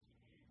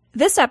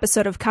This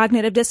episode of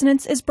Cognitive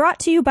Dissonance is brought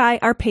to you by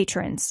our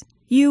patrons.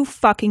 You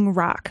fucking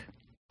rock.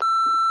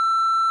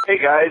 Hey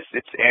guys,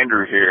 it's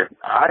Andrew here.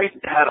 I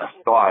had a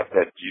thought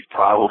that you'd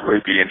probably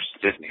be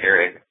interested in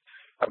hearing.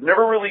 I've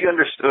never really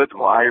understood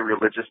why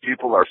religious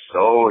people are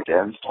so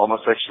against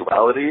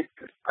homosexuality.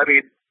 I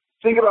mean,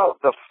 think about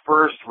the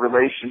first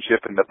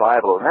relationship in the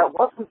Bible, and that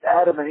wasn't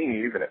Adam and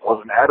Eve, and it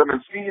wasn't Adam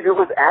and Steve, it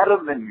was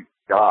Adam and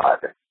God.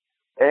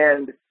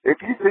 And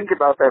if you think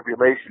about that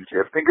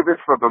relationship, think of it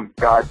from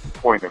God's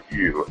point of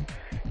view.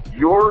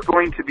 You're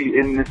going to be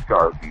in this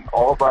garden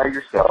all by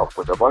yourself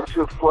with a bunch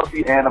of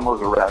fluffy animals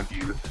around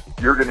you.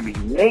 You're going to be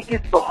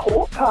naked the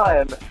whole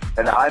time,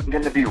 and I'm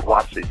going to be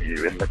watching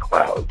you in the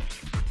clouds.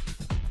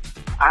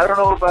 I don't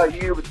know about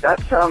you, but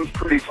that sounds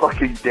pretty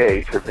fucking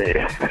gay to me.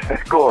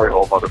 Glory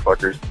hole,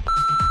 motherfuckers.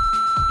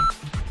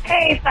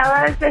 Hey,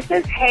 fellas, this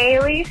is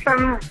Haley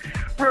from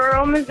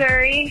rural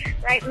Missouri,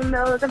 right in the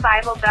middle of the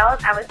Bible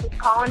Belt. I was just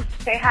calling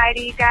to say hi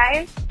to you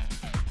guys,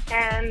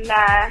 and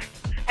I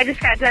just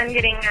got done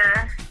getting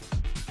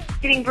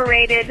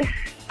berated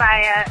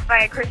by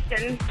a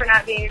Christian for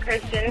not being a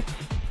Christian.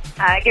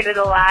 I get it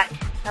a lot.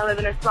 I live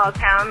in a small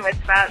town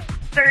with about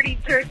 30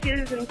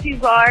 churches and 2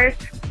 bars,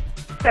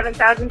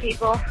 7,000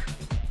 people.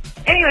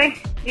 Anyway,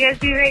 you guys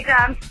do a great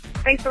job.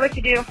 Thanks for what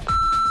you do.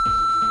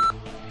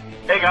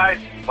 Hey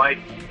guys, Mike.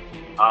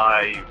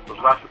 I was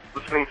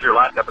listening to your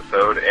last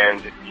episode,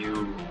 and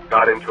you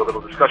got into a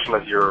little discussion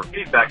of your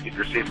feedback you'd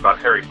received about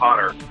Harry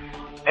Potter.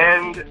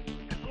 And I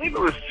believe it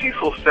was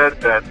Cecil said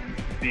that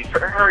the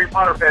Harry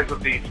Potter fans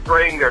would be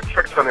spraying their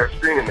tricks on their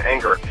screen in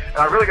anger. And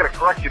I'm really going to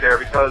correct you there,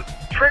 because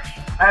tricks,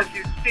 as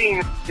you've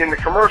seen in the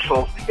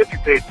commercials, if you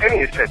paid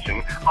any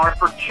attention, are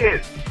for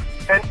kids.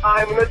 And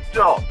I'm an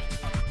adult.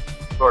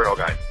 Sorry, all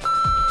guys.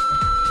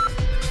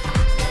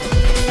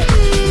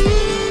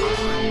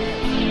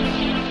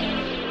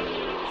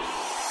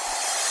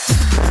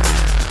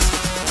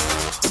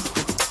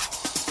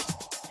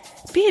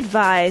 Be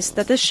advised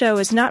that this show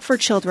is not for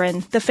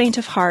children, the faint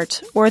of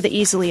heart, or the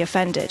easily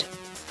offended.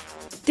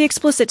 The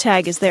explicit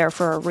tag is there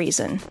for a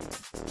reason.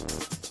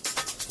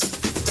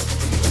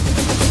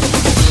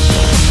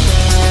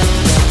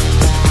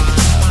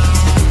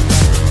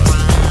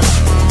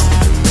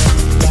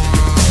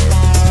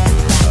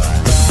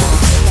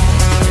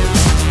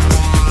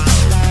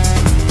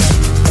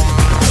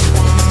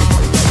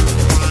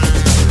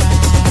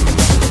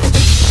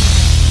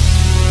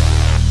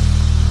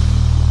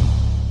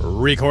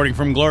 Recording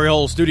from Glory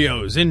Hole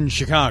Studios in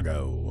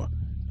Chicago,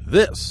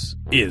 this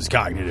is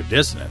Cognitive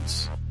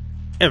Dissonance.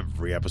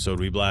 Every episode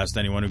we blast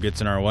anyone who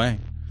gets in our way.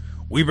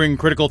 We bring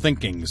critical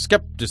thinking,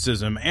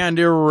 skepticism, and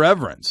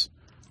irreverence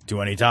to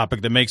any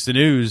topic that makes the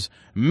news,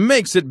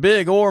 makes it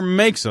big, or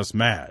makes us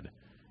mad.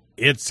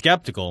 It's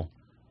skeptical,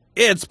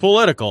 it's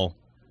political,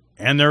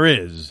 and there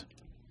is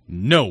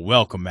no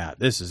welcome mat.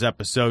 This is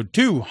episode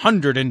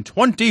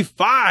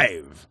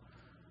 225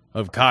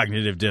 of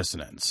Cognitive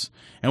Dissonance.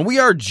 And we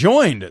are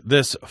joined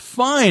this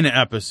fine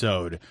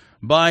episode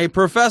by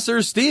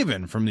Professor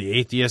Stephen from the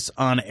Atheists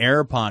on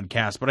Air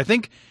podcast. But I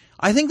think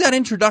that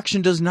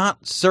introduction does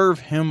not serve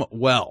him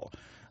well.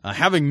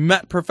 Having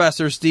met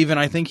Professor Stephen,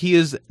 I think he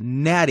is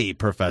Natty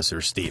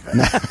Professor Stephen.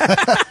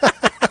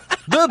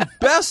 The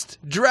best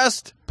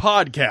dressed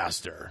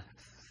podcaster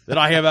that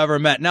I have ever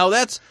met. Now,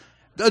 that's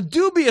a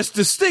dubious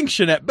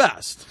distinction at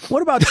best.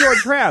 What about George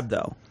Crabbe,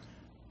 though?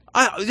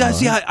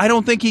 I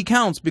don't think he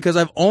counts, because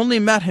I've only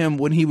met him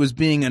when he was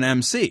being an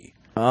MC.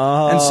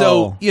 Oh. And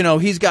so,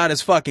 he's got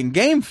his fucking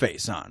game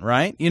face on,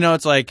 right?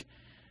 It's like,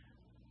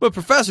 but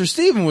Professor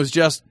Stephen was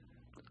just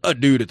a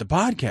dude at the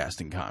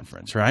podcasting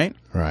conference, right?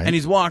 Right. And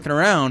he's walking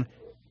around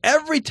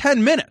every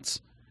 10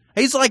 minutes.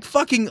 He's like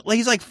fucking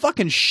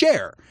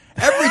Cher.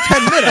 Every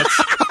 10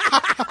 minutes,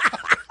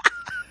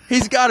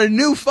 he's got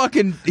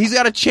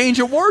a change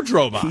of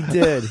wardrobe on. He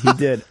did.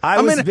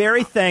 I was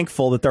very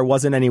thankful that there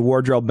wasn't any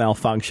wardrobe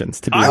malfunctions,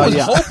 to be honest.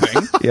 I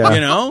was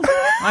hoping,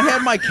 I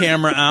had my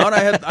camera out.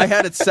 I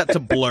had it set to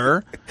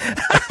blur.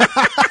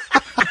 I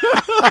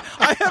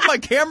had my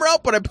camera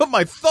out, but I put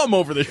my thumb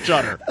over the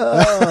shutter.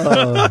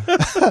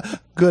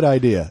 Good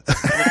idea.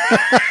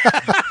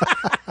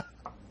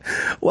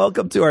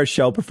 Welcome to our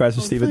show, Professor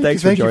Stephen.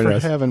 Thanks for joining us. Thank you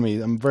for having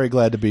me. I'm very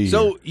glad to be here.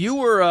 So you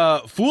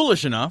were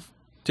foolish enough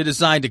to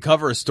decide to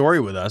cover a story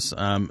with us.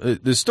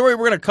 The story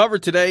we're going to cover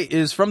today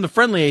is from the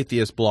Friendly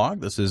Atheist blog.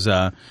 This is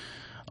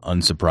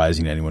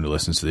unsurprising to anyone who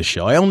listens to this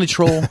show. I only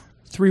troll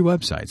 3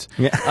 websites.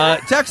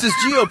 Texas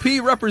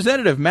GOP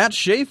Representative Matt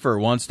Schaefer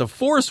wants to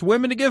force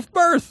women to give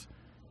birth,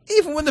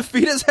 even when the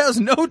fetus has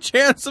no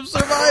chance of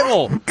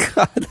survival.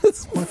 God,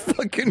 that's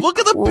fucking Look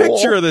at the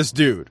picture of this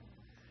dude.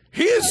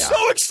 He is so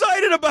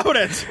excited about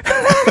it.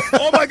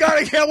 Oh, my God,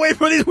 I can't wait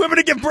for these women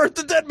to give birth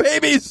to dead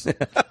babies.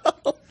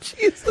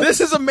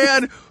 This is a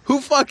man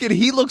who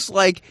he looks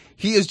like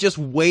he is just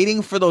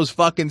waiting for those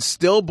fucking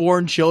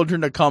stillborn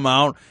children to come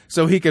out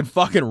so he can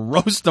fucking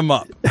roast them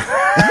up. Look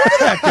at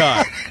that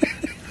guy.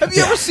 Have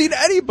you ever seen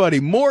anybody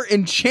more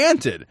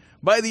enchanted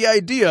by the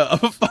idea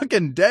of a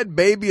fucking dead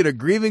baby and a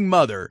grieving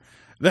mother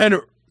than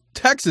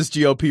Texas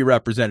GOP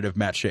Representative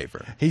Matt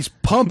Schaefer. He's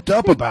pumped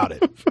up about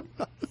it.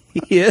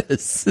 He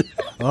is.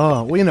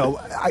 Oh,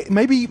 well,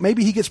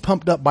 maybe he gets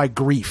pumped up by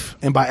grief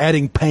and by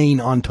adding pain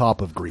on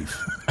top of grief.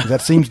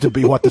 That seems to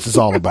be what this is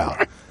all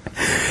about.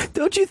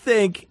 Don't you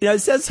think, it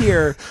says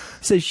here,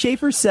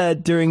 Schaefer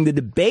said during the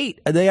debate,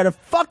 they had a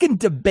fucking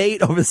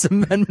debate over this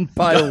amendment,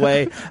 by the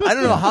way. I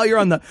don't know how you're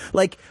on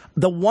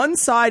the one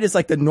side is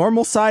like the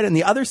normal side and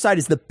the other side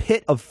is the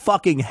pit of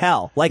fucking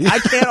hell. Like, I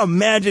can't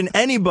imagine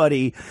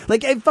anybody,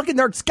 like, hey, fucking,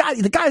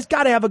 the guy's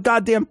got to have a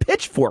goddamn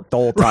pitchfork the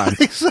whole time.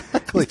 Right,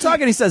 exactly. He's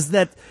talking, he says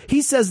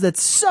that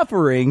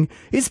suffering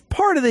is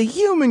part of the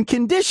human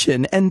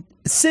condition, and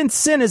since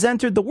sin has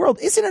entered the world,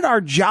 isn't it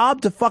our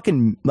job to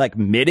fucking, like,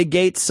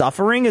 mitigate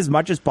suffering as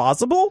much as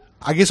possible?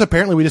 I guess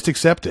apparently we just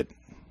accept it.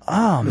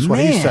 Oh, That's man. what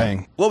he's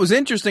saying. What was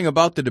interesting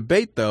about the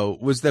debate, though,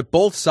 was that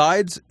both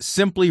sides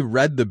simply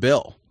read the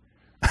bill.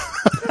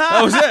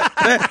 That was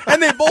it.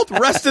 And they both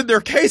rested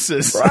their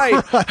cases.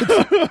 Right.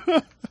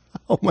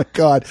 Oh, my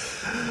God.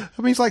 I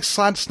mean, he's like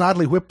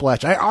Snidely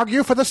Whiplash. I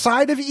argue for the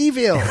side of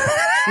evil.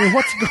 I mean,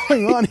 what's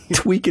going on here?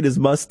 Tweaking his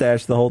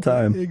mustache the whole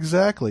time.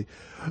 Exactly.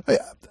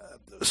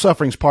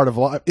 Suffering's part of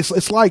life.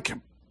 It's like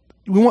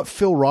we want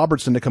Phil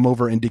Robertson to come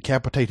over and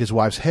decapitate his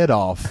wife's head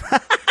off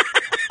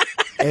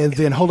and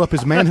then hold up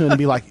his manhood and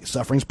be like,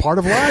 suffering's part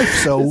of life,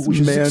 so we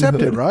should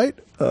accept it, right?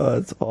 Oh,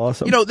 that's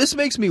awesome. This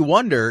makes me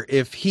wonder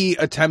if he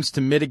attempts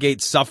to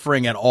mitigate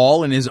suffering at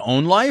all in his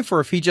own life, or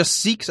if he just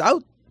seeks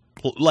out,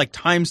 like,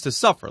 times to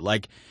suffer.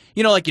 Like,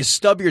 like you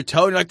stub your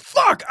toe and you're like,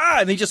 fuck,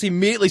 and he just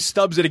immediately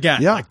stubs it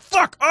again. Yeah. Like,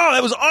 fuck,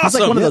 that was awesome. He's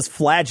like one of those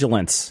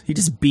flagellants. He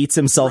just beats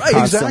himself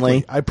constantly.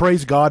 Exactly. I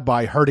praise God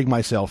by hurting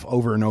myself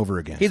over and over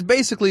again. He's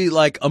basically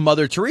like a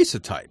Mother Teresa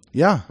type.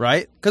 Yeah.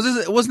 Right?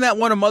 Because wasn't that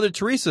one of Mother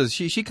Teresa's?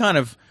 She kind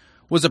of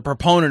was a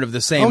proponent of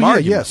the same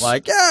argument. Yes.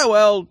 Like,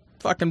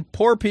 fucking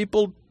poor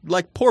people,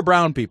 like poor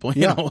brown people,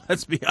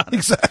 let's be honest.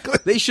 Exactly.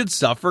 They should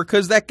suffer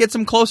because that gets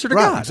them closer to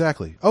God.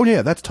 Exactly. Oh,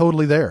 yeah, that's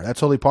totally there. That's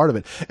totally part of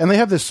it. And they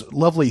have this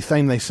lovely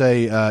thing they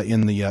say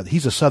in the,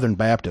 he's a Southern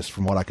Baptist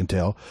from what I can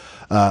tell,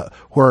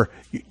 where,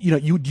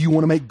 you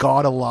want to make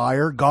God a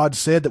liar. God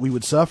said that we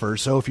would suffer,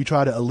 so if you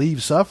try to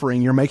alleviate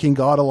suffering, you're making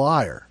God a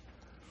liar.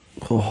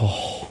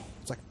 Oh.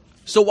 It's like,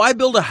 so why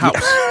build a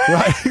house?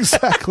 Right,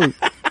 exactly.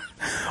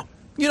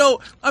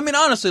 I mean,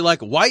 honestly,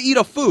 like, why eat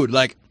a food?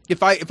 Like,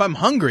 if I'm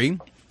hungry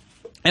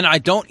and I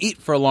don't eat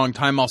for a long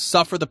time, I'll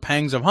suffer the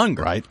pangs of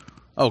hunger. Right.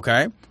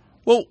 Okay.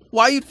 Well,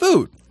 why eat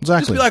food?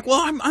 Exactly. Just be like,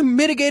 well, I'm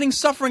mitigating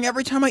suffering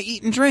every time I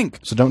eat and drink.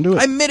 So don't do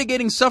it. I'm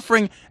mitigating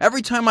suffering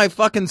every time I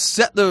fucking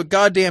set the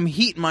goddamn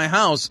heat in my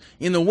house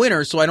in the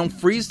winter so I don't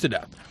freeze to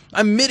death.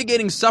 I'm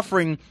mitigating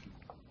suffering.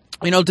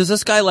 Does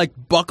this guy, like,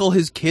 buckle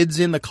his kids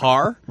in the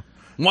car?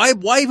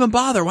 Why even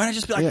bother? Why not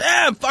just be like,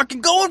 I'm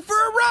fucking going for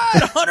a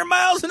ride 100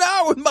 miles an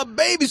hour with my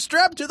baby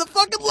strapped to the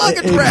fucking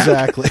luggage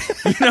rack. Exactly.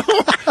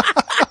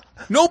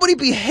 Nobody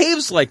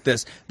behaves like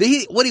this.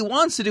 What he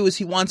wants to do is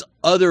he wants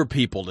other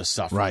people to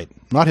suffer. Right.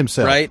 Not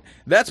himself. Right?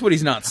 That's what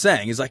he's not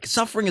saying. He's like,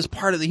 suffering is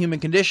part of the human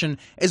condition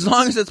as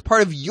long as it's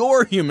part of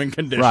your human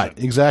condition. Right.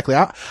 Exactly.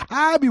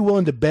 I'd be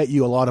willing to bet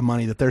you a lot of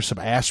money that there's some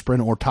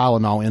aspirin or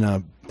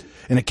Tylenol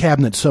in a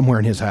cabinet somewhere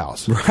in his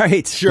house.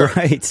 Right. Sure.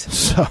 Right.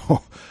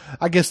 So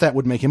I guess that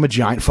would make him a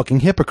giant fucking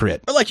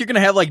hypocrite. Or like you're going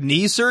to have like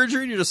knee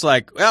surgery. You're just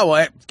like,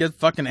 well, get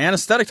fucking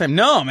anesthetic time.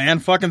 No, man,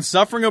 fucking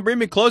suffering will bring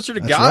me closer to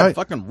That's God. right.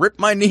 Fucking rip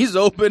my knees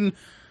open.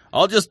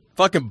 I'll just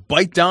fucking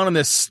bite down on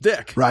this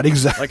stick. Right,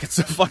 exactly. Like it's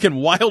a fucking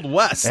Wild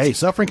West. Hey,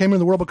 suffering came into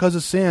the world because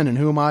of sin, and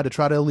who am I to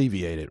try to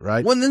alleviate it,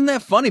 right? Well, isn't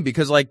that funny?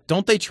 Because, like,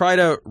 don't they try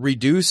to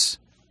reduce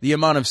the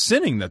amount of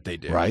sinning that they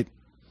do? Right.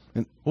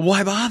 Well,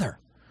 why bother?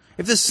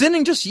 If the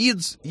sinning just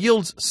yields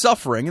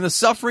suffering, and the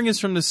suffering is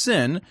from the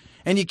sin,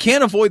 and you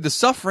can't avoid the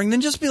suffering, then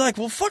just be like,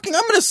 well, fucking,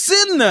 I'm going to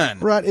sin then.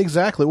 Right,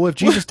 exactly. Well, if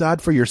Jesus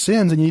died for your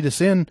sins, and you need to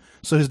sin,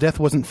 so his death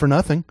wasn't for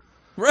nothing.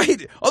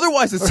 Right.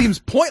 Otherwise, it seems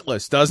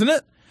pointless, doesn't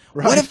it?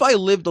 Right. What if I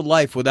lived a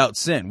life without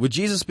sin? Would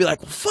Jesus be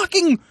like, well,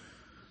 fucking,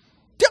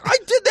 I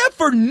did that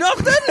for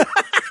nothing?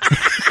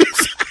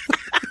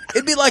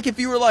 It'd be like if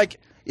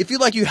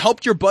you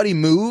helped your buddy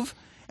move,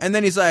 and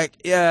then he's like,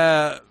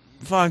 yeah,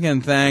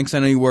 fucking thanks. I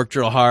know you worked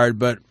real hard,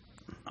 but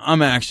I'm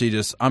not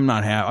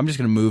happy. I'm just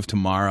going to move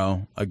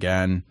tomorrow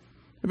again.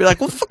 I'd be like,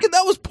 well, fucking,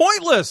 that was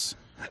pointless.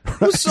 It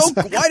was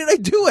why did I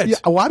do it? Yeah,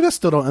 well, I just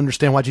still don't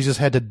understand why Jesus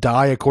had to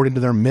die according to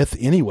their myth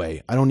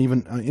anyway. I don't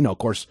even, of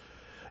course,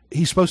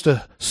 he's supposed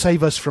to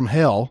save us from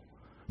hell,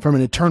 from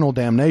an eternal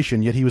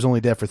damnation, yet he was only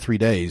dead for 3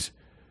 days.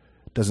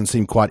 Doesn't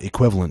seem quite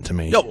equivalent to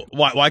me. No,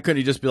 why couldn't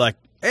he just be like,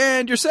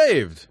 and you're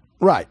saved?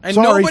 Right. And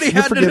Sorry, nobody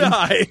had to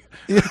die.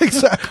 Yeah,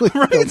 exactly.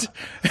 Right?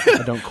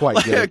 I don't quite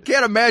like, get it. I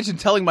can't imagine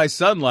telling my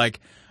son, like,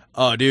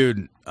 oh,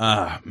 dude,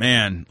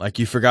 man, like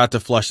you forgot to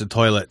flush the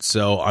toilet,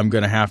 so I'm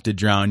going to have to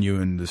drown you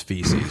in this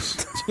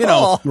feces.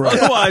 Right.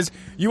 Otherwise,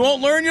 you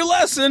won't learn your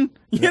lesson,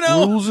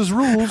 Rules is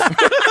rules.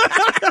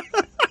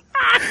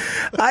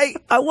 I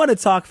want to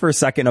talk for a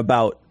second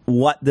about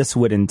what this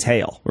would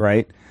entail,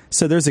 right?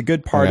 So there's a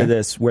good part of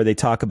this where they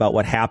talk about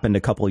what happened a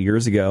couple of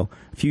years ago.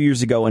 A few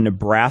years ago, a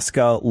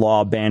Nebraska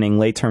law banning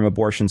late-term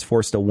abortions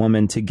forced a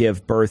woman to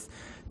give birth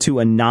to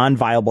a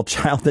non-viable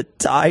child that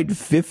died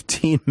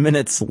 15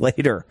 minutes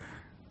later.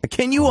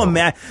 Can you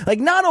imagine? Like,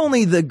 not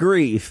only the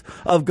grief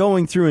of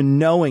going through and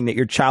knowing that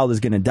your child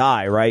is going to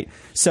die, right?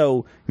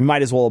 So you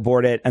might as well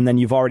abort it, and then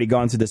you've already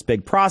gone through this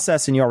big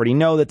process, and you already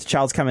know that the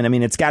child's coming. I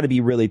mean, it's got to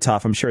be really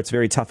tough. I'm sure it's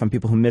very tough on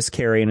people who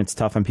miscarry, and it's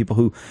tough on people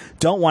who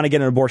don't want to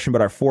get an abortion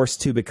but are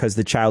forced to because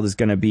the child is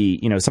going to be,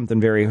 something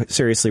very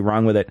seriously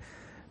wrong with it.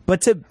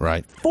 But to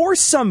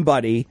force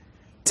somebody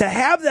to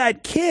have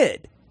that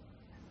kid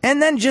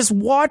and then just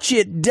watch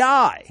it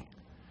die.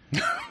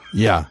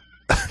 Yeah.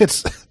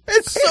 It's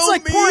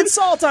like pouring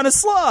salt on a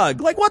slug.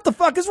 Like, what the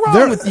fuck is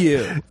wrong with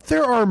you?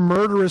 There are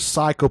murderous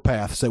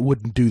psychopaths that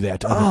wouldn't do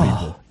that to other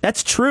people.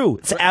 That's true.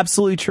 It's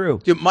absolutely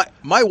true. Dude,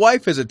 my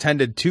wife has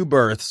attended 2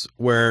 births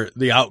where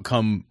the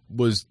outcome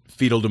was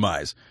fetal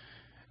demise.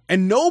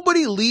 And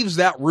nobody leaves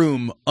that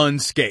room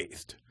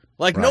unscathed.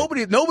 Like,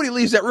 nobody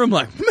leaves that room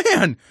like,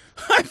 man,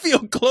 I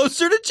feel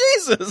closer to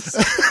Jesus.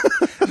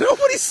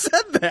 Nobody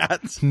said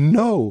that.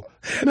 No.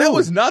 That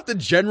was not the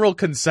general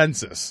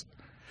consensus.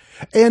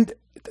 And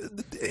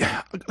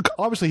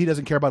obviously he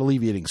doesn't care about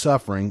alleviating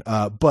suffering,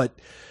 but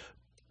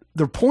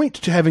the point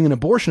to having an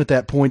abortion at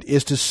that point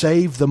is to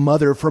save the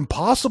mother from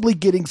possibly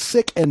getting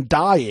sick and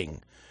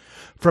dying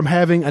from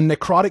having a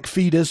necrotic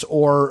fetus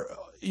or,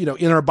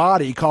 in her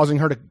body causing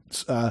her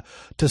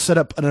to set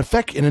up an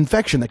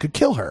infection that could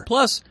kill her.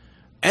 Plus,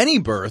 any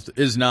birth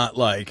is not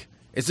like,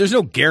 there's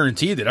no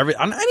guarantee that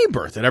on any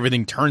birth that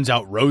everything turns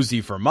out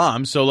rosy for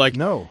mom. So like,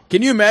 no.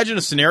 Can you imagine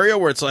a scenario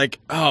where it's like,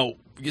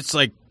 it's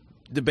like,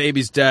 the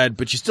baby's dead,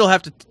 but you still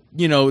have to,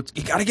 you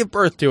got to give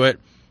birth to it.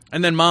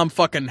 And then mom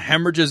fucking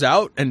hemorrhages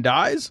out and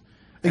dies.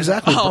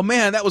 Exactly. Oh,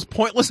 man, that was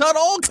pointless on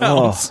all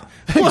counts.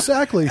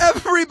 Exactly.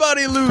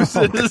 Everybody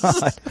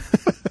loses.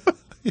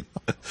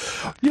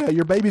 Yeah,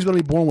 your baby's going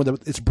to be born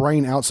with its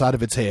brain outside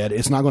of its head.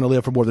 It's not going to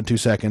live for more than 2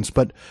 seconds.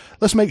 But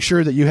let's make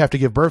sure that you have to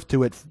give birth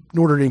to it in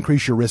order to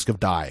increase your risk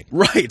of dying.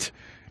 Right.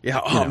 Yeah.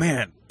 Oh,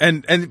 man.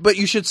 But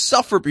you should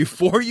suffer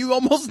before you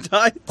almost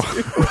die,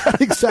 too.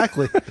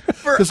 Exactly.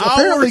 For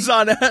hours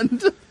on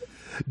end.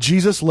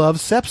 Jesus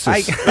loves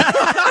sepsis.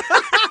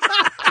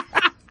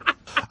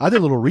 I did a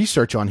little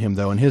research on him,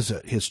 though, in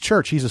his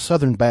church. He's a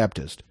Southern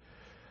Baptist.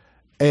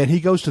 And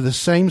he goes to the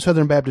same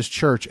Southern Baptist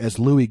church as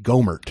Louis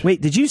Gohmert.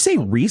 Wait, did you say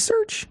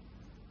research?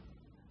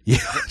 Yeah.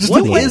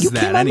 What is you that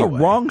came anyway? On the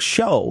wrong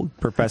show,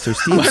 Professor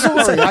Steve. I'm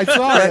sorry.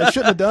 I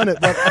shouldn't have done it,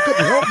 but I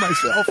couldn't help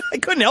myself. I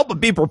couldn't help but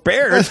be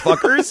prepared,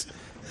 fuckers.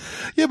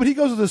 Yeah, but he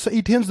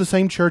attends the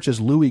same church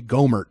as Louis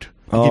Gohmert.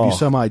 To give you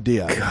some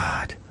idea.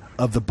 God.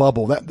 Of the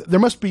bubble.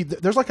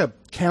 There's like a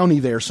county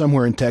there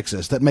somewhere in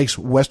Texas that makes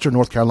Western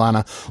North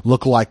Carolina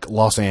look like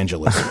Los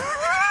Angeles.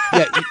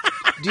 Yeah.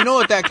 Do you know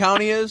what that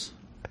county is?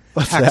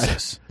 What's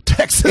Texas. That?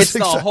 Texas. It's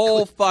exactly. the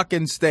whole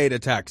fucking state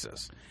of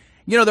Texas.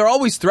 They're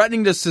always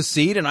threatening to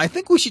secede, and I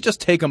think we should just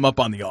take them up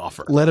on the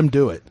offer. Let them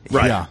do it.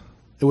 Right. Yeah.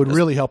 It would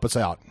really help us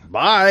out.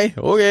 Bye.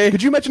 Okay.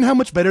 Could you imagine how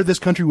much better this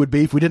country would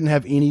be if we didn't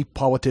have any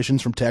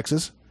politicians from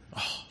Texas?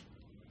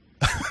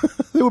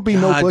 There would be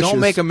no Bushes. Don't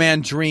make a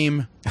man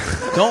dream.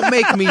 Don't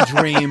make me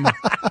dream.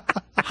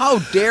 How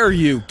dare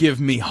you give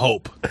me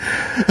hope?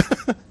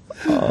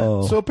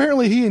 So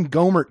apparently he and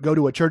Gohmert go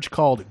to a church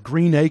called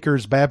Green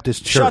Acres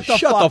Baptist Church.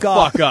 Shut the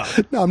fuck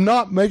up. No, I'm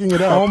not making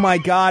it up. Oh my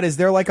God, is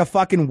there like a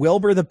fucking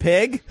Wilbur the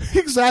pig?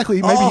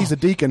 Exactly. Maybe he's a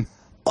deacon.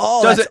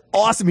 Oh, that's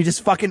awesome. He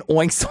just fucking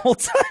oinks the whole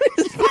time.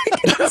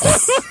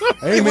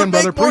 It would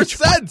brother, make more preach.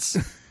 sense.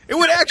 It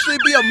would actually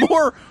be a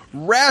more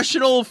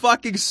rational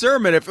fucking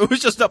sermon if it was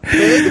just a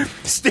pig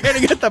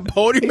standing at the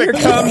podium.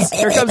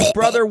 Here comes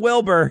Brother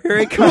Wilbur. Here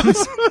he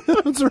comes.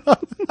 That's right.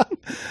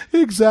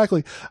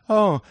 Exactly.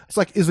 Oh, it's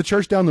like, is the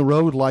church down the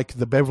road like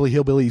the Beverly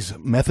Hillbillies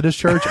Methodist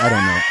Church? I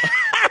don't know.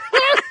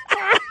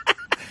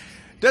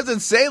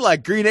 Doesn't say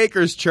like Green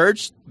Acres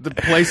Church, the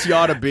place you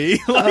ought to be.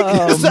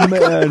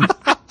 Man.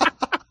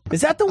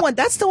 Is that the one?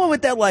 That's the one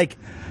with that like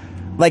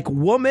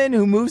woman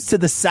who moves to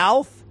the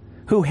South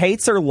who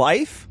hates her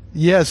life?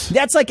 Yes.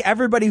 That's like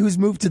everybody who's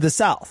moved to the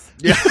South.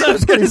 Yeah, I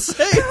was going to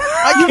say,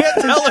 I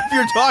can't tell if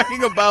you're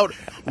talking about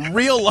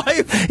real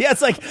life. Yeah,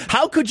 it's like,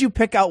 how could you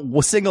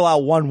single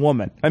out one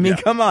woman? I mean,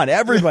 come on,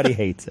 everybody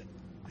hates it.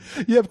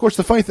 Yeah, of course,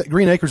 the funny thing,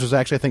 Green Acres was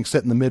actually, I think,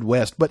 set in the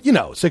Midwest, but,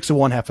 6 of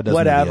one, half a dozen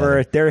Whatever.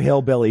 of the They're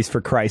hillbillies,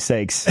 for Christ's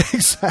sakes.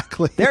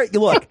 Exactly.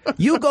 Look,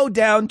 you go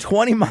down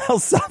 20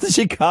 miles south of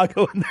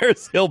Chicago, and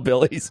there's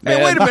hillbillies, man.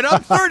 Hey, wait a minute,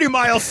 I'm 30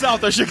 miles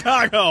south of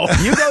Chicago.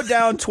 You go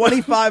down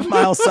 25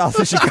 miles south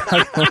of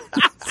Chicago.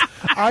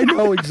 I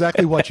know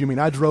exactly what you mean.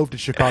 I drove to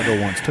Chicago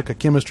once, took a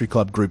chemistry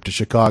club group to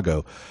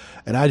Chicago,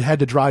 and I had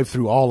to drive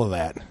through all of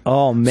that.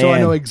 Oh, man. So I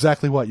know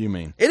exactly what you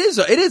mean. It is.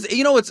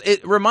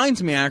 It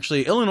reminds me,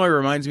 actually, Illinois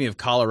reminds me of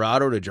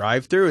Colorado to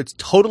drive through. It's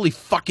totally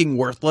fucking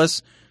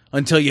worthless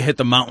until you hit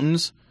the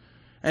mountains.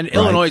 And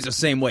Illinois is the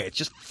same way. It's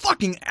just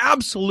fucking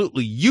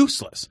absolutely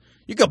useless.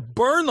 You could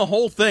burn the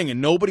whole thing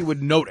and nobody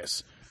would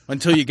notice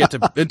until you get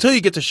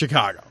to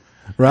Chicago.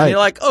 Right. And you're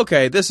like,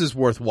 okay, this is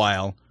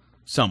worthwhile,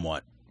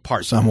 somewhat.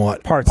 Parts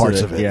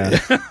of it.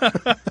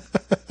 Yeah.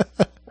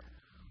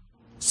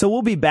 So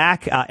we'll be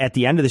back at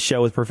the end of the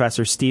show with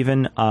Professor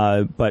Stephen,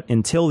 but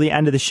until the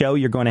end of the show,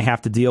 you're going to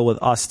have to deal with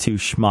us two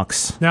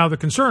schmucks. Now, the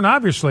concern,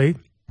 obviously,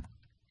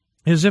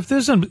 is if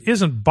this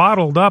isn't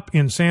bottled up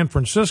in San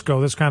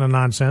Francisco, this kind of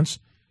nonsense,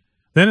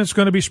 then it's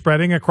going to be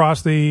spreading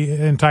across the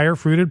entire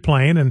fruited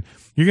plain, and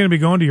you're going to be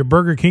going to your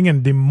Burger King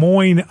in Des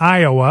Moines,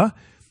 Iowa,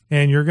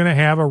 and you're going to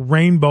have a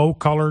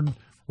rainbow-colored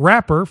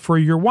wrapper for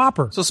your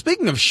Whopper. So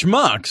speaking of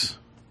schmucks,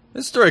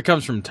 this story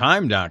comes from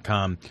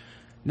Time.com.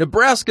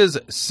 Nebraska's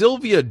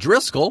Sylvia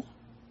Driscoll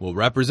will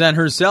represent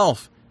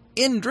herself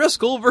in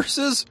Driscoll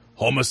versus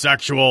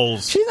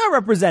homosexuals. She's not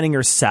representing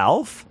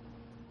herself.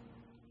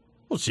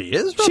 Well, she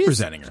is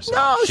representing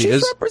herself. No,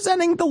 she's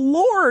representing the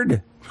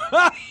Lord.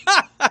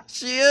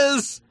 She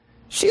is.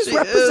 She's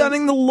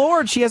representing the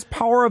Lord. She has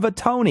power of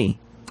attorney.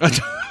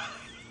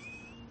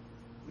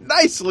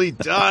 Nicely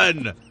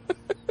done.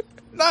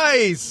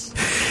 Nice.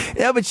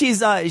 Yeah, but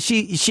she's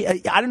she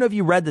I don't know if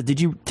you read that. Did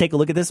you take a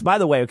look at this? By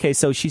the way, okay,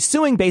 so she's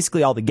suing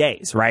basically all the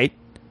gays, right?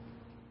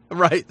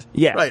 Right.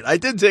 Yeah. Right. I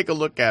did take a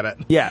look at it.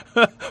 Yeah.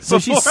 So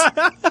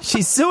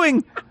she's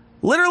suing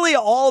literally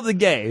all of the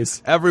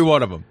gays. Every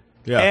one of them.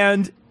 Yeah.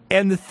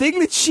 And the thing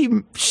that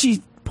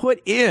she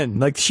put in,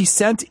 like she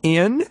sent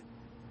in,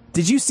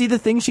 did you see the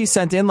thing she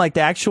sent in, like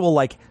the actual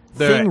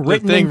thing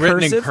written in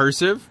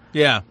cursive?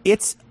 Yeah.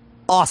 It's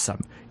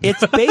awesome.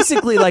 It's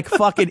basically like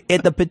fucking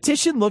the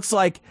petition looks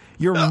like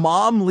your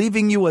mom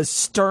leaving you a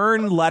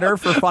stern letter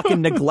for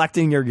fucking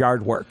neglecting your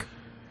yard work.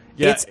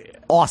 Yeah. It's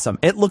awesome.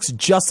 It looks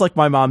just like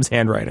my mom's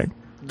handwriting.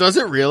 Does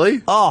it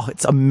really? Oh,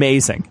 it's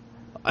amazing.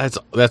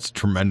 That's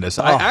tremendous.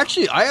 Oh. I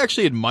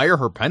actually admire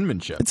her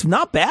penmanship. It's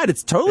not bad.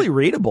 It's totally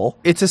readable.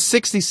 It's a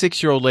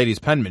 66-year-old lady's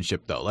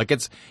penmanship, though. Like,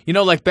 it's,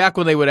 like back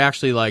when they would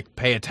actually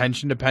pay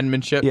attention to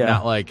penmanship,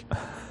 not like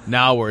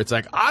now where it's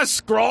like, I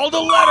scrawled a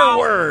letter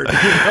word.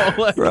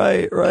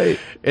 Right.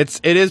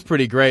 It is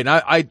pretty great.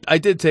 And I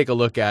did take a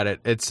look at it.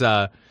 It's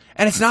and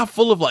it's not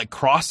full of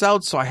cross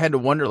outs, so I had to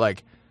wonder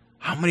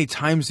how many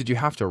times did you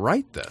have to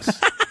write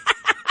this?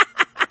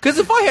 Because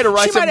if I had to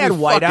write she something,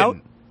 might add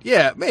whiteout.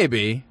 Yeah,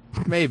 maybe.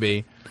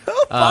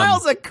 Who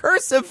files a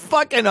cursive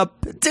fucking a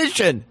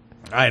petition?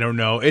 I don't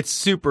know. It's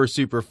super,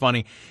 super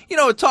funny.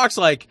 It talks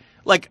like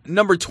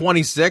number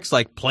 26,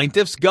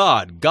 plaintiff's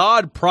God.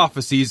 God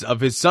prophecies of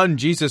his son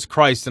Jesus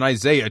Christ in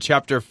Isaiah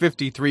chapter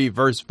 53,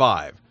 verse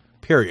 5.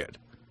 Period.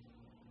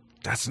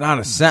 That's not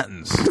a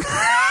sentence.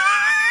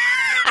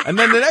 And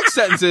then the next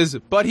sentence is,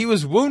 but he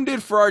was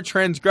wounded for our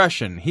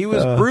transgression. He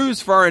was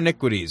bruised for our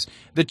iniquities.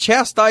 The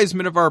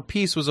chastisement of our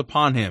peace was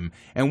upon him,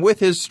 and with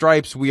his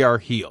stripes we are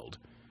healed.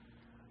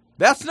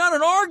 That's not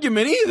an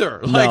argument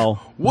either. No.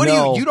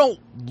 You don't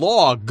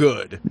law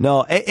good.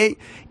 No, it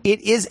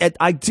is.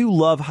 I do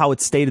love how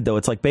it's stated, though.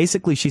 It's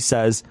basically she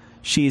says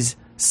she's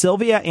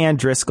Sylvia Ann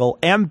Driscoll,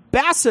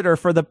 ambassador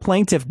for the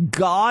plaintiff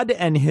God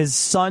and his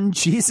son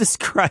Jesus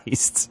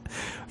Christ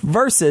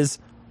versus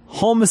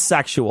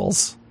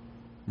homosexuals.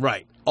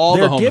 Right.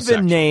 Their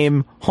given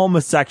name,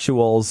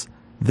 homosexuals,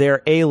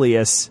 their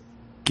alias,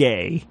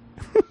 gay.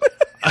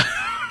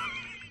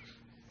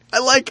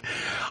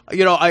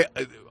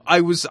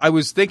 I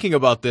was thinking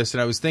about this, and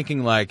I was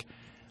thinking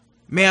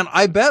man,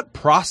 I bet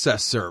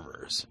process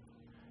servers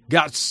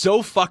got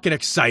so fucking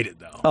excited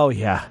though. Oh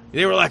yeah.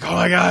 They were like, oh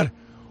my God,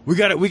 we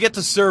get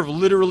to serve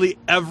literally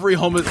every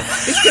we're rich.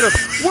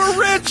 We're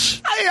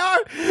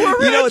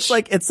rich.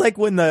 It's like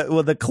when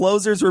the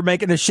closers were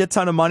making a shit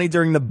ton of money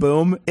during the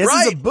boom. This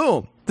is a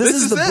boom. This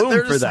is the boom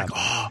They're for them.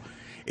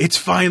 It's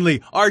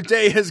finally our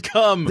day has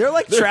come.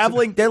 They're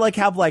traveling.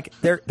 They're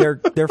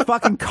their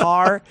fucking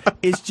car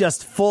is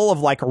just full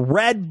of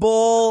Red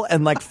Bull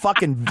and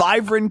fucking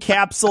Vibrant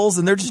capsules,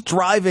 and they're just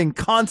driving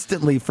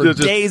constantly for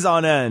days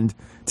on end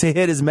to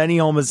hit as many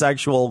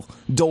homosexual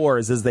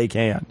doors as they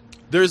can.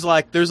 There's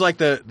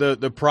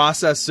the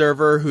process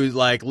server who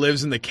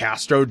lives in the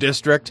Castro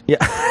district.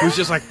 Yeah. Who's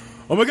just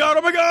oh my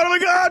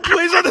God,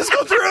 please let this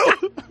go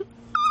through.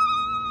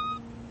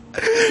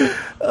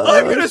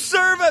 I'm gonna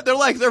serve it.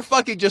 They're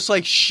fucking just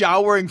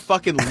showering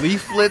fucking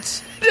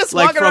leaflets just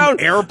from around,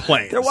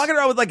 airplanes. They're walking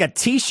around with a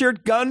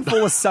t-shirt gun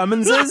full of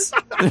summonses.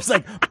 There's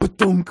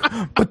ba-dunk,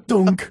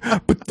 ba-dunk,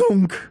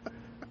 ba-dunk.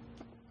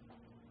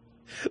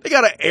 They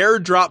got an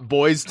airdrop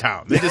Boys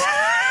Town. They just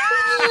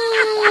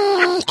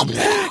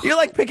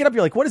You're picking up,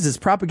 you're what is this,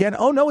 propaganda?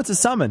 Oh no, it's a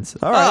summons.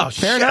 All right,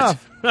 fair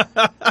enough.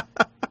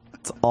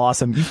 It's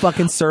awesome. You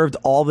fucking served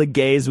all the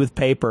gays with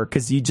paper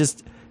because you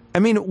just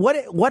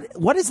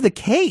what is the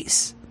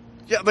case?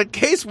 Yeah, the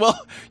case,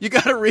 well, you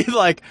got to read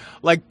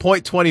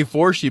point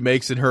 24 she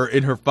makes in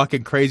her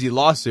fucking crazy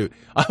lawsuit.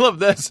 I love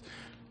this.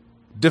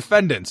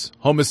 Defendants,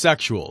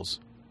 homosexuals,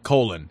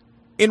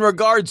 in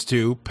regards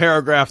to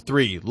paragraph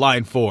 3,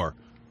 line 4,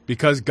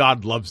 because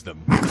God loves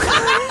them.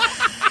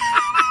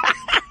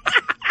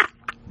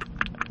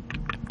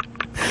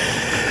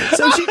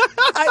 So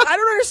I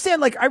don't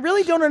understand. I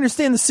really don't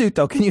understand the suit,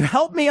 though. Can you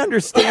help me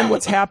understand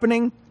what's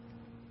happening?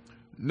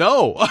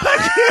 No, I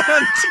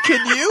can't.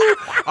 Can you?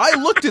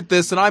 I looked at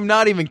this, and I'm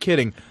not even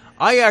kidding.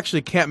 I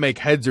actually can't make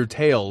heads or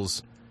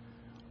tails.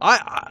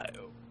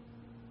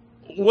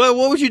 What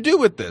would you do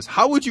with this?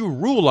 How would you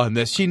rule on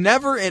this? She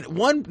never,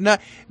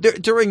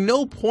 during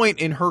no point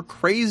in her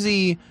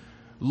crazy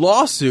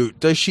lawsuit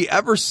does she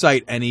ever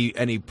cite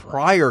any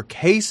prior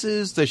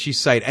cases. Does she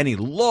cite any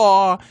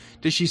law?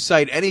 Does she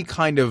cite any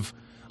kind of,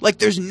 like,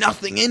 there's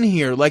nothing in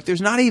here. Like,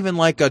 there's not even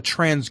like a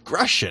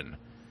transgression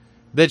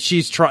that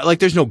she's trying. Like,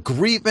 there's no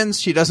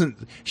grievance.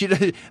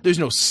 There's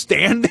no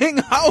standing.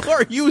 How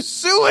are you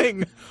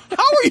suing?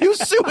 How are you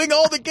suing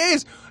all the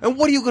gays? And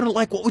what are you going to,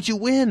 like, what would you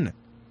win?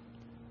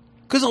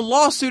 Because a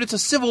lawsuit, it's a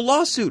civil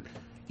lawsuit.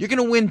 You're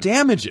going to win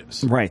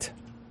damages. Right.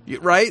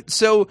 Right?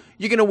 So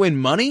you're going to win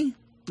money?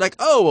 Like,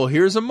 oh, well,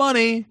 here's the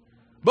money.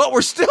 But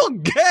we're still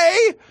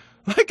gay?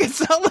 Like,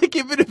 it's not like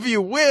even if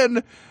you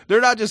win,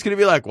 they're not just going to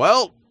be like,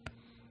 well,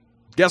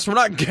 guess we're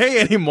not gay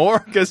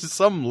anymore because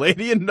some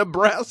lady in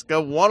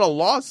Nebraska won a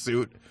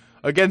lawsuit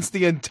against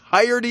the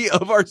entirety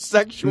of our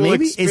sexual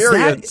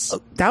experience.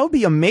 That would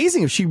be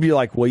amazing if she'd be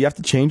like, well, you have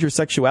to change your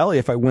sexuality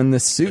if I win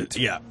this suit.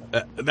 Yeah.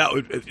 That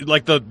would,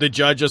 like, the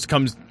judge just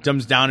comes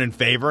down in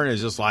favor and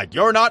is just like,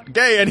 you're not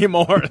gay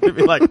anymore. They'd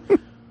be like,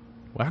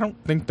 well, I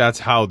don't think that's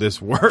how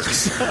this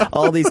works.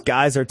 All these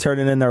guys are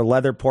turning in their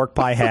leather pork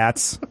pie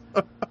hats.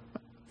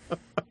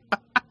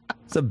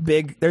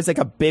 There's like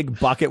a big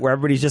bucket where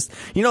everybody's just,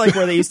 like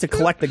where they used to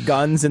collect the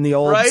guns in the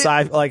old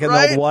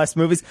the Old West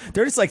movies.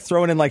 They're just like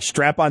throwing in like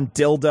strap-on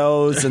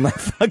dildos and like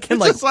fucking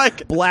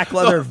like black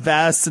leather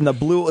vests and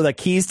the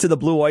keys to the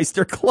Blue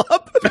Oyster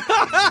Club.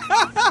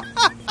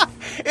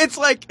 It's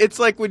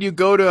like when you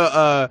go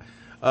to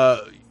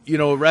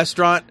a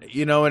restaurant,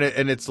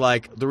 and it's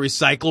like the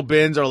recycle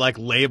bins are like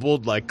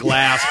labeled like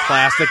glass,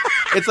 plastic.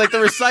 It's like the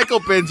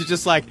recycle bins are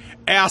just like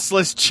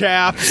assless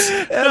chaps.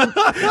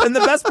 And the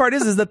best part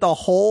is that the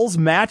holes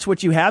match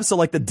what you have. So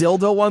like the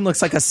dildo one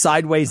looks like a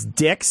sideways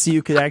dick, so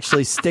you could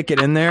actually stick it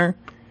in there.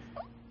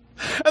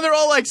 And they're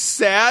all like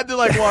sad. They're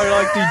like,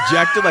 like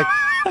dejected, like,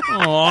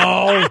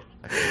 oh.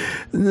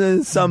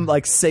 Some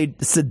like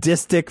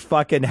sadistic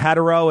fucking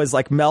hetero is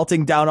like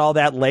melting down all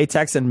that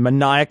latex and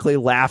maniacally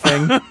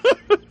laughing.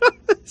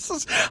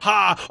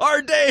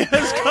 Our day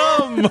has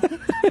come.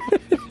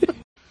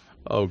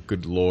 Oh,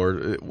 good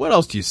Lord. What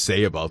else do you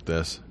say about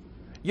this?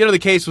 The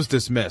case was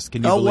dismissed.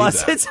 Can you believe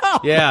that? Was it? Oh.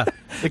 Yeah.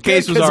 The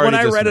case was already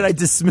dismissed. When I read it, I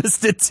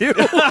dismissed it too.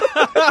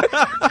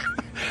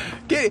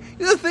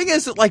 The thing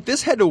is that, like,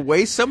 this had to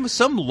wait. Some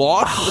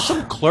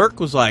clerk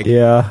was like,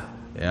 yeah,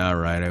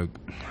 right.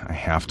 I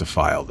have to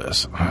file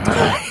this.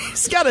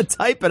 He's got to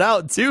type it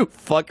out too,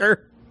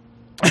 fucker.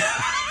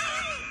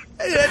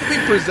 It had to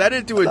be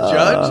presented to a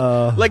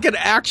judge, like an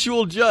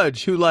actual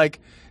judge who, like,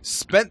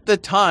 spent the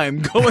time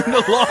going to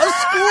law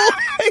school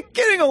and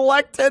getting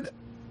elected,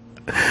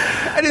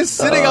 and is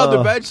sitting on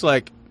the bench,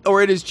 like,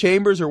 or in his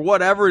chambers or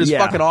whatever, in his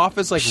fucking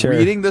office, like,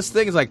 reading this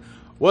thing. It's like,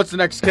 what's the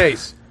next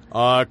case?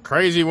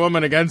 Crazy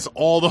woman against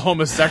all the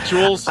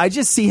homosexuals. I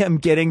just see him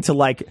getting to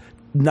like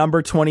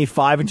number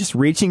 25 and just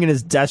reaching in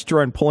his desk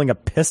drawer and pulling a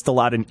pistol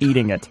out and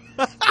eating it.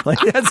 Like,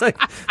 that's like,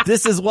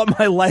 this is what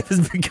my life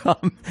has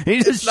become. And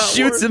he just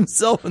shoots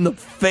himself in the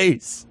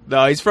face.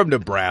 No, he's from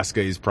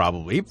Nebraska. He's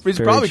probably true.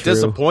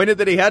 Disappointed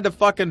that he had to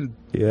fucking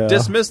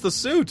dismiss the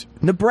suit.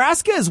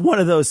 Nebraska is one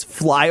of those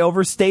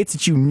flyover states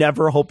that you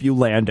never hope you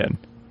land in.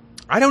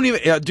 I don't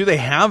even, do they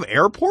have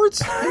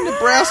airports in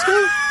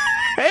Nebraska?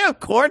 They have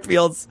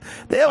cornfields.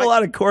 They have a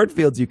lot of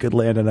cornfields you could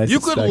land in, I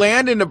suspect. You could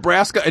land in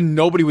Nebraska and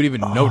nobody would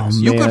even notice.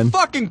 Man. You could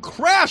fucking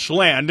crash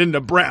land in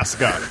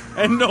Nebraska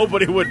and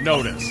nobody would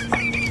notice.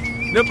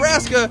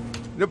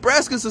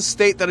 Nebraska's a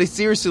state that I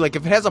seriously, like,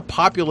 if it has a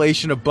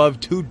population above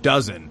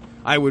 24,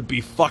 I would be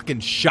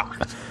fucking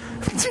shocked.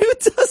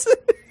 24?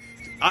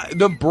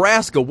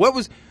 Nebraska,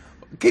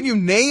 can you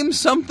name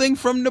something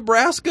from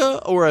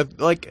Nebraska? Or,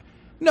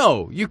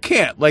 no, you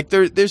can't. Like,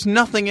 there's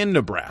nothing in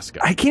Nebraska.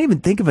 I can't even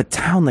think of a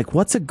town. Like,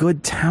 what's a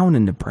good town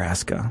in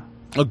Nebraska?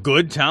 A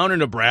good town in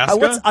Nebraska?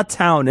 What's a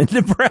town in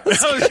Nebraska?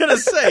 I was going to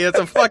say, it's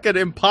a fucking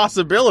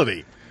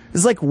impossibility.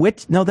 It's like,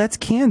 no, that's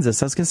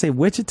Kansas. I was going to say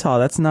Wichita.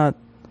 That's not.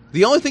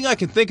 The only thing I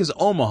can think is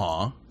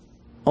Omaha.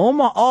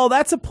 Oh,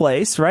 that's a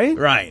place, right?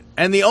 Right.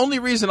 And the only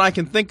reason I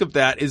can think of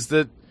that is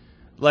that,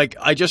 like,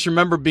 I just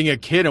remember being a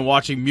kid and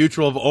watching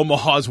Mutual of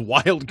Omaha's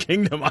Wild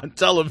Kingdom on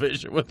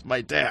television with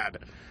my dad.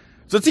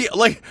 So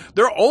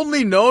they're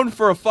only known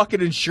for a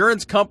fucking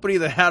insurance company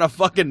that had a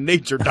fucking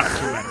nature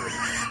documentary.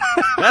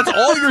 That's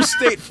all your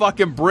state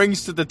fucking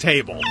brings to the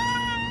table.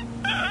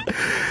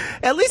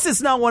 At least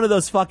it's not one of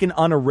those fucking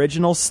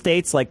unoriginal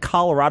states like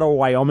Colorado or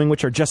Wyoming,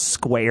 which are just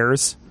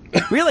squares.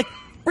 Really?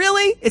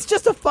 Really? It's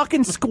just a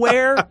fucking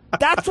square?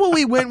 That's what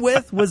we went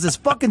with, was this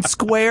fucking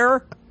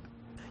square?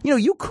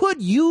 You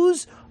could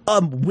use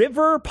a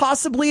river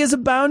possibly as a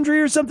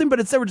boundary or something, but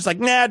instead we're just like,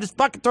 nah, just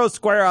fucking throw a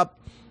square up.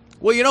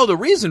 Well, the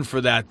reason for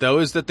that, though,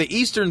 is that the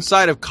eastern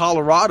side of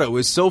Colorado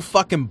is so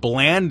fucking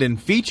bland and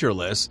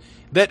featureless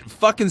that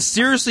fucking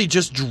seriously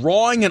just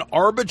drawing an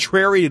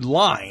arbitrary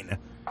line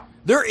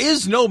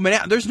there's no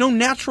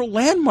natural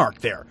landmark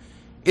there.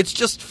 It's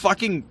just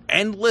fucking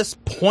endless,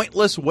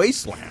 pointless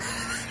wasteland.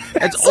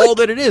 That's all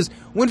that it is.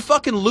 When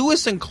fucking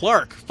Lewis and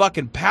Clark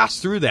fucking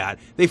passed through that,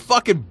 they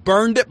fucking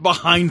burned it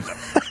behind them.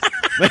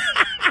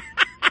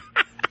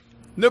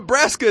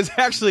 Nebraska is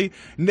actually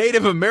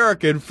Native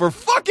American for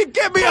fucking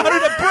get me out of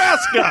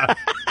Nebraska.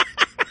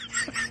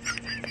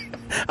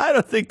 I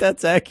don't think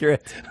that's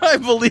accurate. I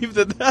believe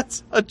that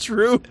that's a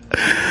true.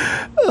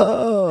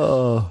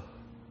 Oh,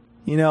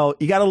 you know,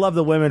 you got to love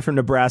the women from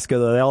Nebraska,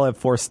 though. They all have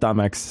 4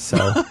 stomachs,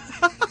 so.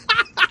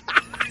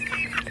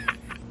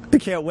 I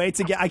can't wait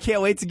to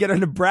get a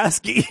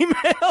Nebraska email.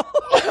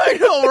 I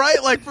know,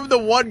 right? Like from the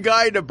one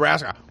guy in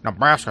Nebraska.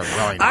 Nebraska's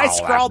really I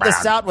scrawled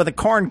this out with a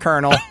corn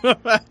kernel.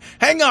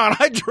 Hang on,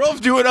 I drove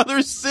to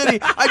another city.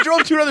 I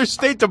drove to another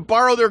state to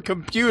borrow their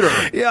computer.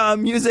 Yeah,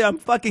 I'm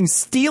fucking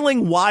stealing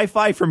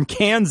Wi-Fi from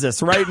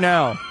Kansas right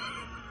now.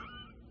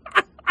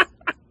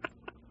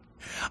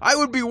 I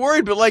would be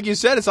worried, but like you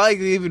said, it's not like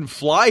they even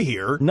fly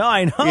here. No,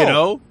 I know. You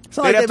know? It's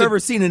not like they've ever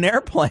seen an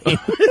airplane.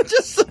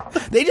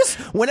 They just,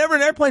 whenever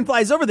an airplane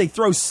flies over, they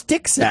throw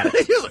sticks at it.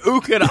 They just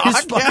ook and awk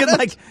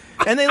at it.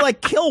 And they like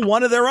kill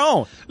one of their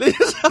own. They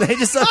just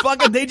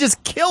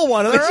kill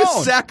one of their own. They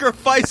just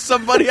sacrifice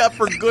somebody up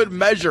for good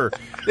measure.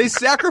 They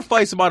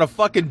sacrifice them on a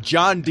fucking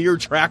John Deere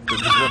tractor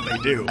is what they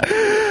do.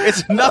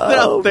 It's nothing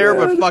out there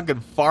but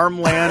fucking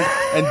farmland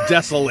and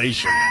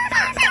desolation.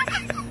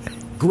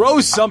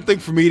 Grow something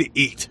for me to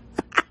eat.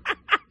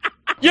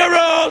 You're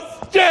all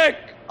sick!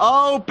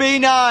 Oh, be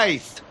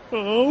nice.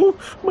 Oh,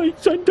 my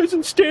son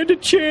doesn't stand a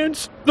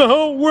chance. The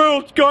whole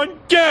world's gone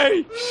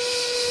gay.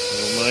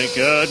 Oh my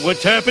God,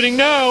 what's happening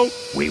now?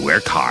 We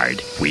work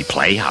hard. We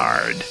play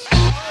hard.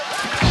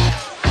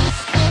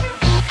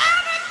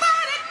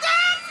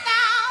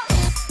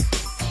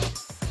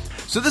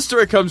 So this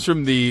story comes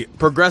from the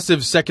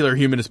progressive secular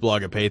humanist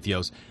blog at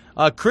Pathos.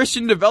 A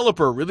Christian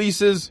developer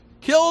releases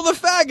Kill the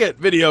Faggot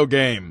video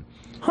game.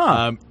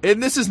 Huh.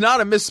 And this is not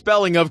a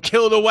misspelling of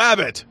Kill the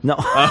Wabbit. No.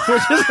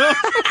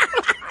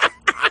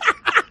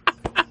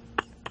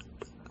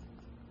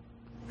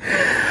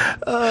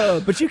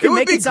 But you can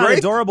make it sound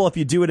adorable if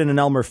you do it in an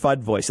Elmer Fudd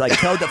voice. Like,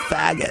 kill the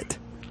faggot.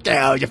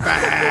 Kill your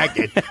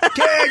faggot.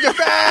 Kill your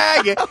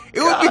faggot.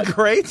 It would be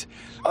great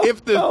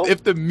if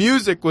the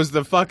music was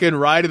the fucking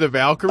Ride of the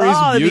Valkyries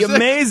music. Oh, it'd be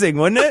amazing,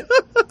 wouldn't it?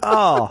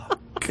 Oh,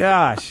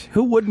 gosh.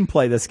 Who wouldn't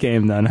play this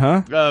game then,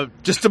 huh?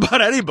 Just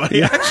about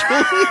anybody,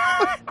 actually.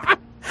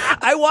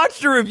 I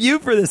watched a review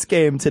for this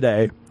game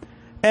today,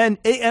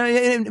 and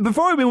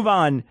before we move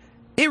on,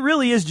 it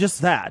really is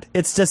just that.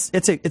 It's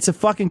a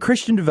fucking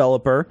Christian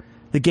developer.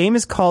 The game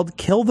is called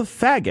Kill the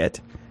Faggot,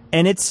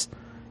 and it's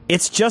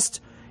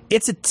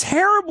a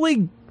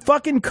terribly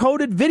fucking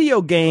coded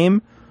video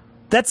game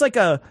that's like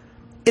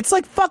it's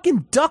like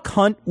fucking Duck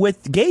Hunt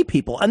with gay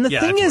people. And the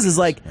thing is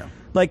like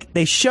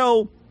they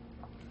show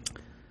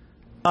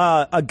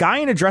a guy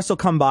in a dress will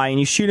come by and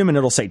you shoot him and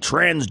it'll say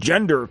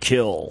transgender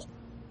kill.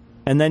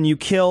 And then you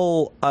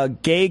kill a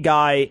gay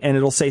guy and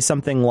it'll say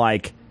something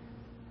like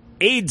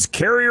AIDS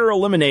carrier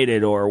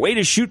eliminated or way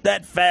to shoot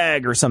that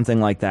fag or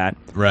something like that.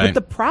 Right. But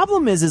the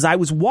problem is I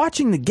was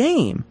watching the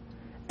game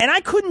and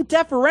I couldn't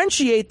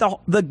differentiate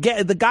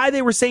the guy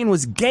they were saying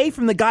was gay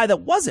from the guy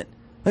that wasn't.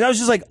 Like I was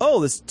just like,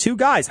 oh, there's 2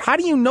 guys. How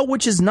do you know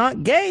which is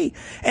not gay?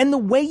 And the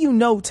way you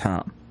know,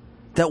 Tom,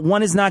 that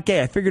one is not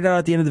gay, I figured it out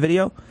at the end of the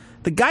video.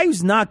 The guy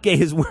who's not gay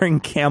is wearing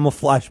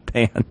camouflage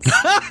pants.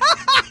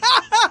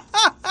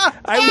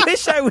 I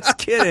wish I was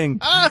kidding,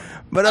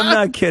 but I'm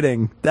not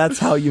kidding. That's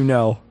how you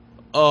know.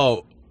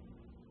 Oh,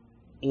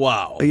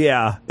 wow!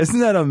 Yeah, isn't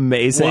that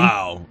amazing?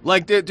 Wow!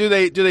 Like, do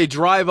they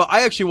drive?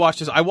 I actually watched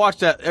this. I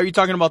watched that. Are you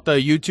talking about the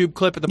YouTube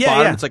clip at the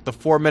bottom? Yeah. It's like the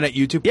 4-minute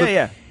YouTube clip.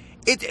 Yeah.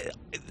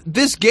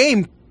 This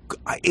game,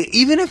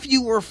 even if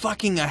you were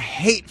fucking a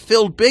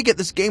hate-filled bigot,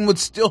 this game would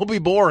still be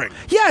boring.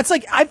 Yeah, it's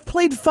like I've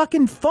played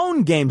fucking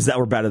phone games that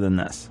were better than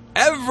this.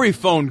 Every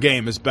phone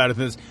game is better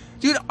than this,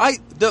 dude.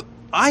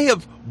 I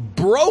have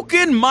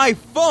broken my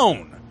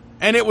phone,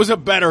 and it was a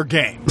better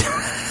game.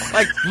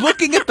 Like,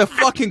 looking at the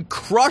fucking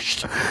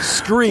crushed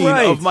screen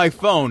of my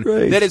phone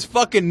that is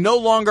fucking no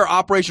longer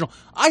operational.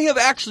 I have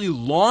actually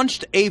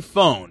launched a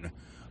phone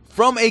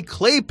from a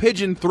clay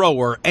pigeon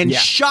thrower and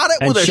shot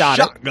it with a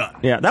shotgun.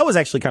 Yeah, that was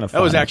actually kind of fun.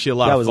 That was actually a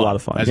lot of fun. That was a lot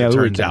of fun. As it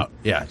turns out.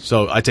 Yeah,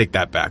 so I take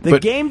that back. The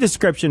game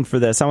description for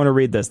this, I want to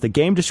read this. The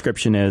game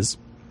description is,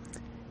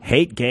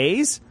 hate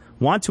gays?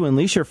 Want to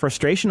unleash your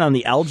frustration on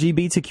the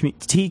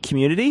LGBT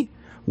community?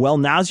 Well,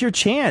 now's your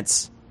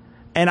chance.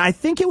 And I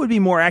think it would be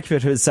more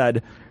accurate if it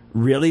said,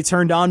 really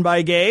turned on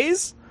by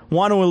gays?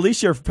 Want to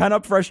unleash your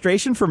pent-up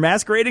frustration for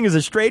masquerading as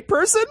a straight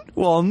person?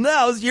 Well,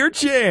 now's your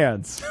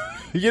chance.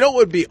 You know what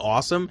would be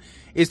awesome?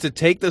 Is to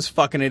take this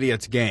fucking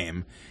idiot's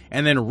game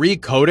and then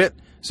recode it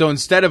so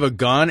instead of a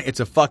gun, it's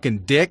a fucking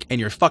dick and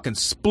you're fucking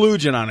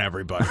splooging on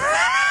everybody.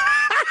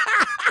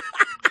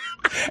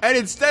 And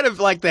instead of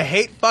like the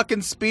hate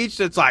fucking speech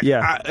that's like,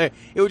 it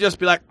would just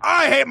be like,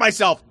 I hate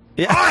myself.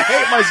 Yeah. I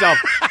hate myself.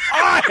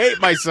 I hate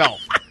myself.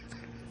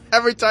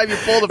 Every time you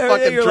pull the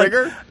fucking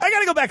trigger. Like, I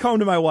gotta go back home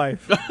to my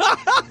wife.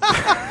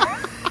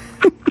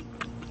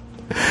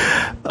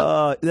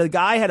 The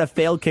guy had a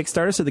failed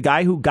Kickstarter. So the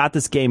guy who got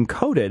this game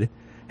coded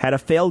had a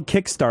failed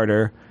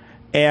Kickstarter,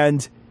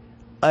 and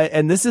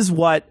this is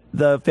what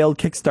the failed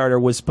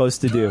Kickstarter was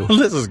supposed to do.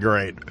 This is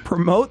great.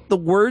 Promote the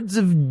words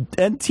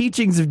and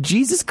teachings of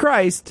Jesus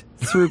Christ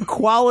through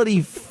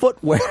quality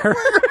footwear.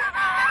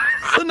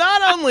 So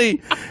not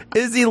only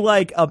is he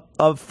like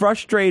a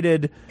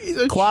frustrated,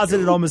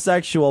 closeted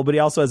homosexual, but he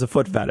also has a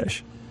foot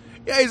fetish.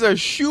 Yeah, he's a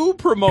shoe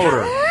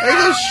promoter. He's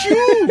a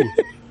shoe.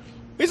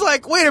 He's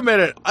like, wait a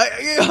minute.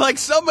 Like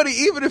somebody,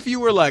 even if you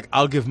were like,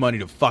 I'll give money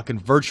to fucking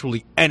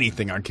virtually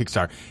anything on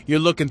Kickstarter. You're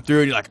looking through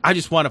and you're like, I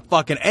just want to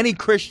fucking any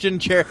Christian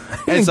chair.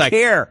 And it's like,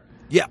 care.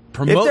 Yeah,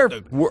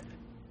 promote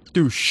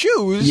through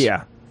shoes?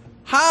 Yeah.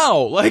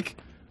 How? Like,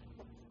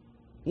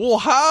 well,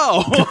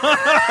 how?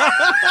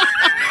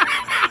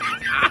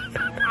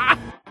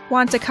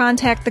 Want to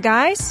contact the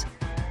guys?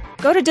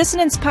 Go to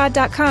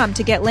dissonancepod.com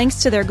to get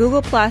links to their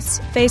Google+,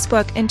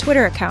 Facebook, and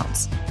Twitter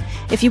accounts.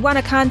 If you want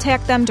to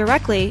contact them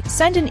directly,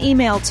 send an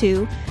email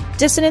to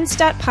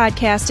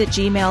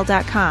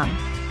dissonance.podcast@gmail.com.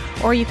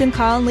 Or you can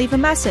call and leave a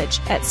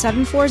message at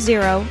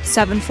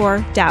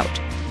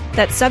 740-74-DOUBT.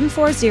 That's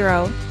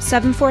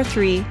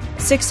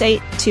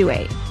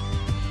 740-743-6828.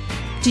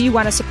 Do you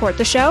want to support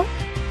the show?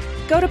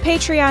 Go to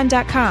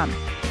patreon.com.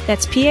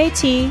 That's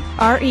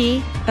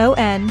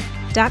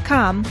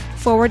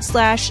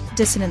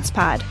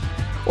patreon.com/dissonancepod.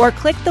 Or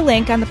click the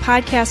link on the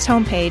podcast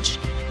homepage,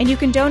 and you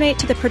can donate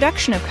to the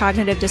production of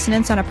Cognitive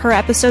Dissonance on a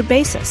per-episode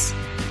basis.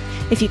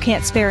 If you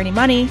can't spare any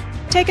money,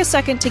 take a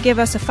second to give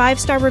us a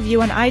 5-star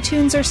review on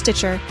iTunes or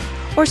Stitcher,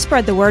 or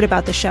spread the word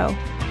about the show.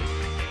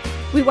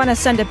 We want to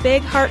send a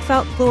big,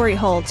 heartfelt glory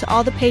hole to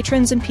all the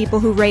patrons and people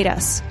who rate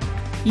us.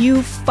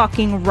 You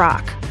fucking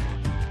rock.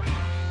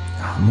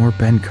 Oh, more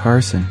Ben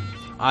Carson.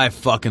 I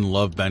fucking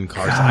love Ben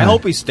Carson. God. I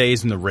hope he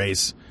stays in the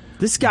race.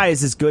 This guy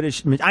is as good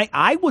as...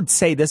 I would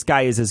say this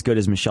guy is as good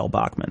as Michelle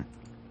Bachmann.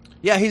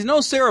 Yeah, he's no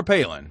Sarah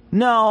Palin.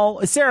 No,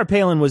 Sarah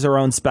Palin was her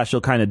own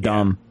special kind of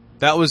dumb. Yeah.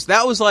 That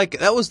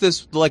was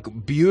this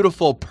like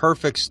beautiful,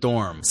 perfect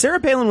storm. Sarah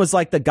Palin was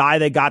like the guy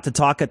they got to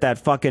talk at that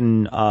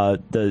fucking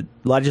the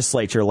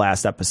legislature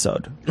last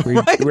episode,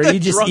 where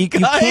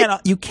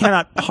you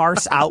cannot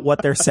parse out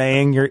what they're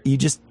saying.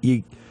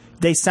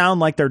 They sound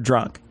like they're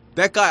drunk.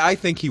 That guy, I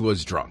think he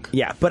was drunk.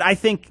 Yeah, but I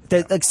think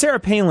that like Sarah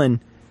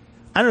Palin,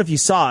 I don't know if you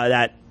saw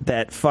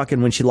that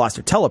fucking when she lost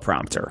her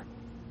teleprompter.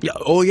 Yeah.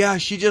 Oh yeah,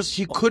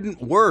 she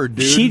couldn't word,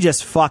 dude. She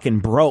just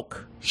fucking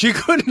broke. She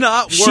could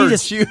not word.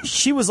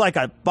 She was like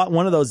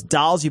one of those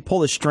dolls you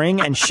pull the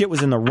string and shit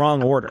was in the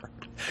wrong order.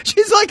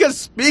 She's like a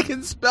speak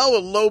and spell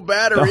with low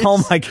batteries.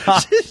 Oh my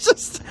god.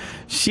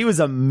 She was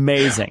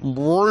amazing.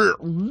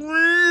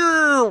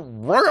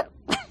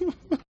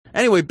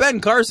 Anyway, Ben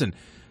Carson.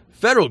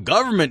 Federal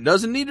government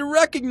doesn't need to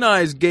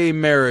recognize gay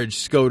marriage,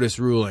 SCOTUS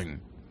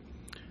ruling.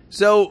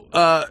 So,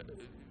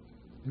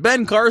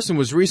 Ben Carson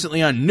was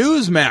recently on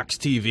Newsmax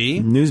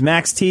TV.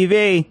 Newsmax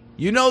TV.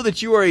 You know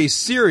that you are a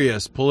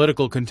serious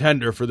political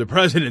contender for the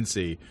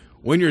presidency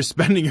when you're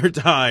spending your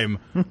time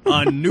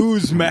on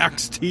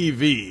Newsmax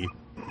TV.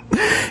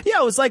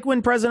 Yeah, it was like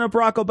when President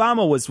Barack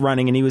Obama was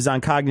running and he was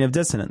on Cognitive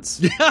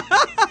Dissonance.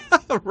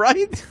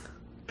 Right?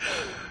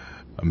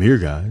 I'm here,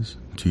 guys,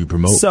 to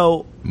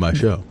promote my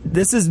show.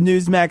 This is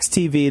Newsmax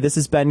TV. This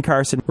is Ben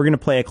Carson. We're going to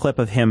play a clip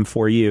of him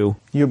for you.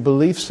 Your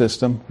belief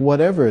system,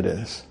 whatever it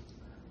is,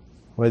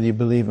 whether you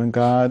believe in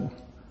God,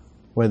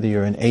 whether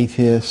you're an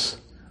atheist,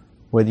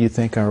 whether you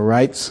think our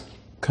rights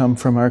come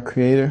from our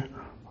Creator,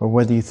 or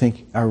whether you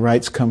think our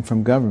rights come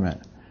from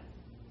government,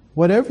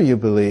 whatever you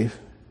believe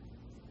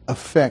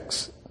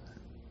affects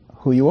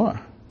who you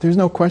are. There's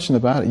no question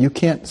about it. You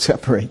can't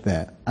separate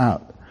that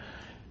out.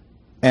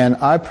 And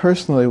I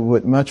personally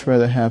would much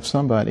rather have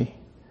somebody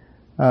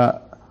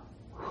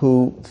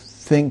who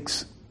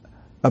thinks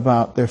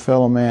about their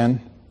fellow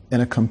man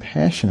in a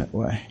compassionate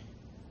way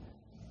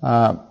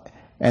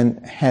and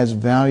has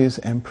values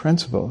and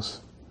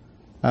principles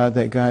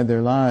that guide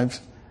their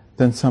lives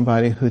than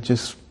somebody who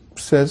just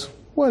says,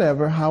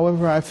 whatever,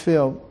 however I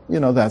feel,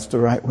 that's the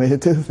right way to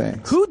do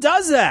things. Who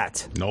does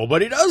that?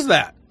 Nobody does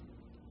that.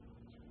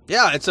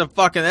 Yeah,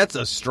 that's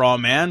a straw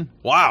man.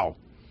 Wow.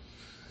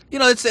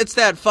 It's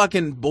that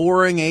fucking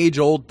boring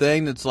age-old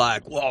thing that's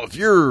like, well, if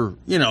you're,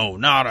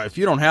 if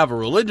you don't have a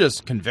religious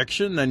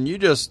conviction, then you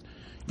just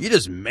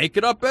make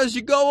it up as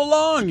you go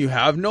along. You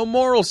have no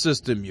moral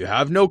system. You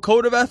have no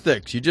code of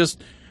ethics. You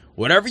just,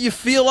 whatever you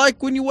feel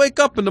like when you wake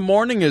up in the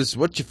morning is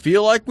what you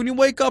feel like when you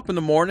wake up in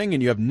the morning,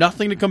 and you have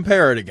nothing to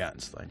compare it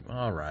against. Like,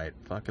 all right,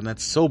 fucking,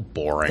 that's so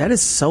boring. That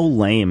is so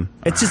lame.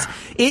 It's just,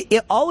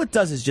 all it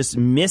does is just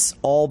miss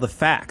all the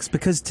facts,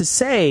 because to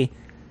say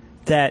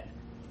that,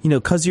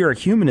 because you're a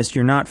humanist,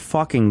 you're not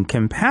fucking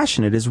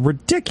compassionate is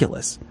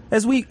ridiculous.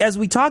 As we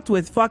talked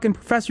with fucking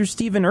Professor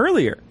Steven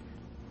earlier,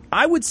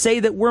 I would say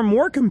that we're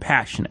more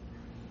compassionate.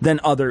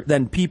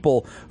 than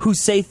people who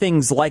say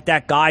things like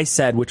that guy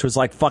said, which was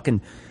like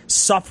fucking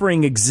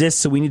suffering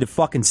exists, so we need to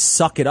fucking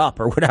suck it up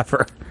or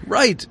whatever.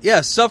 Right.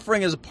 Yeah,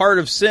 suffering is a part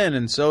of sin,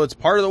 and so it's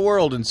part of the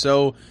world, and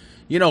so,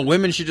 you know,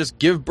 women should just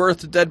give birth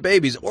to dead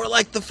babies. Or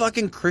like the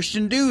fucking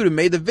Christian dude who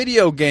made the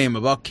video game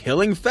about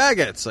killing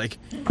faggots. Like,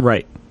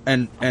 right.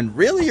 And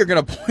really, you're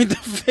going to point the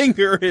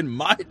finger in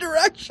my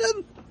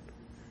direction?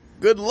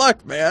 Good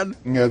luck, man.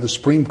 The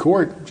Supreme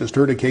Court just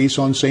heard a case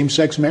on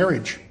same-sex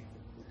marriage.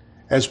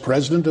 As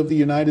President of the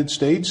United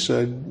States,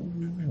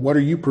 what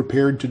are you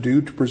prepared to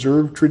do to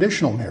preserve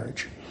traditional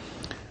marriage?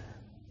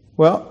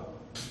 Well,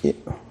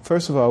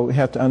 first of all, we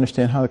have to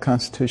understand how the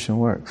Constitution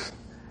works.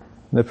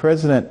 The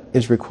President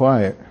is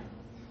required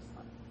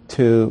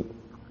to,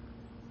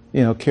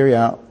 carry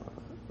out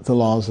the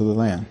laws of the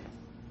land.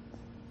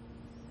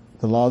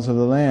 The laws of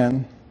the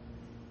land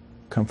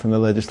come from the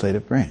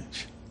legislative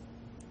branch.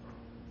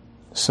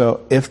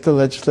 So if the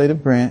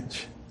legislative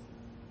branch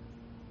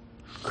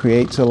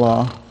creates a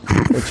law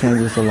or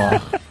changes the law,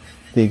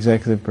 the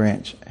executive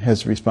branch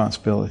has the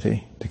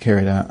responsibility to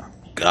carry it out.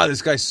 God,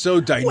 this guy's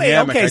so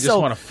dynamic. I just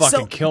want to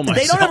fucking kill myself.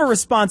 They don't have a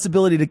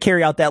responsibility to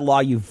carry out that law,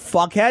 you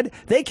fuckhead.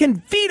 They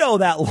can veto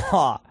that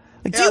law.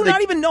 Like, do you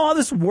not even know how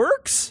this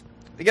works?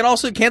 They can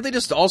also, can't they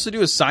just also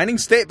do a signing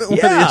statement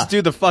where they just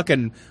do the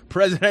fucking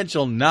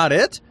presidential not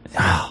it?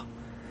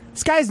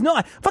 This guy's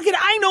not. Fucking,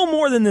 I know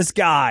more than this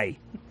guy.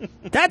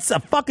 That's a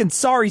fucking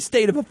sorry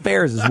state of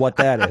affairs is what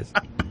that is.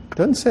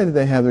 Doesn't say that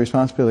they have the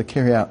responsibility to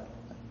carry out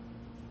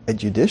a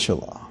judicial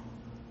law.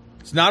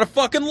 It's not a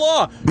fucking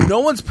law. No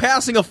one's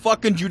passing a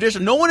fucking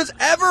judicial. No one has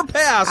ever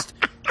passed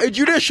a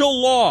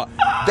judicial law.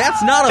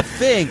 That's not a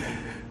thing.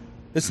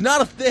 It's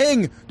not a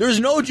thing. There's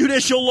no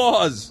judicial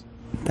laws.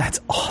 That's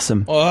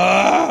awesome.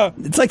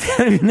 It's like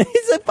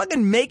he's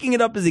fucking making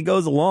it up as he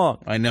goes along.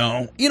 I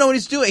know. You know what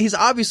he's doing? He's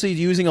obviously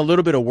using a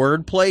little bit of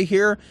wordplay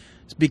here.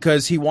 It's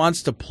because he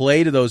wants to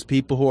play to those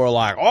people who are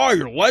like, oh,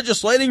 you're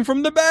legislating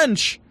from the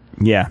bench.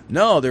 Yeah.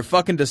 No, they're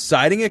fucking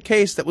deciding a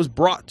case that was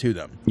brought to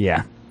them.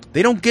 Yeah.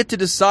 They don't get to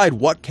decide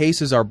what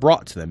cases are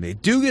brought to them. They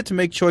do get to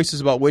make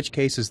choices about which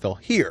cases they'll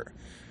hear.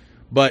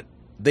 But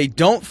they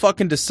don't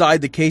fucking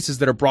decide the cases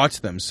that are brought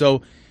to them.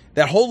 So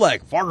that whole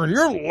like, fucking,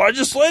 you're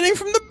legislating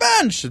from the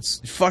bench.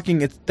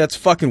 That's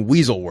fucking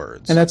weasel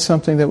words. And that's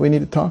something that we need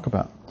to talk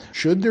about.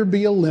 Should there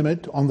be a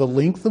limit on the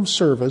length of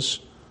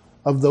service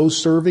of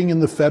those serving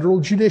in the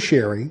federal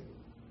judiciary,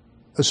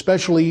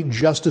 especially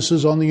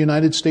justices on the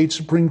United States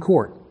Supreme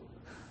Court?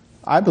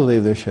 I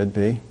believe there should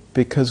be,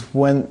 because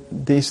when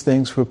these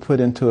things were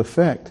put into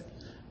effect,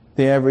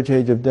 the average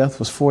age of death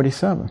was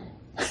 47.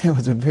 It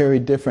was a very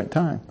different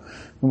time.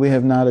 We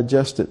have not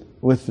adjusted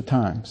with the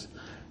times.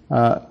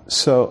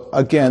 So,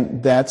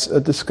 again, that's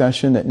a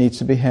discussion that needs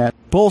to be had.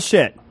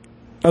 Bullshit.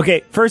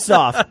 Okay, first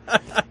off,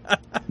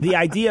 the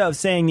idea of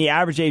saying the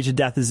average age of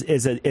death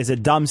is a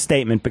dumb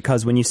statement,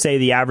 because when you say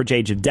the average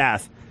age of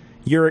death,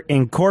 you're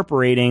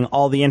incorporating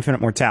all the infinite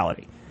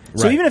mortality.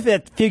 So even if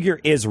that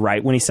figure is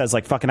right, when he says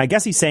like fucking, I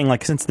guess he's saying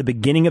like since the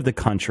beginning of the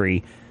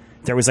country,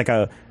 there was like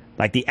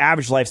the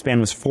average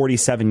lifespan was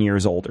 47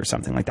 years old or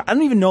something like that. I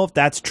don't even know if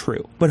that's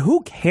true, but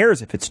who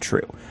cares if it's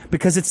true?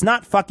 Because it's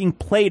not fucking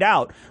played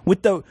out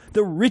with the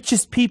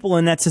richest people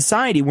in that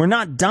society. We're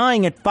not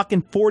dying at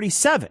fucking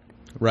 47.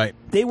 Right.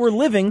 They were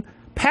living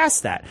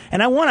past that.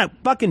 And I want to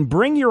fucking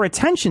bring your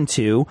attention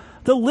to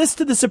the list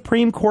of the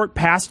Supreme Court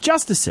past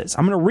justices.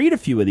 I'm going to read a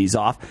few of these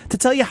off to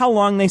tell you how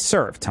long they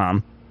served,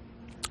 Tom.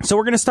 So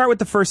we're going to start with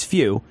the first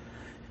few.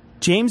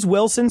 James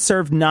Wilson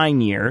served 9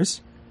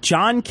 years.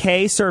 John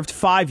Kay served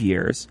 5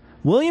 years.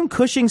 William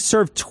Cushing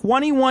served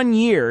 21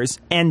 years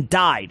and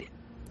died.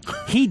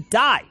 He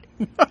died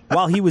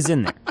while he was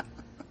in there.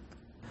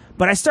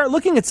 But I start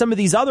looking at some of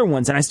these other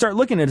ones, and I start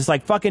looking at it's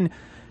like fucking,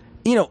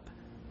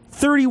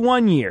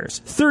 31 years,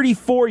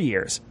 34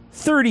 years,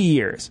 30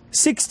 years,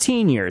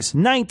 16 years,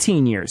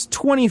 19 years,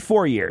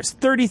 24 years,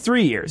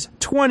 33 years,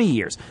 20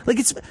 years. Like,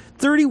 it's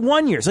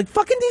 31 years. Like,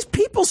 fucking these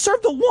people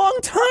served a long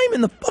time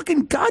in the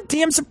fucking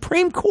goddamn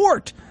Supreme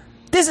Court.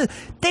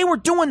 They were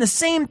doing the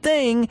same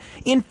thing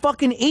in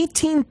fucking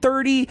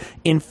 1830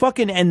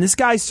 and this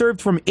guy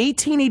served from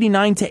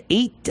 1889 to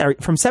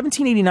from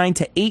 1789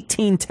 to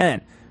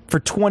 1810 for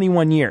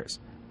 21 years.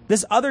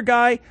 This other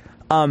guy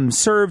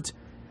served.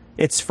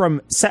 It's from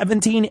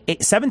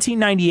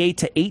 1798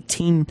 to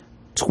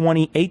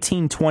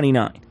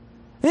 1829.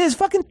 It's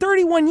fucking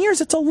 31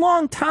 years. It's a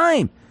long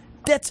time.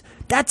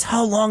 That's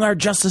how long our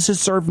justices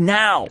serve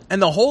now.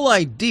 And the whole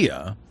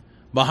idea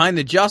behind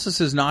the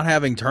justices not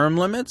having term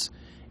limits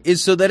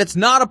is so that it's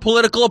not a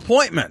political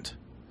appointment.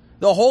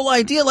 The whole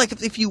idea, like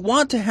if you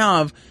want to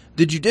have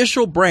the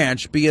judicial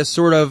branch be a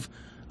sort of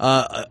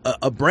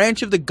a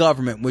branch of the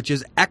government which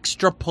is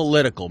extra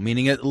political,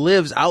 meaning it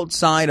lives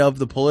outside of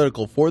the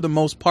political for the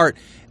most part,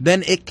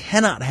 then it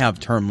cannot have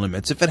term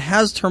limits. If it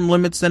has term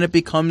limits, then it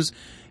becomes,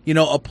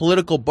 a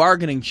political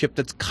bargaining chip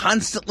that's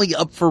constantly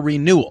up for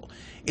renewal.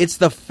 It's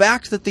the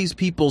fact that these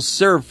people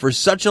serve for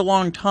such a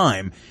long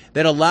time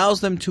that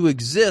allows them to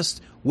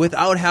exist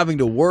without having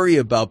to worry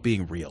about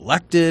being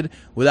reelected,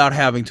 without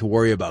having to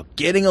worry about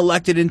getting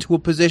elected into a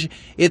position.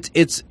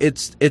 It's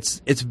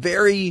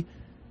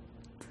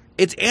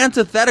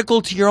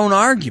antithetical to your own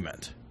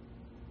argument,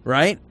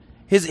 right?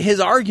 His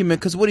argument,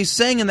 because what he's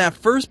saying in that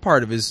first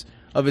part of his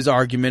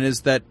argument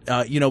is that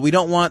we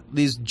don't want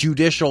these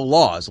judicial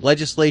laws,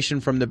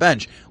 legislation from the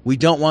bench. We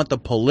don't want the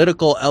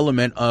political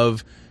element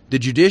of the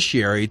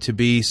judiciary to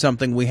be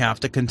something we have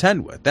to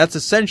contend with. That's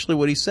essentially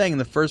what he's saying in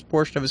the first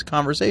portion of his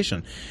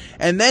conversation.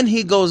 And then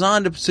he goes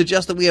on to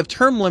suggest that we have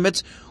term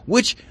limits,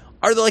 which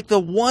are like the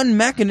one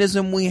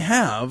mechanism we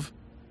have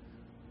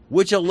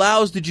which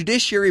allows the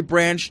judiciary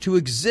branch to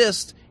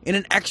exist in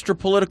an extra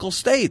political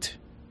state.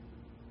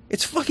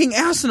 It's fucking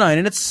asinine,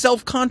 and it's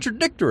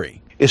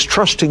self-contradictory. Is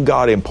trusting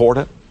God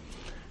important?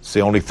 It's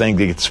the only thing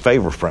that gets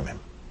favor from him.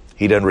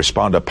 He doesn't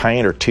respond to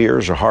pain or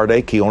tears or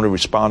heartache. He only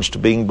responds to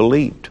being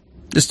believed.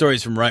 This story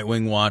is from Right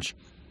Wing Watch.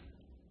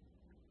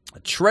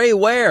 Trey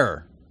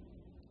Ware.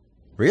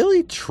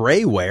 Really?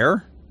 Trey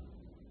Ware?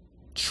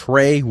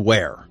 Trey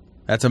Ware.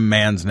 That's a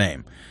man's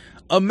name.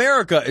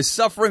 America is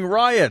suffering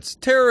riots,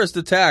 terrorist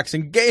attacks,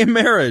 and gay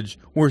marriage.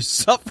 We're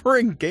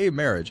suffering gay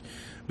marriage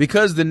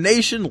because the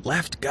nation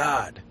left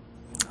God.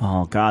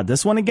 Oh God,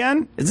 this one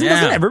again? Doesn't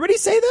everybody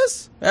say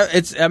this?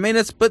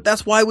 But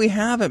that's why we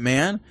have it,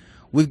 man.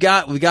 We've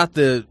got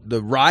the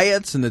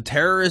riots and the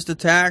terrorist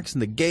attacks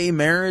and the gay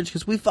marriage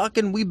because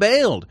we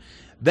bailed.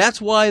 That's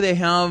why they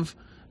have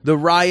the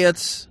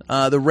riots,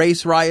 the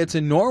race riots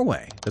in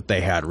Norway that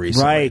they had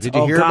recently. Right. Did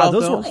you hear about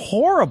those? Those were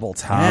horrible,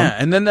 Tom. Yeah,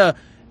 and then I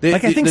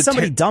think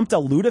somebody dumped a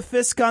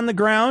lutefisk on the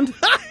ground.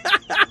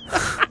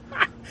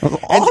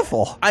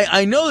 Awful.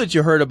 I know that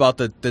you heard about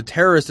the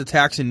terrorist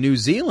attacks in New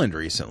Zealand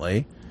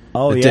recently.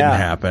 Oh, that didn't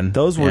happen.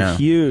 Those were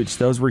huge.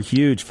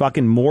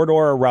 Fucking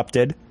Mordor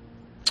erupted.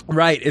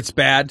 Right. It's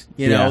bad.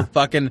 You know,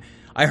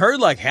 I heard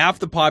like half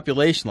the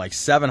population, like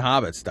 7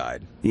 hobbits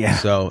died. Yeah.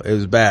 So it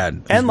was bad. It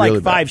was and like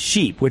really 5 bad.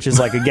 sheep, which is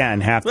like,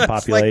 again, half the That's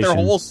population. like their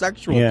whole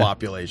sexual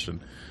population.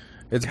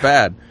 It's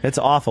bad. It's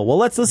awful. Well,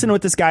 let's listen to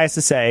what this guy has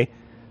to say.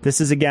 This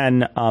is,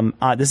 again,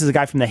 this is a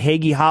guy from the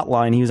Hagee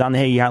Hotline. He was on the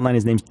Hagee Hotline.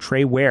 His name's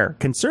Trey Ware,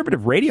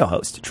 conservative radio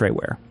host, Trey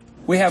Ware.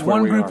 We have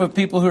one group of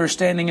people who are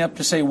standing up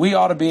to say we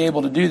ought to be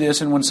able to do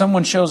this, and when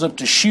someone shows up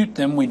to shoot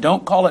them, we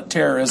don't call it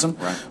terrorism.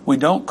 Right. We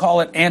don't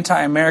call it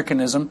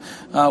anti-Americanism.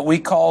 We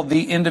call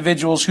the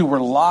individuals who were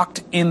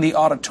locked in the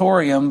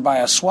auditorium by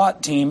a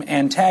SWAT team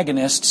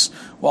antagonists,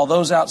 while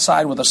those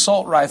outside with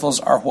assault rifles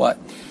are what?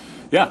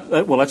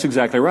 Yeah, well, that's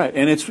exactly right.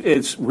 And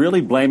it's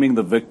really blaming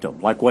the victim,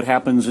 like what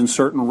happens in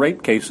certain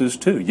rape cases,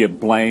 too. You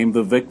blame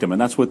the victim, and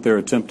that's what they're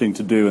attempting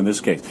to do in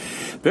this case.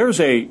 There's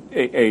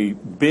a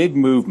big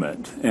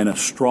movement and a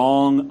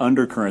strong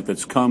undercurrent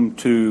that's come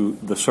to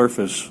the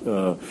surface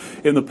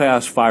in the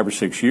past 5 or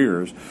 6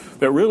 years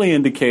that really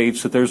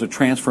indicates that there's a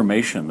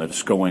transformation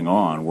that's going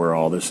on where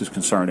all this is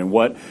concerned. And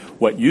what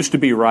used to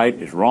be right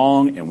is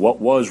wrong, and what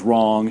was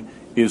wrong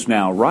is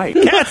now right.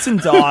 Cats and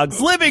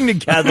dogs living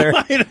together.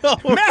 I know,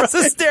 mass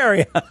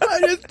hysteria. I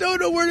just don't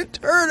know where to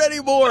turn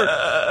anymore.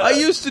 I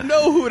used to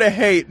know who to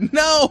hate. And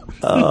now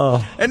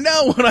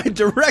when I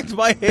direct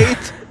my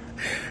hate,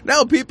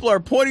 now people are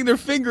pointing their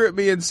finger at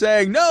me and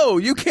saying, no,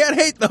 you can't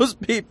hate those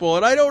people.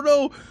 And I don't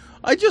know.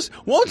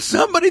 Won't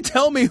somebody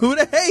tell me who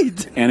to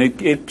hate? And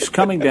it's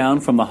coming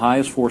down from the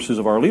highest forces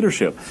of our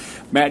leadership.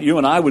 Matt, you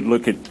and I would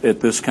look at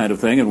this kind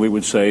of thing and we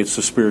would say it's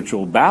a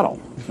spiritual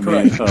battle.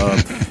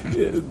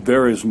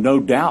 There is no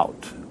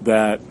doubt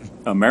that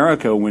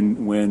America,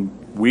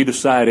 when we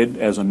decided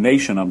as a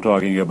nation, I'm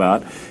talking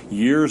about,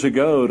 years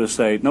ago to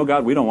say, no,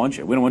 God, we don't want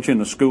you. We don't want you in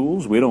the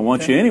schools. We don't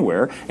want you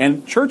anywhere.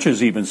 And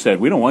churches even said,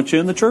 we don't want you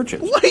in the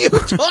churches. What are you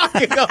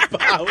talking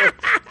about?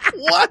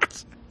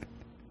 What?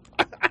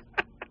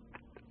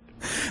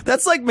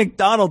 That's like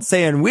McDonald's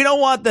saying, we don't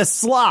want this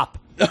slop.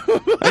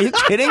 Are you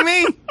kidding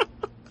me?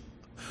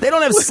 They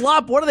don't have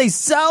slop. What do they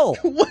sell?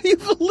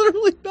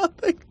 Literally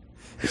nothing.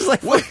 It's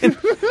like, I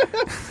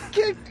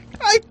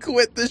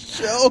quit the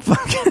show.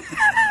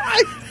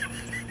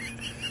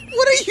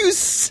 What are you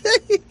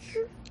saying?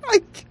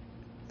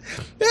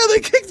 They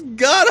kicked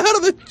God out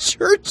of the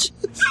churches.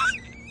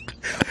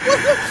 What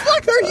the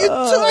fuck are you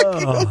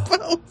talking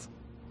about?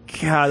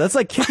 God, that's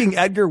like kicking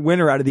Edgar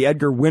Winter out of the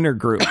Edgar Winter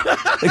group.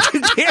 Like,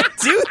 you can't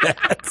do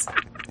that.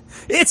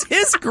 It's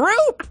his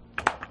group.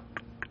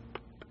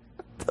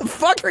 The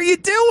fuck are you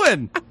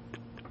doing?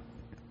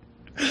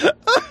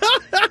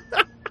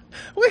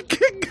 We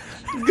kicked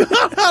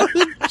God out of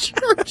the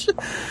church.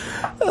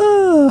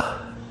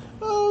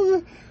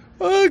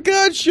 Oh,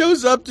 God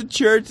shows up to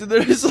church and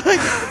they're just like,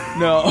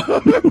 no,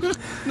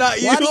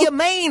 not you. What do you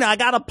mean? I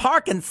got a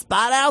parking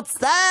spot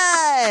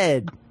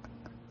outside.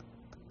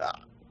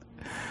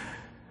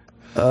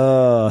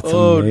 Oh, it's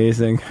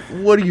amazing.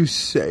 What are you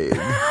saying?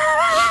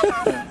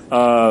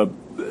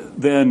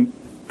 Then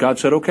God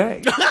said,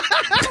 okay.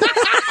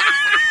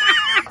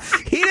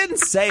 He didn't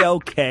say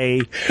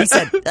okay. He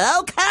said,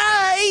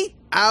 okay.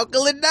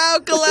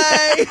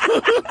 Alkali-dalkali.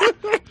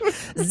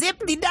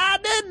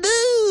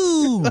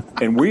 Zip-de-da-da-doo.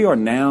 And we are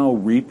now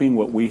reaping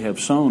what we have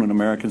sown in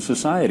American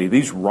society.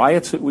 These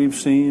riots that we've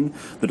seen,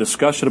 the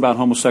discussion about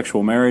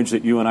homosexual marriage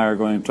that you and I are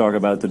going to talk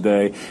about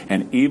today,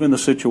 and even the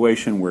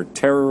situation where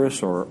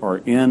terrorists are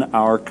in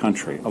our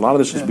country. A lot of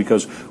this is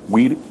because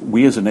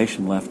we as a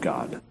nation left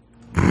God.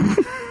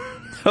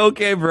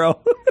 Okay, bro.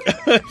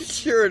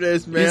 Sure it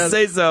is, man. You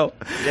say so.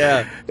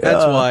 Yeah,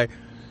 that's why.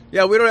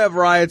 Yeah, we don't have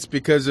riots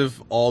because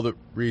of all the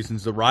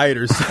reasons the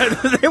rioters said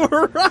they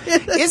were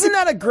rioting. Isn't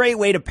that a great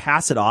way to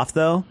pass it off,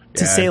 though?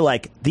 To say,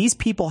 like, these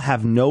people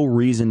have no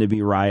reason to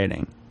be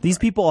rioting. These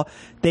people,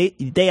 they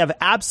have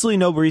absolutely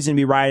no reason to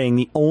be rioting.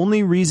 The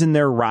only reason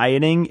they're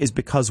rioting is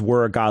because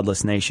we're a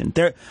godless nation.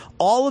 They're,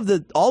 all of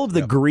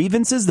the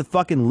grievances, the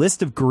fucking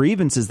list of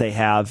grievances they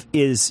have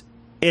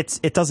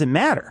it doesn't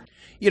matter.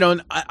 You know,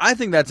 and I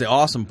think that's an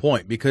awesome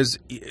point because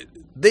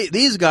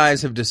these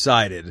guys have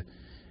decided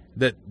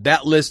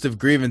that list of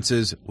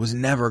grievances was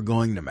never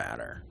going to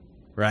matter,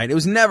 right? It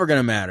was never going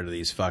to matter to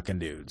these fucking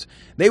dudes.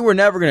 They were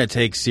never going to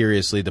take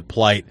seriously the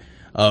plight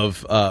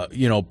of,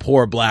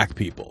 poor black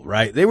people,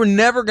 right? They were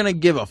never going to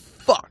give a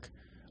fuck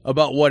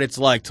about what it's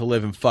like to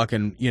live in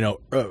fucking,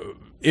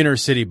 inner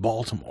city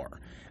Baltimore.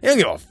 They don't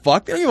give a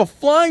fuck. They don't give a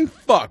flying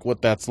fuck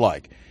what that's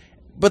like.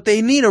 But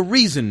they need a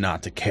reason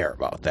not to care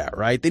about that,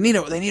 right? They need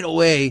a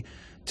way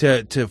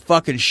to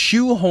fucking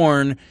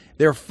shoehorn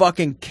their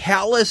fucking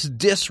callous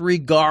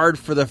disregard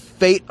for the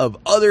fate of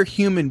other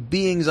human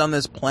beings on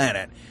this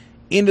planet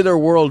into their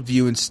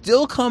worldview and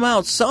still come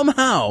out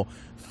somehow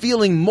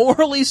feeling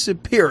morally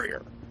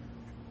superior.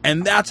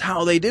 And that's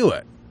how they do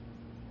it.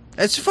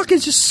 It's fucking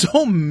just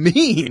so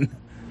mean.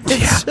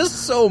 It's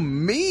just so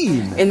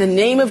mean. In the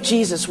name of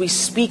Jesus, we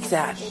speak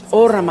that.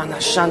 Ora mana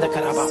shanda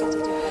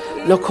karaba.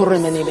 Lo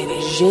koremene mene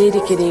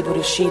jede kede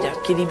burishida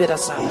kidibera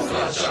sana.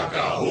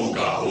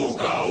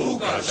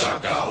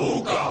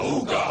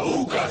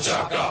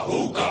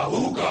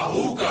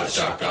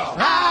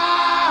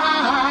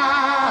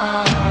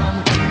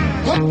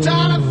 What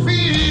kind of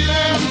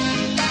feeling?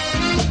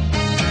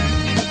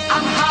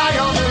 I'm high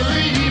on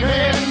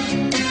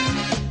believing.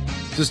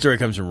 This story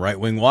comes from Right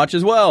Wing Watch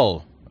as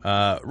well.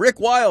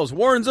 Rick Wiles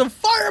warns of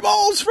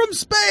fireballs from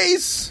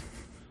space.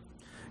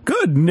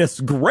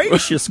 Goodness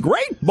gracious,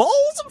 great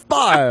balls of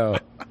fire.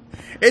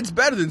 It's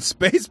better than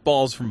space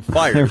balls from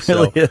fire. It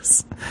really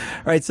is. All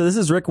right, so this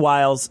is Rick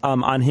Wiles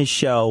on his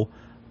show,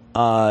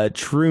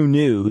 True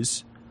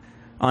News,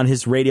 on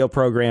his radio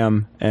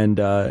program, and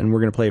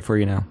we're going to play it for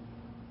you now.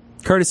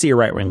 Courtesy of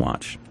Right Wing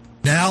Watch.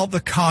 Now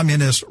the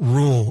communists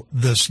rule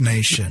this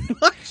nation.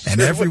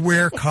 And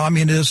everywhere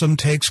communism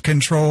takes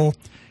control,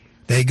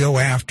 they go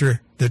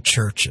after the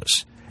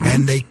churches.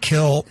 And they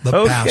kill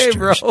the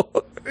pastors. Okay,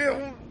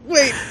 bro.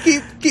 Wait,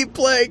 keep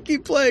playing,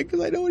 because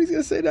I know what he's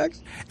going to say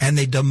next. And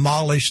they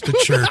demolish the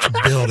church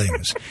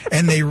buildings.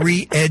 And they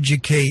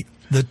re-educate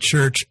the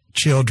church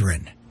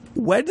children.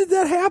 When did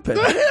that happen?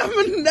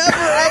 It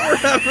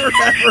never, ever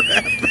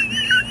happened.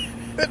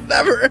 It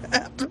never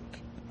happened.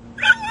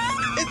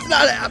 It's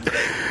not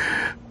happening.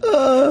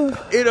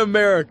 In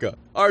America.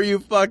 Are you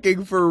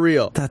fucking for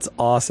real? That's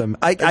awesome.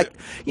 I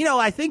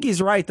think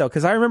he's right, though,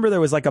 because I remember there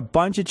was like a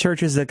bunch of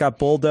churches that got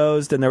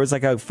bulldozed, and there was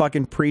like a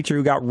fucking preacher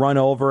who got run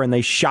over, and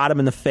they shot him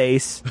in the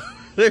face.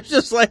 There's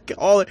just like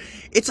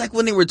it's like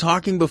when they were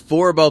talking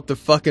before about the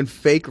fucking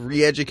fake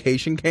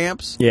re-education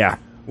camps. Yeah.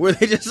 Where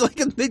they just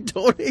they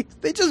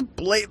just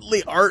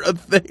blatantly aren't a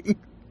thing.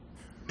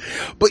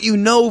 But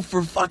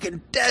for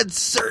fucking dead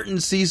certain,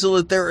 Cecil,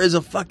 that there is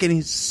a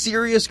fucking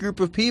serious group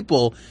of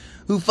people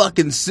who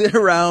fucking sit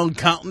around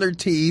counting their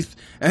teeth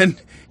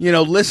and,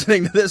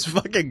 listening to this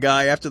fucking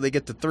guy after they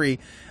get to 3,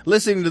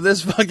 listening to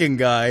this fucking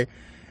guy,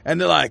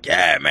 and they're like,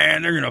 yeah,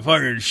 man, they're gonna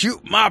fucking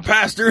shoot my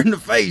pastor in the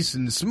face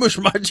and smush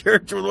my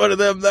church with one of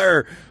them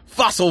there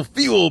fossil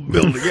fuel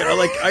buildings.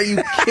 Are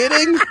you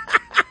kidding?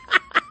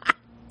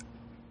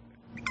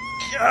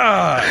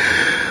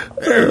 God,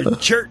 they're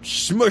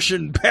church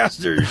smushing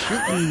pastors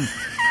shooting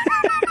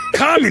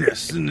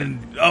communists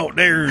out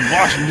there in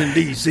Washington,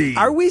 D.C.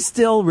 Are we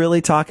still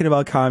really talking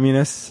about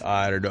communists?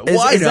 I don't know.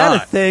 Why is not?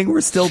 That a thing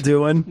we're still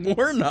doing?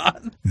 We're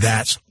not.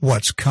 That's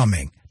what's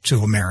coming to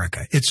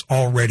America. It's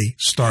already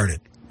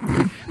started.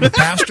 The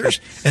pastors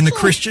and the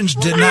Christians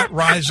did not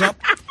rise up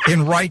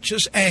in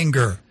righteous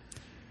anger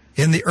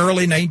in the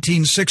early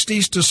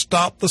 1960s to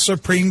stop the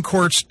Supreme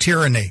Court's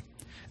tyranny.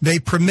 They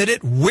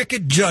permitted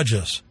wicked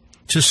judges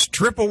to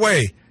strip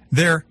away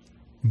their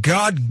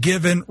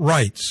God-given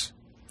rights.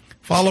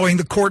 Following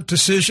the court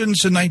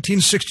decisions in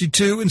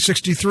 1962 and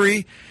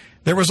 63,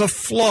 there was a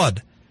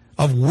flood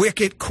of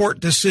wicked court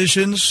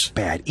decisions.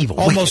 Bad, evil,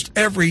 almost wicked.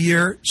 Every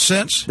year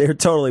since. They're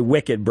totally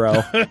wicked,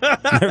 bro.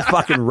 They're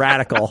fucking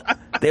radical.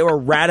 They were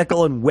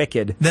radical and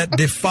wicked. That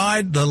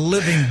defied the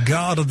living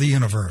God of the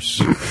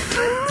universe.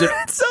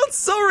 It sounds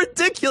so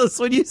ridiculous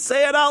when you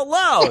say it out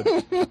loud.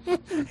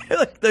 You're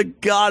like the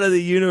God of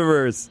the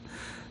universe.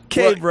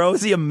 Okay, bro,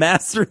 is he a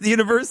master of the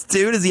universe,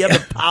 too? Does he have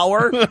the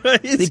power?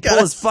 Does he pull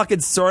his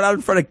fucking sword out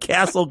in front of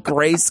Castle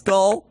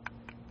Grayskull?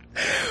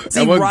 Does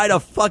he ride a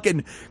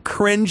fucking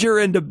cringer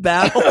into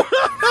battle?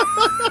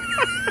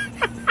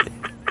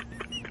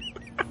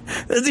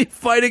 Does he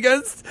fight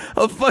against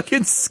a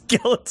fucking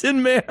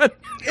skeleton man?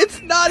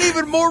 It's not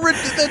even more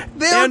ridiculous.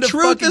 Their And a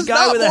truth fucking is guy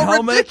not with a more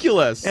helmet,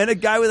 ridiculous. and a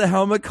guy with a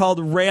helmet called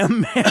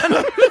Ram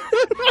Man,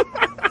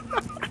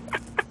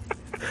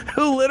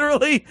 who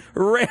literally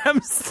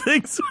rams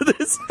things with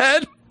his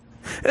head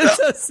and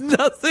says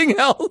nothing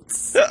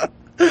else.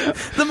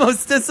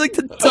 It's like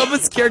the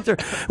dumbest character.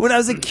 When I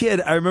was a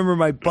kid, I remember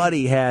my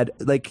buddy had,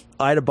 like,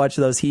 I had a bunch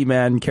of those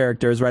He-Man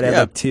characters, right? I had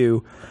like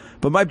 2.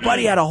 But my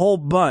buddy had a whole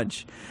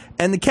bunch.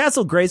 And the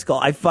Castle Grayskull,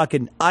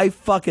 I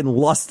fucking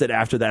lusted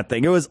after that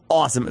thing. It was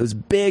awesome. It was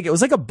big. It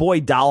was like a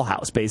boy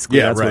dollhouse, basically.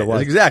 Yeah, That's right. what it was.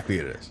 That's exactly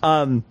what it is.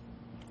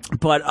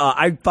 But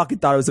I fucking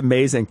thought it was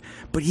amazing.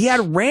 But he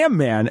had Ram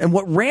Man, and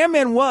what Ram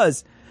Man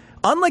was,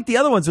 unlike the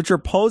other ones, which are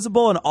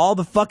posable and all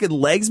the fucking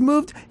legs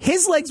moved,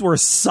 his legs were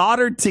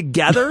soldered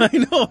together.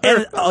 I know.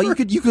 And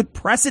you could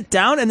press it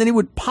down, and then he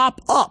would pop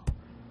up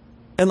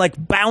and like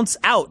bounce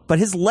out. But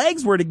his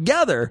legs were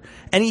together,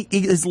 and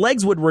his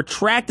legs would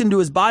retract into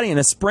his body, and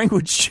a spring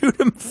would shoot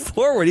him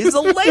forward. He's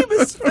the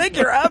lamest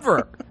figure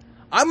ever.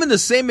 I'm in the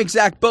same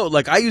exact boat.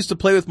 Like, I used to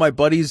play with my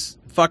buddy's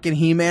fucking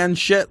He-Man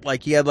shit.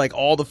 Like, he had like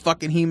all the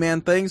fucking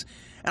He-Man things,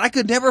 and I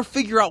could never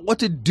figure out what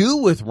to do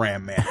with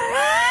Ram Man.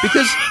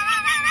 Because,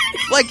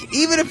 like,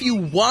 even if you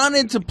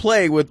wanted to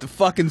play with the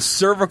fucking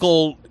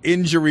cervical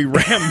injury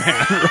Ram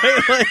Man,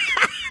 right? Like,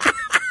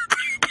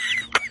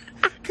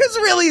 because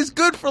really it's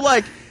good for,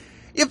 like,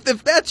 if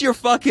that's your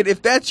fucking,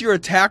 if that's your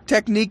attack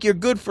technique, you're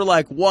good for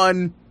like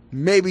 1,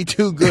 maybe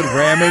 2 good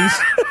rammings,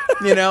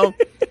 you know?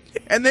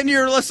 And then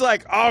you're less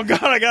like, oh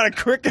god, I got a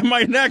crick in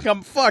my neck,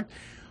 I'm fucked.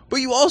 But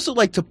you also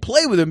like to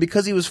play with him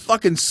because he was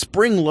fucking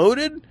spring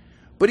loaded,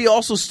 but he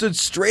also stood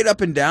straight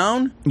up and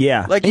down.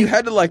 Yeah. Like, you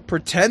had to like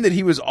pretend that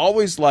he was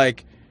always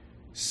like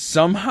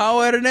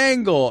somehow at an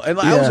angle. And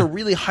I was a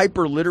really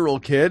hyper literal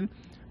kid.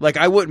 Like,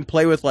 I wouldn't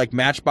play with like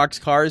Matchbox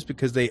cars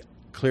because they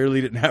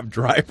clearly didn't have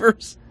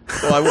drivers,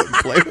 so I wouldn't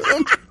play with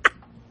them.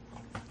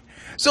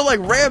 So like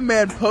Ram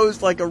Man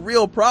posed like a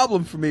real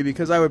problem for me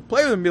because I would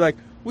play with him and be like,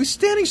 we're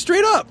standing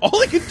straight up.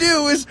 All he can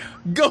do is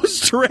go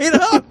straight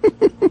up.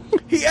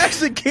 He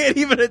actually can't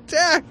even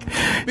attack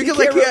because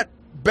I can't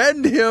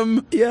bend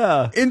him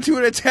into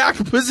an attack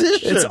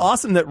position. It's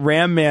awesome that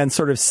Ram Man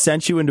sort of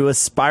sent you into a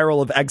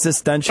spiral of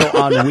existential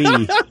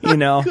ennui. You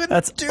know,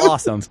 that's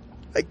awesome.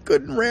 I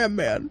couldn't Ram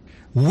Man.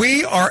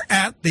 We are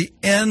at the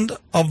end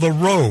of the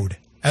road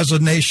as a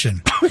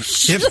nation.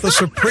 If the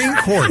Supreme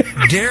Court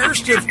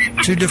dares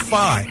to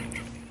defy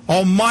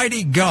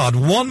Almighty God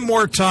one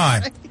more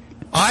time,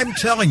 I'm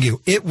telling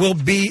you, it will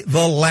be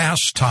the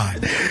last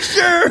time.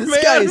 Sure, man.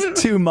 This guy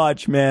is too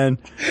much, man.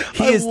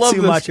 He is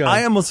too much. Guy.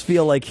 I almost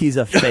feel like he's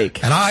a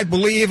fake. And I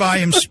believe I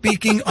am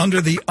speaking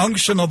under the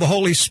unction of the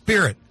Holy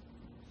Spirit.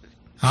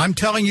 I'm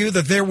telling you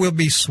that there will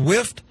be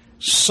swift,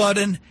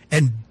 sudden,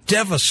 and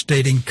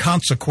devastating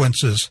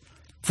consequences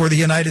for the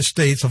United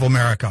States of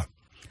America.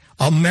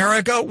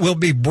 America will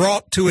be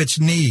brought to its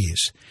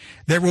knees.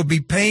 There will be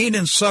pain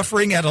and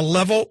suffering at a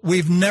level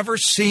we've never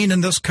seen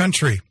in this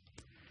country.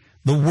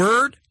 The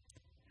word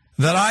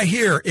that I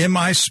hear in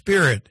my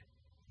spirit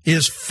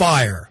is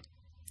fire.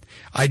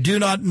 I do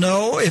not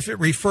know if it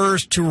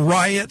refers to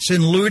riots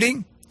and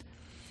looting,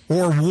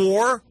 or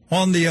war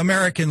on the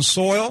American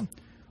soil,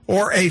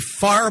 or a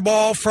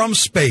fireball from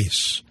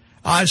space.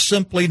 I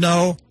simply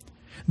know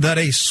that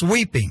a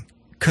sweeping,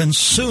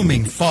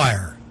 consuming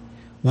fire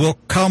will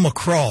come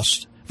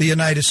across the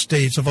United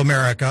States of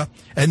America,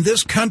 and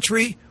this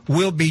country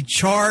will be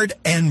charred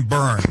and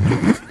burned.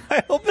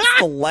 I hope it's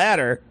the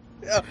latter.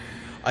 Yeah.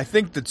 I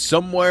think that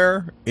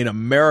somewhere in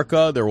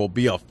America there will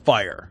be a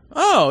fire.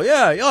 Oh,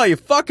 yeah. Oh, you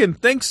fucking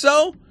think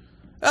so?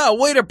 Oh,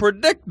 way to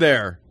predict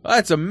there.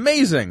 That's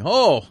amazing.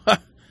 Oh,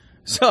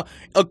 so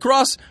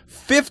across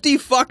 50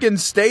 fucking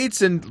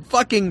states and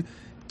fucking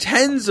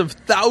tens of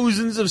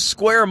thousands of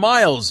square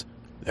miles,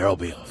 there'll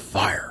be a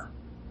fire.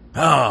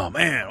 Oh,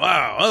 man.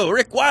 Wow. Oh,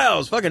 Rick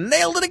Wiles fucking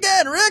nailed it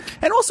again, Rick.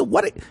 And also,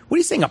 what are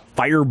you saying, a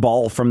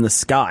fireball from the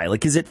sky?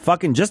 Like, is it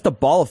fucking just a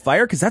ball of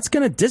fire? Because that's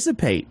going to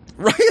dissipate.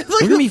 Right? It's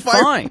like we're going to be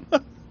fine.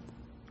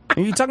 Are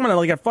you talking about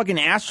like a fucking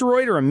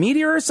asteroid or a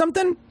meteor or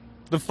something?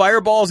 The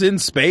fireball's in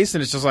space,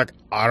 and it's just like,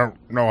 I don't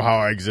know how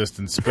I exist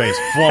in space.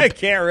 I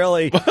can't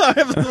really. I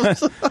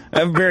have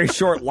a very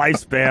short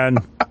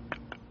lifespan.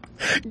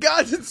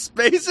 God's in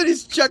space, and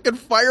he's chucking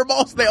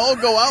fireballs. They all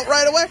go out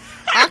right away.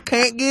 I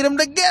can't get them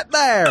to get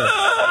there.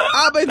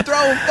 I've been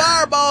throwing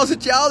fireballs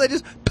at y'all. They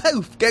just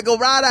poof, they go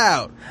right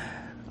out.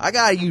 I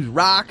gotta use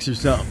rocks or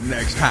something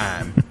next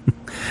time.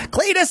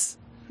 Cletus,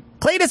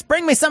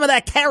 bring me some of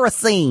that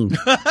kerosene.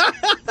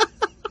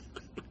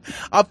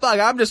 Oh, fuck,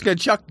 I'm just gonna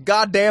chuck the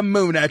goddamn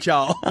moon at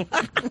y'all.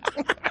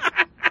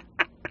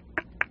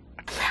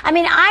 I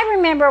mean, I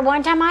remember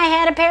one time I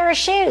had a pair of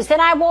shoes that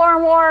I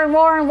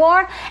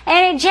wore,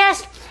 and it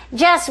just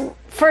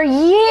For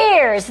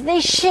years,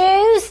 these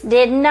shoes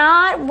did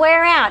not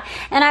wear out.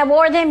 And I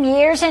wore them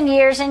years and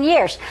years and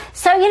years.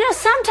 So,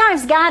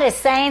 sometimes God is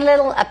saying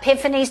little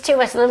epiphanies to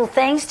us, little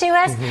things to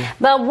us,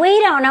 but we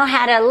don't know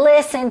how to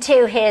listen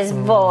to his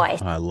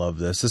voice. I love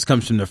this. This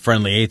comes from the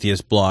Friendly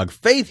Atheist blog.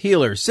 Faith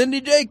healer Cindy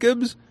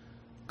Jacobs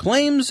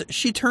claims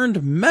she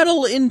turned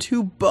metal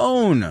into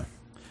bone.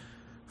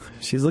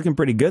 She's looking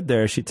pretty good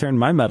there. She turned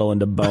my metal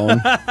into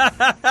bone.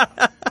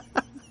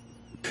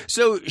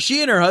 So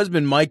she and her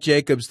husband, Mike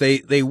Jacobs,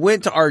 they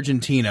went to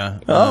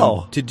Argentina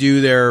to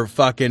do their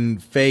fucking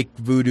fake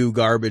voodoo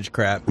garbage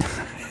crap.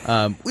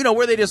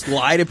 Where they just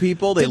lie to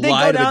people. They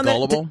lie to the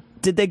gullible.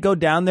 Did they go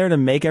down there to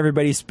make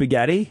everybody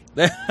spaghetti?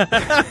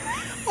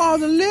 Oh,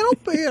 the little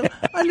bit.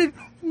 And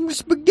the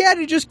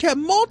spaghetti just kept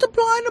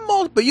multiplying and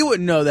multiplying. But you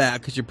wouldn't know that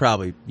because you're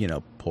probably,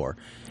 poor.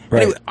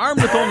 Right. Anyway,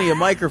 armed with only a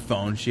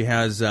microphone,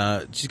 she's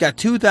got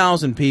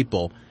 2,000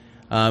 people.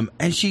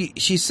 And she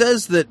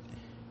says that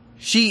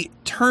she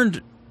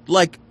turned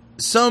like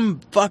some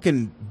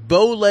fucking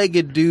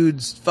bow-legged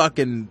dude's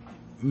fucking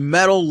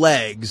metal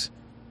legs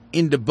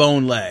into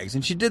bone legs.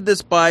 And she did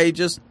this by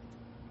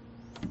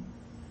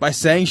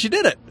saying she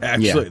did it,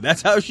 actually. Yeah.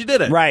 That's how she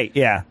did it. Right,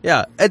 yeah.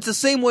 Yeah. It's the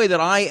same way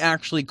that I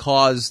actually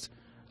caused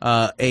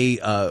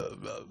amputee's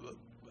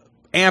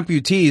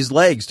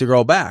legs to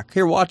grow back.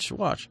 Here, watch.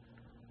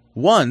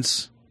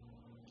 Once,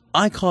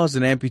 I caused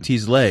an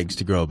amputee's legs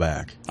to grow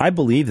back. I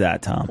believe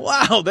that, Tom.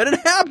 Wow, that didn't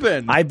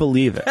happen. I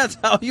believe it. That's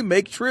how you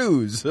make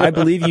truths. I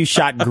believe you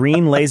shot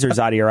green lasers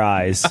out of your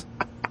eyes.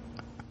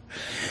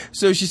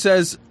 So she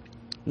says,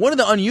 one of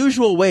the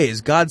unusual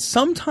ways God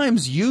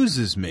sometimes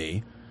uses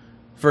me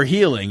for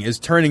healing is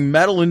turning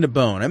metal into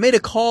bone. I made a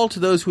call to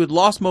those who had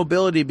lost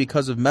mobility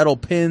because of metal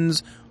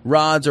pins,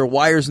 rods, or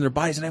wires in their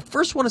bodies. And I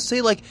first want to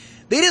say, they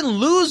didn't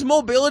lose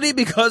mobility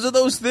because of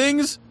those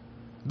things.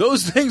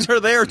 Those things are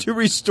there to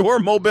restore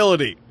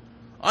mobility.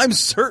 I'm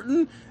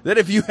certain that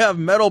if you have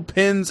metal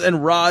pins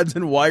and rods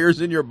and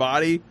wires in your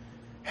body,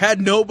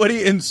 had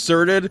nobody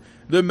inserted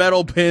the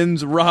metal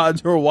pins,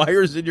 rods, or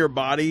wires in your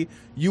body,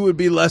 you would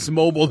be less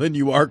mobile than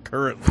you are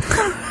currently.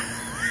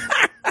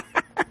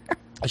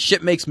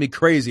 Shit makes me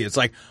crazy. It's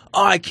like,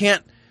 I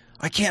can't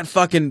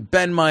fucking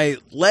bend my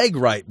leg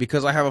right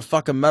because I have a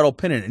fucking metal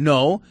pin in it.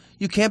 No,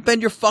 you can't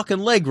bend your fucking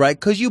leg right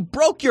because you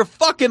broke your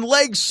fucking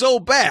leg so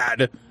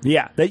bad.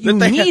 Yeah, that you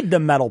need the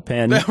metal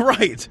pin.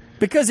 Right.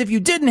 Because if you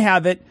didn't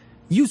have it,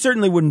 you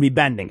certainly wouldn't be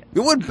bending it. It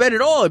wouldn't bend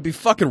at all. It'd be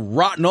fucking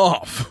rotten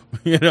off,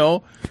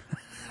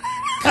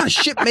 God,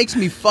 shit makes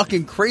me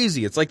fucking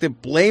crazy. It's like they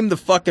blame the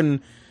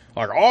fucking...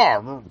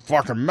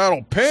 fucking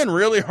metal pin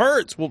really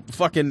hurts. Well,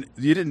 fucking,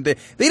 you didn't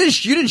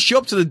show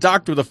up to the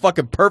doctor with a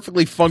fucking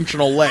perfectly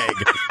functional leg.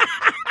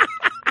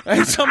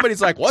 And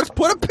somebody's like, let's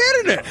put a pin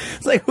in it.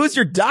 It's like, who's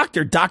your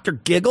doctor? Dr.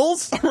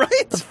 Giggles?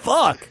 Right? The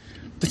fuck?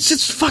 It's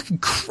just fucking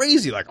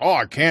crazy.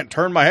 I can't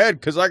turn my head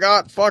because I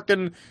got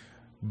fucking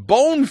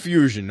bone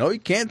fusion. No, you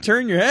can't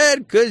turn your head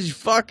because you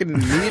fucking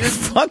need it.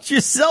 Fucked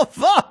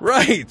yourself up.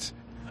 Right.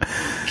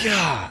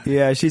 God.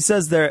 Yeah, she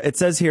says it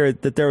says here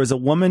that there was a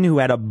woman who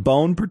had a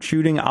bone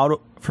protruding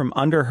out from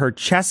under her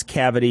chest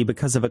cavity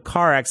because of a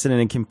car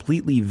accident and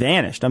completely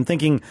vanished. I'm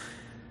thinking,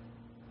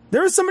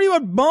 there was somebody who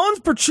had bones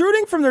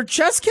protruding from their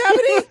chest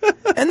cavity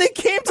and they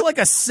came to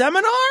a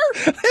seminar?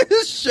 They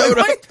just showed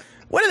up.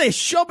 What, do they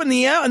show up in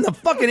the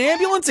fucking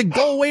ambulance and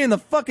go away in the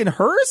fucking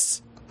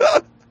hearse?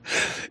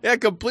 Yeah,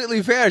 completely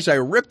vanished. I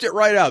ripped it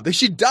right out.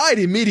 She died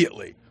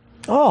immediately.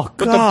 Oh, God.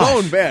 But the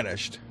bone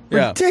vanished.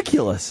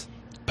 Ridiculous. Yeah.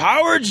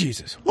 Power of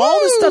Jesus.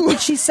 All the stuff that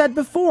she said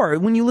before,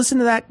 when you listen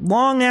to that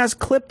long-ass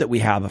clip that we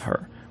have of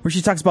her, where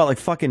she talks about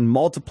fucking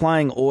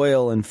multiplying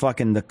oil and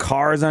fucking the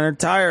cars on her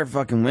tire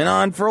fucking went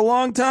on for a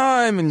long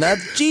time, and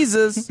that's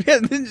Jesus. Yeah,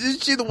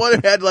 isn't she the one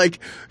who had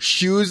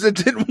shoes that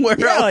didn't wear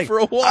out for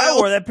a while? I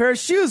wore that pair of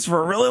shoes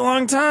for a really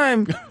long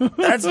time.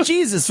 That's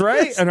Jesus,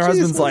 right? That's and her Jesus.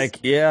 husband's like,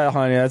 yeah,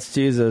 honey, that's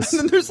Jesus.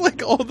 And then there's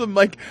all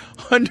the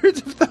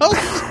hundreds of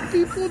thousands of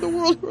people in the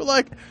world who are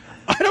like,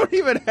 I don't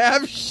even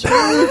have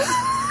shoes.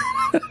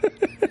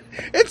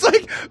 It's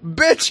like,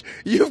 bitch,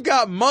 you've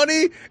got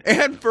money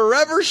and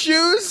forever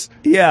shoes?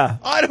 Yeah.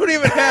 I don't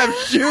even have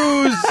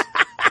shoes.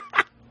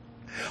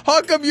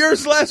 How come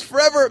yours last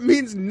forever? It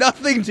means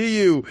nothing to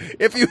you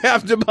if you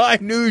have to buy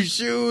new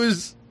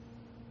shoes.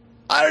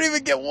 I don't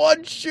even get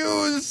one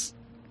shoes.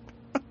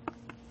 I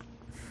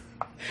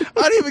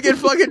don't even get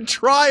fucking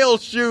trial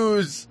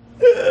shoes.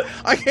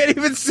 I can't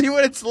even see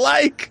what it's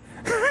like.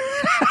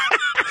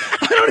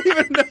 I don't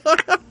even know.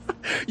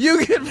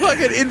 You get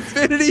fucking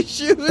infinity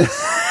shoes.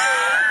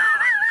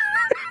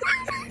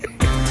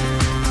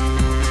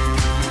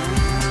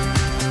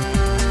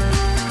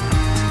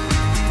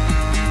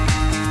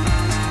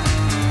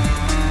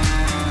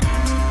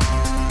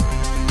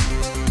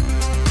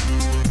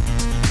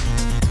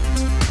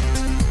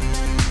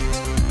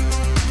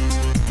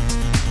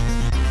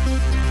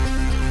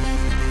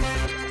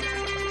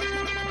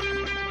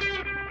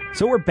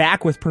 So we're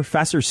back with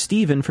Professor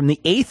Stephen from the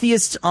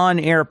Atheists on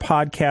Air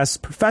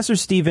podcast. Professor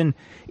Stephen,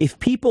 if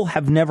people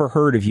have never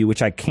heard of you,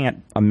 which I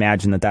can't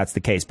imagine that that's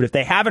the case, but if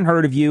they haven't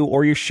heard of you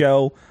or your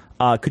show,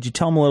 could you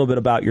tell them a little bit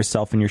about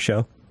yourself and your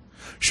show?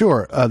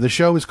 Sure. The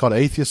show is called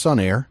Atheists on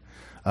Air.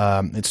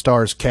 It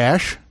stars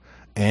Cash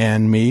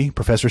and me,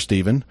 Professor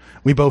Stephen.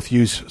 We both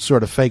use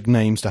sort of fake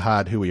names to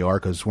hide who we are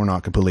because we're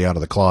not completely out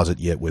of the closet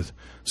yet with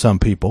some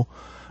people.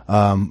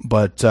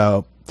 But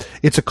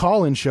it's a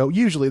call-in show.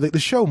 Usually, the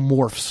show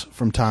morphs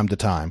from time to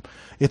time.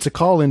 It's a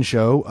call-in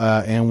show,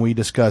 and we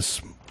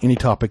discuss any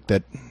topic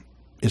that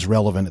is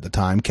relevant at the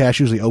time. Cash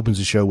usually opens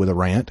the show with a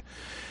rant,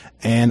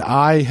 and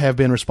I have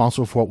been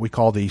responsible for what we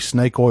call the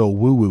snake oil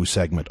woo-woo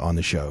segment on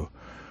the show,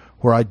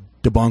 where I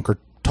debunk or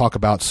talk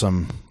about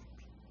some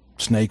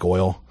snake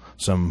oil,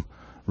 some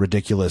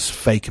ridiculous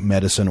fake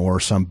medicine,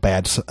 or some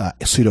bad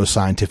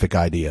pseudoscientific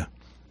idea.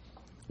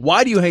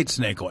 Why do you hate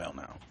snake oil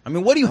now? I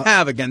mean, what do you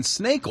have against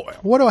snake oil?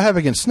 What do I have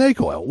against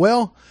snake oil?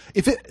 Well,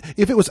 if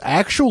it was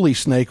actually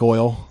snake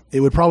oil,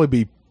 it would probably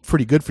be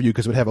pretty good for you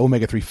because it would have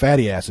omega-3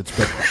 fatty acids.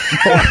 But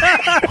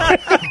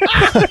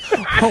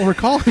what we're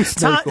calling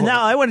snake oil.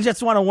 Now, I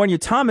just want to warn you,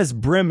 Tom is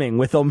brimming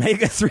with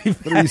omega-3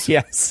 fatty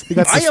acids.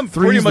 I am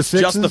pretty much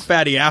just the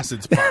fatty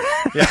acids part.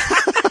 Yeah.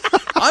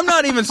 I'm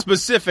not even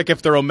specific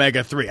if they're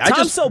omega-3.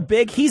 Tom's so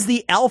big, he's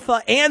the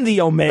alpha and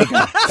the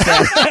omega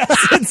fatty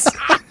acids.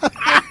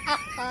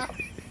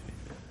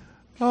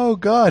 Oh,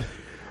 God.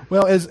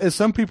 Well, as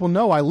some people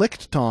know, I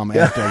licked Tom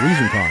at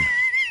ReasonCon.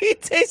 He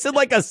tasted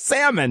like a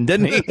salmon,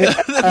 didn't he? The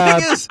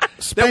thing is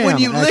spam, that when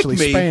you lick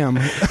me... Spam.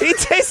 He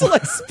tasted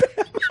like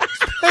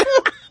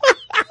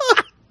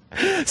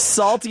spam.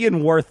 Salty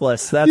and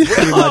worthless. That's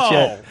pretty much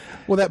it.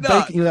 Well,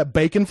 that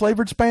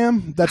bacon-flavored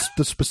spam, that's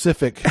the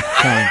specific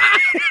kind.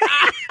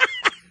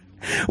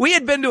 We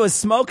had been to a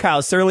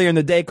smokehouse earlier in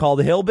the day called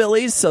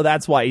Hillbillies, so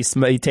that's why he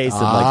tasted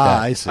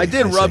like that. I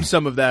did rub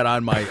some of that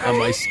on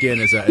my skin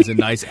as a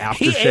nice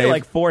aftershave. He ate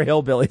like 4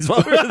 Hillbillies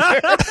while we were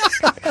there.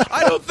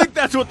 I don't think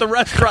that's what the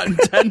restaurant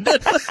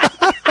intended.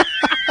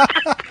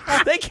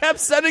 They kept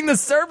sending the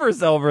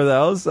servers over,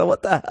 though, so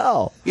what the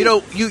hell? You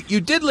know,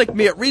 you did lick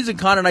me at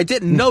ReasonCon, and I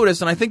didn't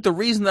notice, and I think the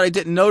reason that I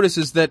didn't notice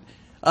is that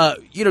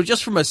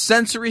just from a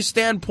sensory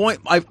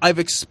standpoint, I've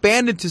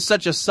expanded to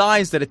such a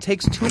size that it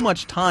takes too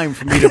much time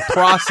for me to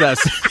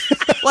process.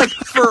 Like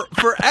for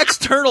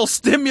external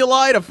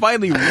stimuli to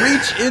finally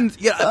reach in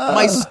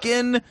my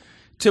skin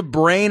to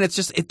brain,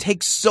 it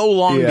takes so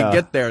long to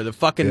get there. The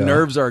fucking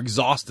nerves are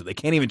exhausted. They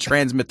can't even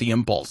transmit the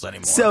impulse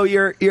anymore. So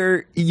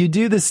you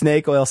do the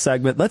snake oil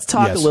segment. Let's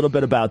talk a little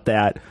bit about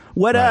that.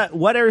 What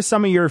are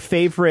some of your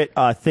favorite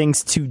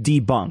things to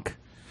debunk?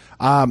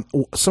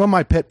 Some of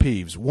my pet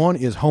peeves. One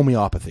is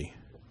homeopathy.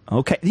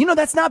 Okay.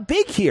 That's not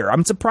big here.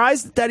 I'm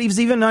surprised that he's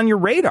even on your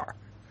radar.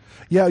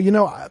 Yeah,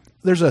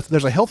 there's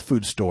a health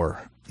food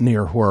store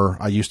near where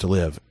I used to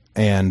live,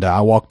 and I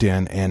walked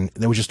in, and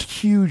there was just a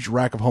huge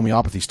rack of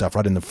homeopathy stuff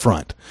right in the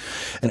front.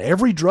 And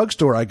every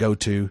drugstore I go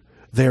to,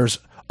 there's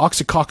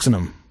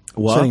oxycoccinum.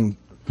 What?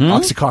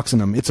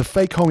 Oxycoccinum. It's a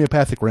fake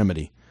homeopathic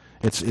remedy.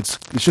 It's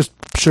just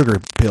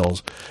sugar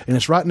pills, and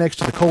it's right next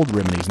to the cold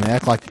remedies. And they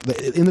act like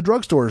in the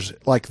drugstores,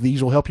 like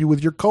these will help you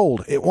with your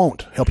cold. It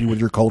won't help you with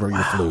your cold or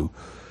your flu.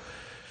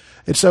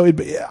 And so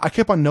I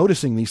kept on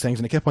noticing these things,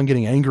 and I kept on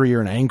getting angrier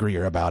and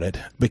angrier about it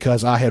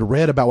because I had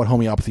read about what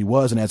homeopathy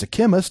was, and as a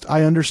chemist,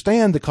 I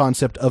understand the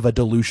concept of a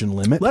dilution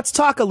limit. Let's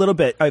talk a little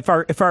bit. If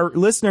our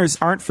listeners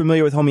aren't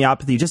familiar with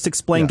homeopathy, just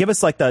explain. Give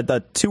us like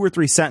the 2 or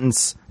 3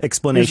 sentence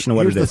explanation of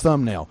what it is. Here's the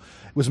thumbnail.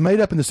 It was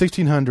made up in the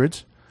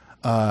 1600s.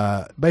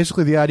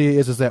 Basically, the idea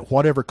is that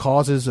whatever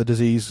causes a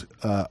disease,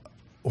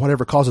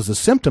 whatever causes the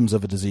symptoms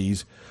of a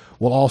disease,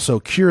 will also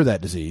cure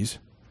that disease,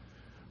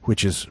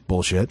 which is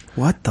bullshit.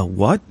 What the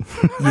what?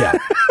 Yeah.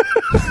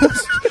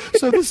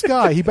 So this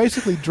guy, he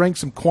basically drank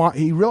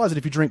he realized that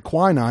if you drink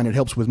quinine, it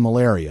helps with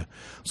malaria.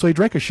 So he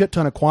drank a shit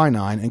ton of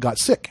quinine and got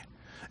sick,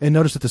 and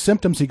noticed that the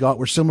symptoms he got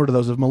were similar to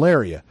those of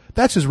malaria.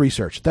 That's his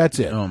research. That's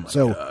it. Oh my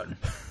God.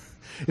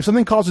 If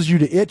something causes you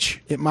to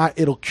itch,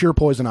 it'll cure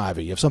poison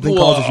ivy. If something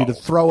causes you to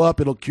throw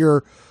up, it'll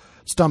cure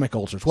stomach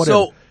ulcers.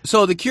 Whatever.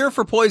 So the cure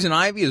for poison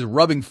ivy is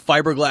rubbing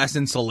fiberglass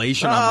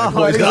insulation on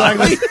my poison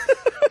ivy.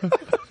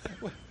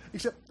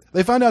 Except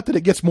they found out that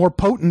it gets more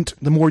potent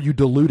the more you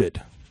dilute it.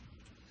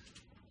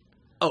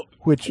 Oh,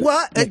 what?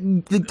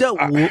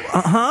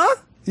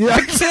 Yeah,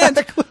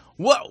 exactly.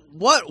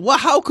 What?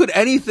 How could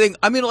anything?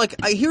 I mean,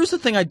 here's the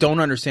thing I don't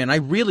understand. I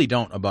really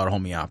don't about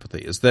homeopathy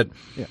is that.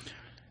 Yeah.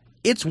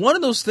 It's one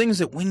of those things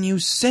that when you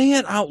say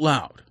it out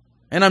loud,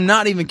 and I'm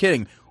not even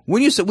kidding,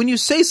 when you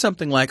say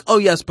something like, "Oh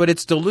yes, but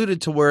it's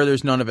diluted to where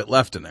there's none of it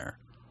left in there,"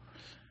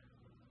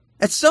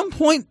 at some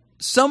point,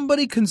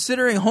 somebody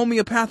considering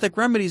homeopathic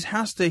remedies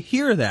has to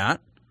hear that,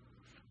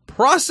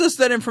 process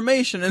that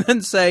information, and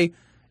then say,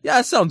 "Yeah,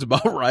 that sounds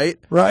about right."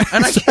 Right.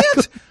 And I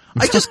can't.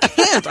 I just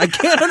can't. I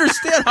can't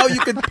understand how you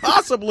could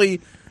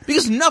possibly,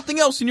 because nothing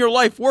else in your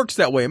life works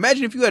that way.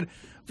 Imagine if you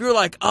were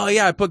like, oh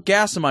yeah, I put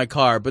gas in my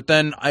car, but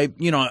then I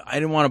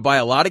didn't want to buy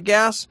a lot of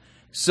gas,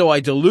 so I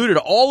diluted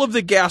all of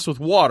the gas with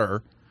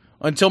water,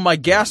 until my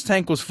gas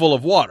tank was full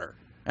of water,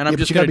 and I'm Yeah, but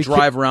just you going to gotta be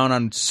drive around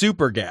on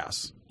super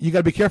gas. You got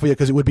to be careful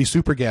because it would be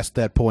super gas at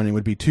that point. It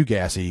would be too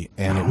gassy,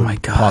 and it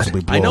would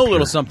possibly blow I know up a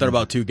little here. something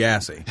about too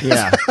gassy.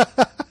 Yeah.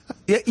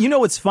 You know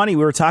what's funny?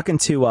 We were talking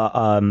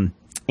to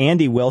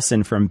Andy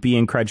Wilson from Be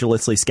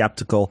Incredulously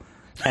Skeptical,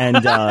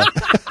 and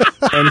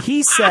and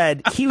he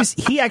said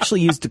he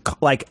actually used to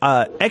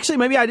actually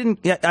maybe I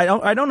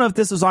don't know if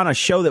this was on a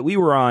show that we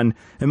were on.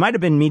 It might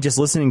have been me just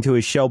listening to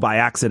his show by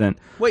accident.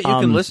 Wait, you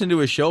can listen to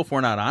his show if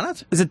we're not on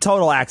it? It's a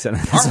total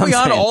accident. Aren't we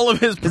on all of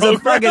his programs?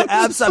 It's a fucking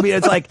abs. I mean,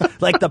 it's like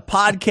the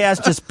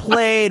podcast just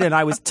played, and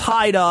I was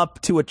tied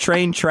up to a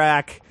train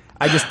track.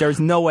 There's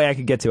no way I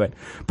could get to it.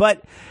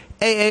 But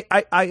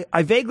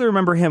I vaguely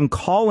remember him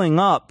calling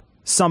up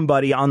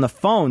somebody on the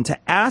phone to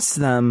ask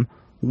them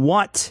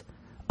what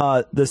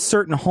the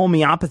certain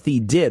homeopathy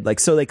did. Like,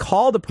 so they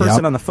called a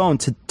person on the phone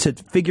to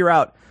figure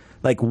out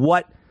like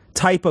what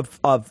type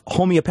of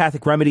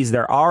homeopathic remedies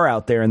there are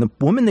out there. And the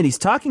woman that he's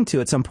talking to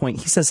at some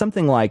point, he says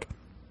something like,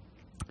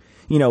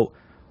 can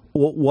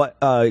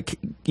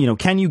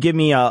you give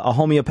me a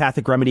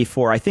homeopathic remedy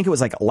for, I think it was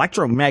like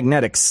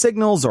electromagnetic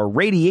signals or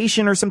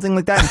radiation or something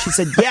like that. And she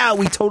said, yeah,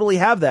 we totally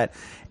have that.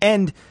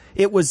 And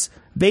it was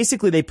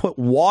basically they put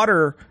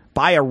water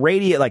by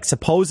a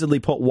supposedly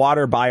put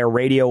water by a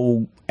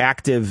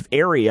radioactive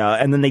area,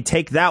 and then they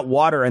take that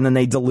water and then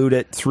they dilute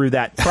it through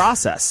that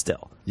process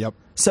still. Yep.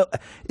 So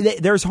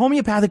there's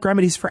homeopathic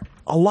remedies for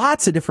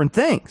lots of different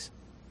things.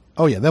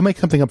 Oh, yeah. They'll make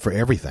something up for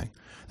everything.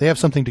 They have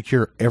something to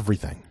cure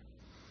everything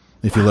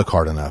if you look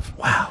hard enough.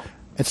 Wow.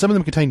 And some of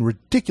them contain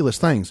ridiculous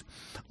things,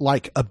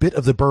 like a bit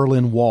of the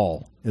Berlin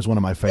Wall is one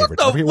of my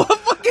favorites. Wait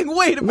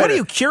a minute. What are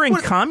you curing?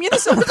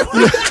 Communism? What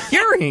are you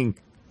curing?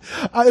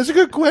 It's a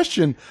good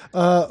question.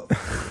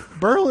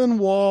 Berlin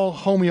Wall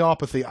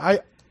homeopathy.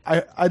 I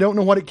don't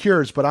know what it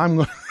cures, but I'm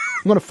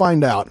going to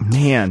find out.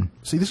 Man.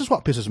 See, this is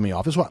what pisses me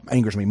off. This is what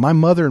angers me. My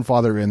mother and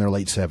father are in their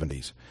late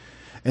 70s.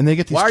 And they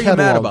get these Why are you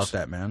catalogs. mad about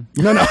that, man?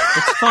 No.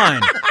 It's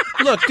fine.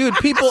 Look, dude,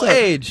 people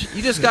age.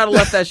 You just got to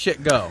let that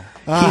shit go.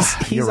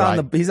 He's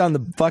on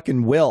the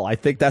fucking will. I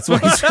think that's why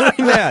he's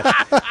really mad.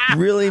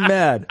 Really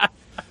mad.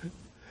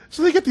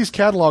 So they get these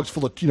catalogs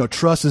full of,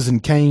 trusses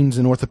and canes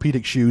and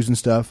orthopedic shoes and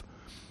stuff.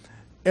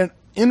 And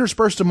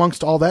interspersed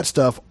amongst all that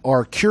stuff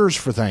are cures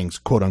for things,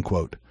 quote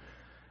unquote.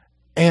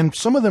 And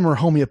some of them are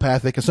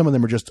homeopathic and some of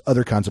them are just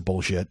other kinds of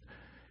bullshit.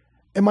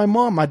 And my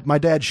mom, my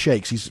dad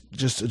shakes. He's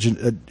just,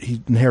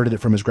 he inherited it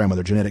from his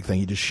grandmother, genetic thing.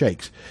 He just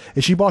shakes.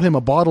 And she bought him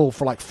a bottle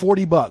for like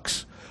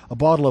 $40, a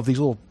bottle of these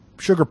little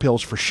sugar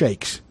pills for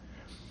shakes.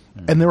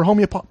 And they were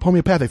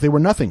homeopathic. They were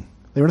nothing.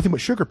 They were nothing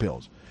but sugar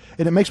pills.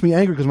 And it makes me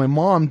angry because my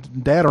mom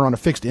and dad are on a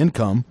fixed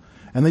income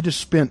and they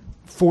just spent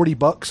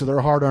 $40 of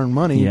their hard-earned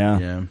money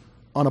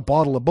on a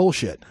bottle of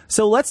bullshit.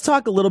 So let's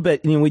talk a little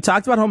bit. We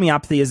talked about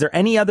homeopathy. Is there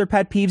any other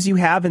pet peeves you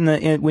have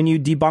when you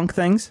debunk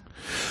things?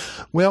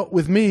 Well,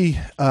 with me,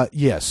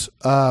 yes.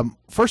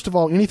 First of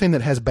all, anything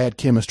that has bad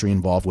chemistry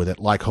involved with it,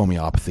 like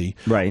homeopathy,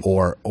 right,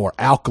 or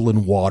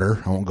alkaline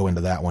water. I won't go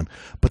into that one.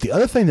 But the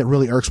other thing that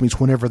really irks me is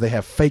whenever they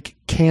have fake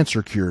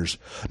cancer cures.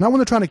 Not when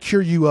they're trying to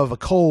cure you of a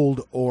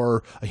cold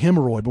or a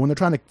hemorrhoid, but when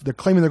they're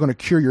claiming they're going to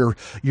cure your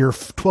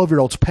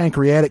 12-year-old's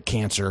pancreatic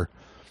cancer.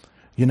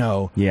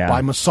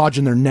 By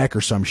massaging their neck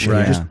or some shit.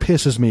 Right. It just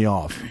pisses me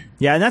off.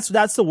 Yeah, and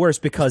that's the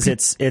worst because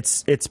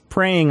it's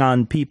preying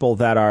on people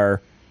that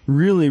are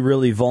really,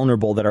 really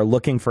vulnerable, that are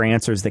looking for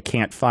answers that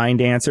can't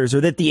find answers,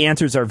 or that the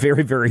answers are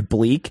very, very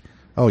bleak.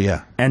 Oh,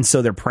 yeah. And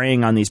so they're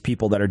preying on these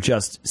people that are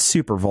just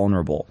super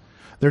vulnerable.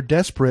 They're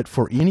desperate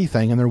for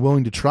anything, and they're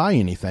willing to try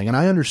anything, and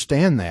I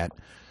understand that,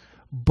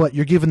 but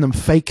you're giving them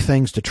fake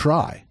things to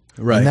try.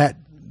 Right. And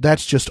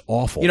that's just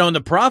awful. And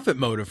the profit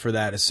motive for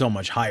that is so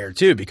much higher,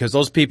 too, because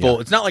those people,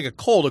 it's not like a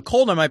cold. A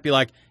cold, I might be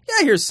like,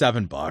 yeah, here's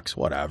 $7,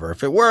 whatever.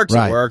 If it works,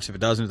 it works. If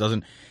it doesn't, it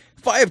doesn't.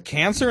 If I have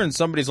cancer and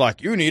somebody's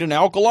like, you need an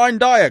alkaline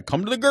diet,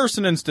 come to the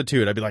Gerson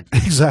Institute, I'd be like,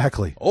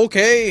 exactly.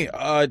 Okay,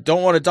 I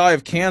don't want to die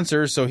of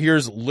cancer, so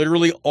here's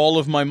literally all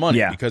of my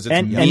money because it's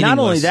meaningless. And not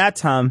only that,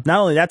 Tom,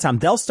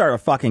 they'll start a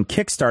fucking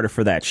Kickstarter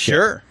for that shit.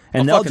 Sure.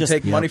 And they'll just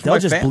take money from my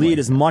family. Bleed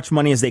as much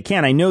money as they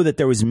can. I know that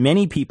there was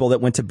many people that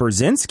went to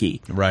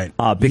Brzezinski, right?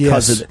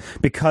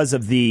 Because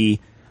of the,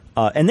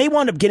 and they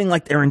wound up getting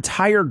like their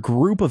entire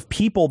group of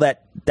people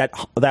that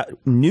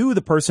knew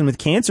the person with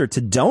cancer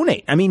to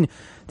donate. I mean,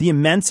 the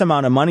immense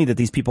amount of money that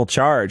these people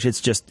charge,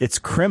 it's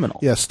criminal.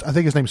 Yes, I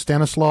think his name's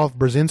Stanislav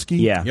Brzezinski.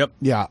 Yeah. Yep.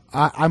 Yeah,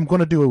 I'm going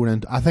to do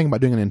it. I think about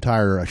doing an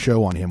entire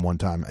show on him one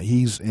time.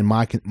 He's, in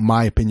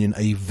my opinion,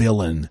 a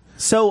villain.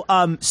 So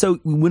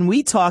when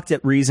we talked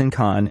at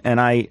ReasonCon,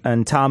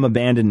 and Tom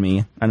abandoned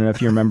me. I don't know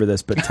if you remember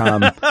this, but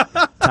Tom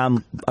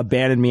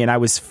abandoned me, and I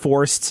was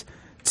forced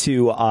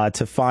to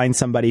find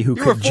somebody who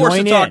could join in. You were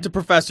forced to talk to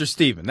Professor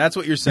Steven. That's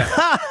what you're saying.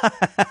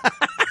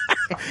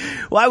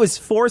 Well, I was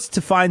forced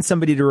to find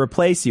somebody to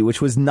replace you,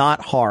 which was not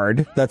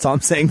hard. That's all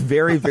I'm saying.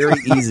 Very, very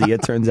easy,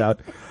 it turns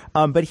out.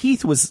 But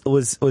Heath was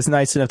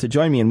nice enough to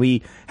join me, and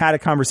we had a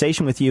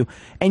conversation with you.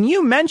 And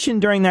you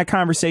mentioned during that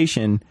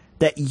conversation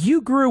that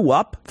you grew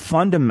up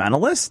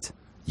fundamentalist?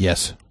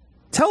 Yes.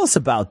 Tell us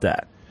about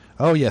that.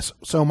 Oh yes.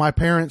 So my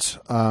parents,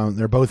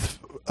 they're both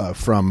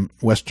from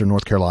Western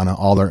North Carolina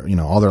all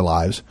their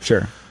lives.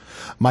 Sure.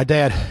 My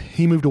dad,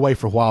 he moved away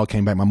for a while,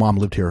 came back. My mom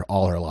lived here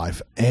all her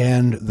life,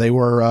 and they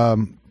were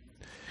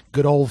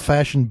good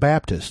old-fashioned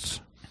Baptists.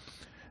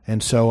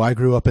 And so I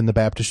grew up in the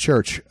Baptist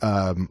church,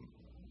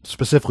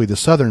 specifically the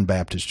Southern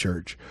Baptist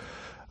Church.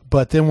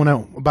 But then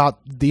about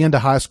the end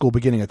of high school,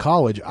 beginning of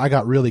college, I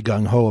got really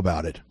gung-ho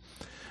about it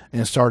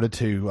and started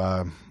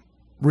to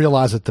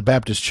realize that the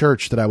Baptist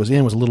church that I was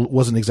in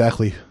wasn't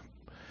exactly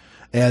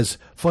as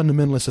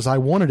fundamentalist as I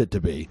wanted it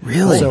to be.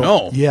 Really? So,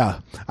 no.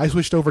 Yeah. I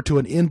switched over to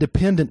an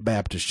independent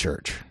Baptist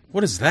church.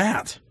 What is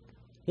that?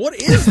 What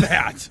is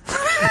that?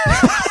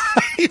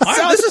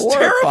 This is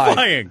horrified.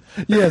 terrifying.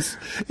 Yes.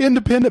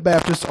 Independent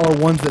Baptists are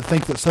ones that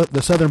think that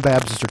the Southern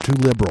Baptists are too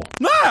liberal.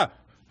 Ah!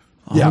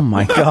 Yeah. Oh,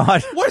 my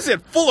God. What is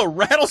it, full of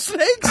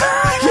rattlesnakes?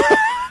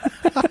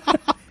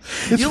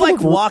 You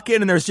like walk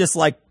in and there's just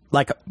like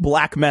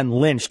black men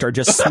lynched or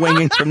just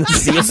swinging from the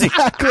ceiling.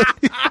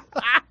 Exactly.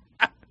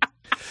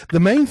 The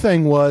main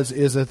thing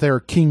is that they're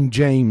King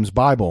James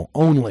Bible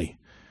only.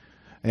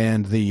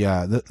 And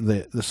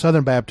the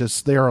Southern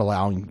Baptists, they're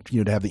allowing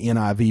you to have the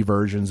NIV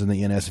versions and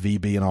the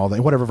NSVB and all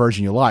that, whatever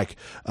version you like.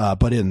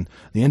 But in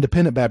the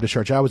Independent Baptist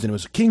church I was in, it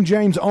was King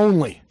James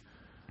only,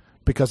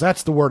 because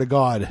that's the Word of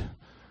God,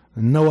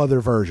 no other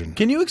version.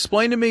 Can you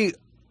explain to me?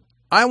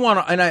 I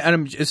want to,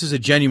 and this is a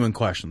genuine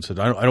question, so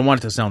I don't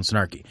want it to sound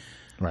snarky.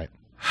 Right.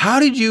 How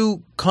did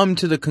you come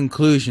to the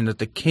conclusion that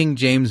the King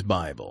James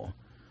Bible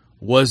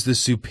was the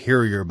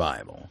superior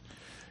Bible?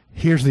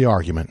 Here's the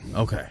argument.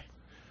 Okay.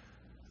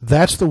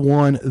 That's the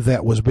one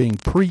that was being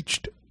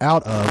preached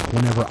out of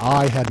whenever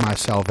I had my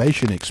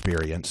salvation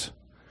experience.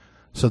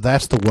 So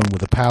that's the one with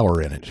the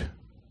power in it.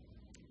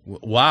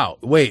 Wow.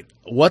 Wait,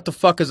 what the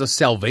fuck is a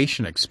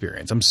salvation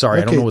experience? I'm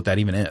sorry, I don't know what that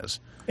even is.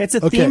 It's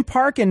a theme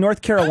park in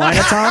North Carolina,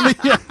 Tom.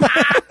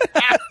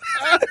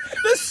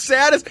 The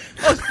saddest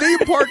theme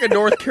park in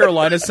North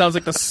Carolina sounds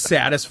like the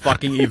saddest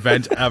fucking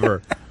event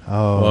ever.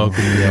 Oh,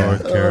 welcome to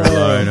North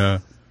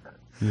Carolina.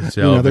 The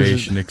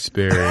salvation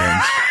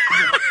experience.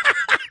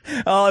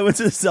 Oh, I went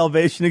to the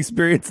salvation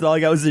experience and all I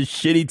got was a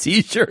shitty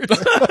t-shirt.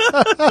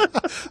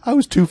 I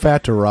was too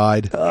fat to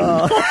ride.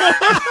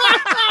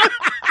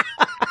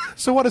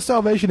 So what a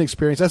salvation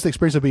experience? That's the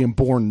experience of being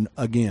born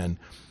again.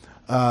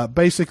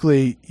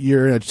 Basically,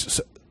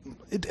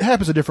 it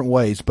happens in different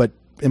ways, but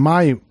in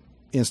my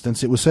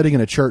instance, it was sitting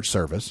in a church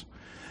service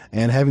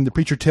and having the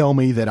preacher tell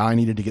me that I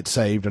needed to get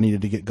saved. I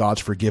needed to get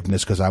God's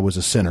forgiveness because I was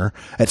a sinner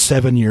at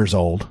 7 years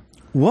old.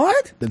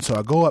 What? And so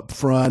I go up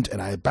front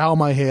and I bow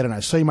my head and I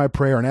say my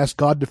prayer and ask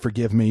God to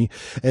forgive me.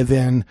 And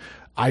then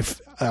I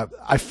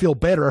feel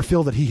better. I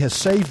feel that He has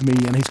saved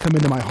me and He's come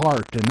into my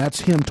heart. And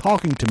that's Him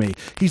talking to me.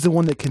 He's the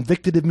one that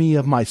convicted me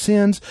of my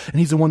sins, and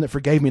He's the one that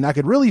forgave me. And I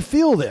could really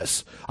feel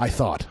this, I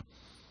thought.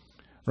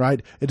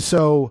 Right? And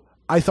so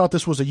I thought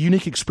this was a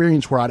unique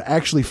experience where I'd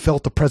actually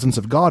felt the presence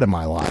of God in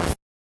my life.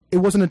 It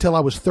wasn't until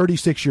I was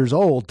 36 years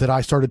old that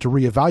I started to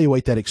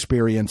reevaluate that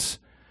experience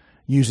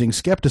using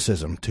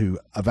skepticism to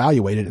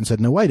evaluate it and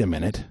said, no, wait a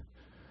minute.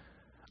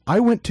 I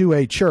went to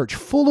a church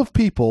full of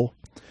people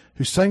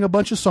who sang a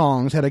bunch of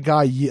songs, had a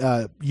guy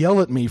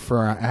yell at me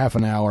for a half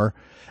an hour,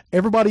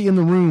 everybody in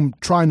the room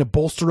trying to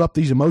bolster up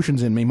these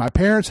emotions in me, my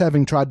parents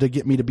having tried to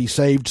get me to be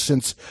saved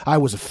since I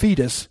was a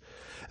fetus,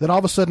 that all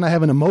of a sudden I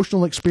have an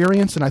emotional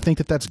experience and I think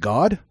that that's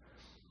God?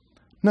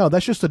 No,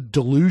 that's just a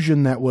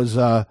delusion that was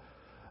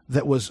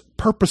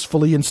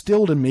purposefully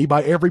instilled in me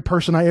by every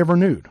person I ever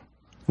knew.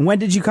 When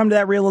did you come to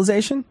that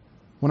realization?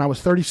 When I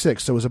was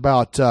 36, so it was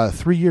about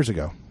 3 years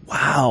ago.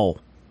 Wow.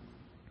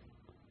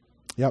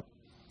 Yep.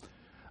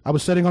 I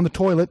was sitting on the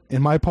toilet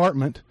in my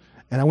apartment,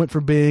 and I went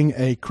from being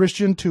a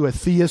Christian to a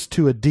theist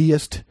to a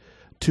deist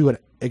to an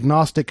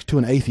agnostic to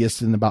an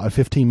atheist in about a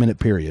 15-minute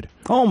period.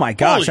 Oh, my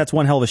gosh, that's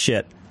one hell of a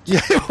shit.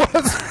 Yeah, it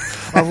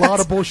was. A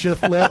lot of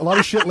bullshit. A lot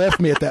of shit left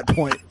me at that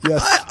point.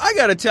 Yes. I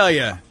got to tell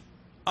you,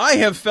 I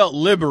have felt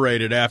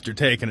liberated after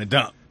taking a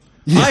dump.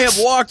 Yes. I have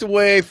walked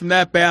away from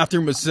that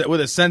bathroom with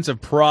a sense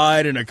of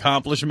pride and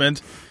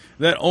accomplishment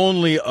that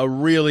only a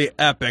really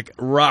epic,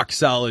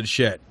 rock-solid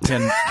shit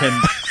can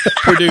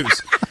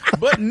produce.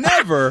 But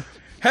never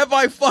have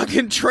I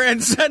fucking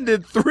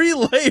transcended 3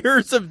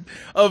 layers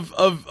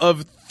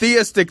of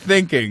theistic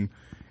thinking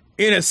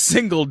in a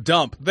single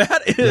dump.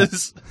 That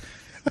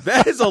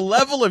is a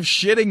level of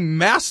shitting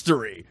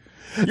mastery.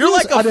 You're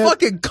like a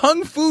fucking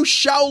Kung Fu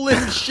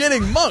Shaolin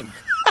shitting monk.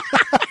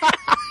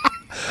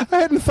 I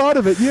hadn't thought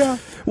of it, yeah.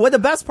 Well, the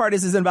best part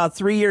is in about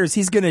 3 years,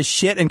 he's going to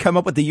shit and come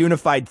up with the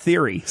unified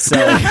theory. So,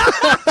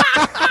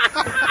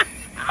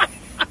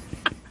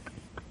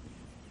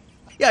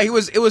 yeah, it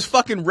was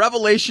fucking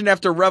revelation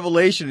after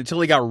revelation until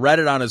he got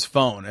Reddit on his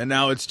phone, and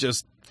now it's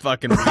just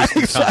fucking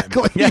wasted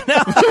exactly.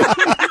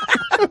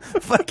 time.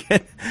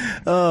 fucking,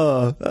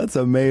 oh, that's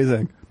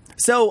amazing.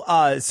 So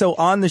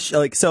on the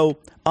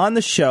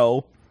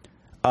show,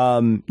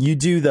 you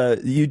do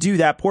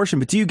that portion,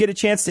 but do you get a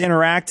chance to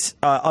interact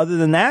other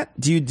than that?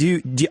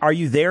 Are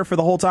you there for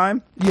the whole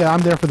time? Yeah,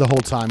 I'm there for the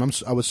whole time.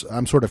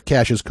 I'm sort of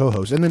Cash's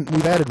co-host, and then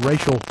we've added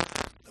Rachel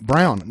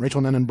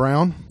Nennan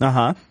Brown.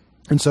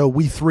 And so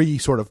we three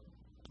sort of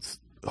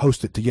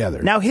host it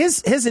together. Now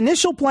his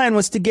initial plan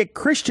was to get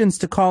Christians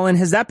to call in.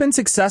 Has that been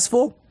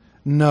successful?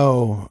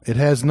 No, it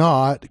has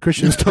not.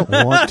 Christians don't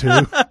want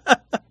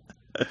to.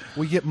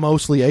 We get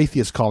mostly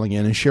atheists calling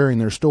in and sharing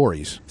their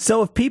stories.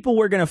 So if people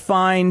were going to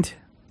find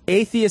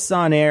Atheists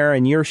on Air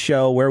and your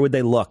show, where would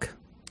they look?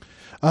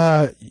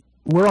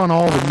 We're on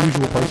all the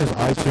usual places,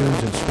 iTunes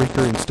and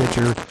Spreaker and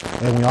Stitcher,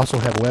 and we also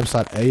have a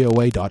website,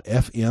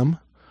 aoa.fm,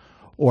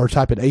 or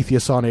type in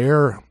Atheists on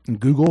Air in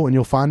Google, and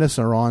you'll find us,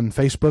 or on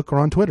Facebook or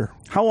on Twitter.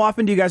 How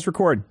often do you guys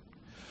record?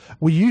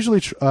 We usually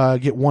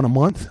get one a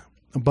month,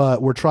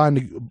 but we're trying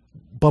to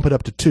bump it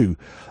up to two.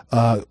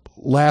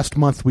 Last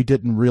month we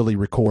didn't really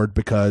record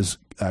because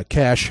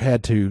Cash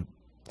had to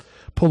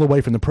pull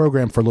away from the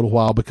program for a little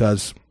while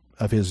because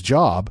of his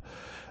job,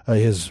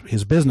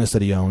 his business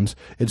that he owns.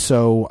 And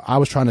so I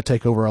was trying to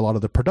take over a lot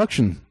of the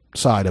production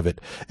side of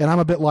it. And I'm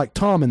a bit like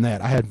Tom in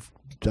that I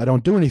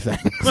don't do anything.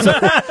 So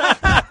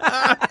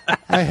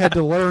I had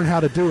to learn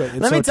how to do it.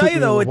 And Let me tell you,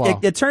 though,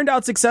 it turned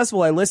out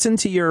successful. I listened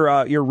to your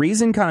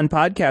ReasonCon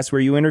podcast where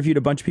you interviewed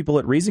a bunch of people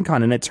at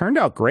ReasonCon, and it turned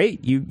out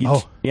great.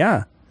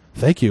 Yeah.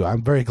 Thank you.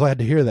 I'm very glad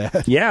to hear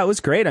that. Yeah, it was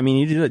great. I mean,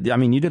 you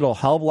did a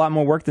hell of a lot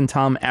more work than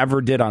Tom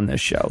ever did on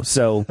this show.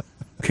 So,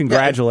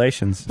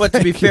 congratulations. But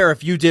to be fair,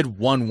 if you did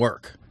one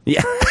work.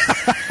 Yeah.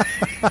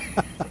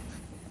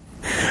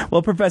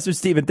 Well, Professor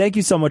Stephen, thank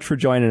you so much for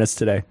joining us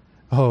today.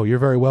 Oh, you're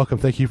very welcome.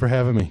 Thank you for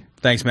having me.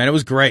 Thanks, man. It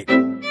was great.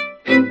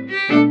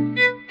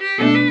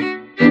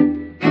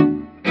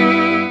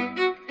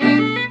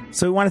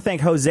 So we want to thank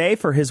Jose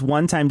for his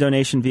one-time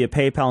donation via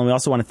PayPal, and we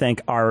also want to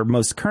thank our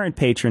most current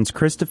patrons,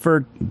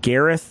 Christopher,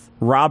 Gareth,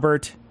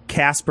 Robert,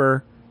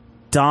 Casper,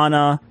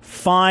 Donna,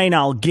 Fine,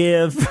 I'll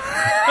Give.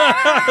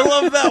 I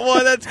love that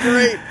one. That's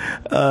great.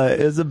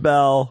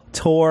 Isabel,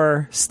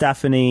 Tor,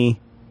 Stephanie,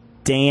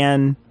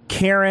 Dan,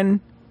 Karen,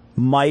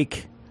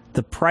 Mike,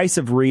 The Price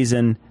of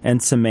Reason,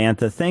 and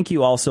Samantha. Thank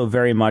you also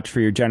very much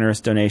for your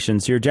generous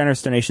donations. Your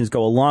generous donations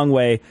go a long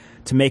way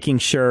to making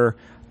sure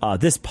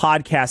this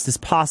podcast is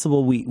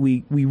possible.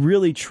 We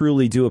really,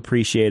 truly do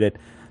appreciate it.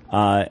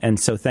 And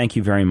so thank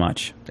you very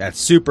much. That's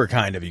super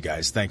kind of you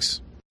guys. Thanks.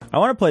 I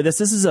want to play this.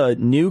 This is a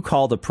new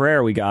call to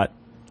prayer we got.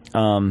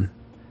 Tom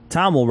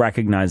will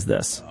recognize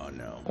this. Oh,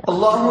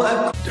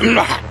 no.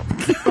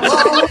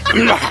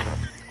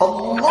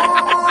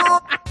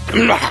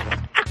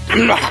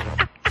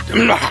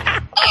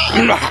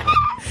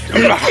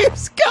 It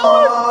keeps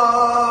going.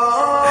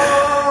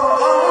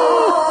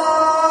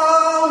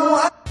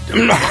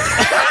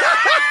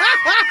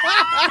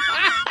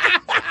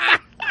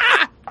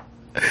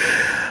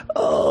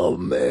 Oh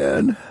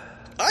man,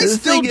 I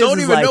still don't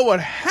even know what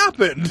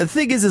happened. The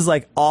thing is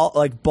like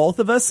both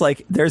of us,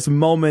 like there's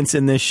moments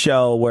in this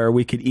show where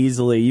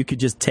you could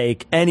just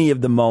take any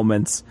of the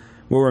moments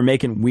where we're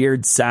making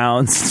weird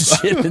sounds and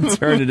shit and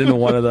turn it into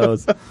one of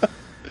those.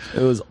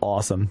 It was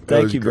awesome.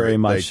 Thank you very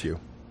much. Thank you.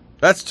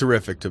 That's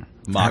terrific to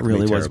mock That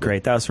really me was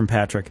great. That was from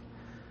Patrick.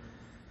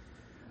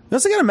 We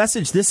also got a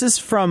message. This is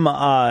from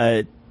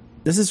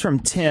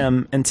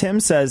Tim, and Tim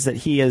says that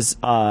he's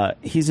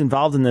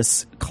involved in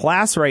this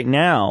class right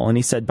now, and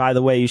he said, by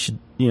the way, you should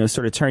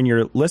sort of turn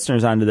your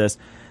listeners onto this.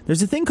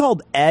 There's a thing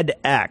called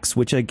edX,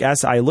 which I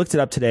guess I looked it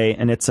up today,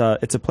 and it's a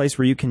place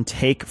where you can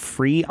take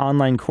free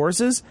online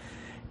courses.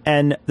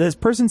 And this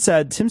person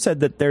Tim said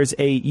that there's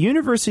a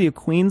University of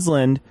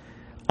Queensland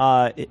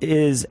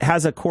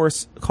has a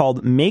course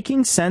called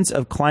Making Sense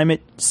of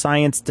Climate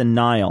Science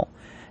Denial.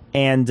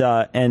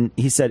 And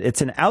he said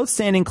it's an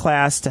outstanding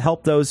class to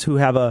help those who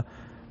have a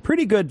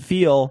pretty good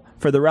feel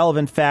for the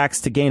relevant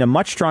facts to gain a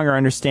much stronger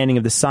understanding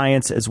of the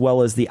science as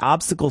well as the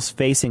obstacles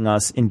facing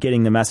us in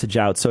getting the message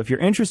out. So if you're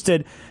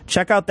interested,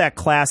 check out that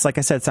class. Like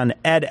I said, it's on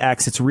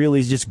edX. It's really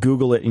easy. Just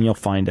Google it and you'll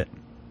find it.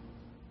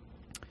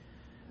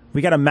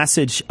 We got a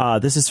message.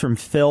 This is from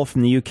Phil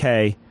from the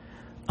UK.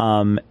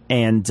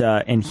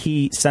 And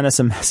he sent us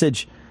a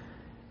message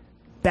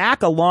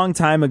back a long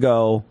time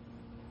ago.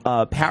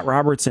 Pat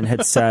Robertson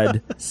had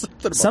said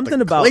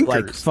something about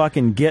like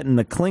fucking getting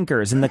the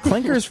clinkers, and the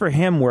clinkers for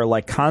him were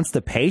like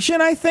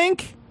constipation, I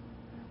think.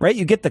 Right?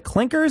 You get the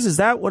clinkers? Is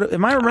that what?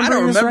 Am I remembering? I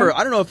don't remember. Right?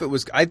 I don't know if it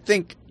was. I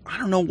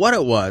don't know what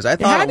it was. I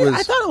thought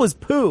it was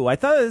poo. I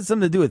thought it had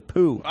something to do with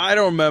poo. I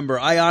don't remember.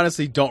 I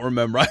honestly don't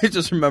remember. I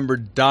just remember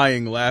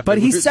dying laughing. But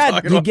he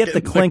said you get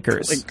the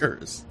clinkers.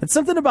 Clinkers. It's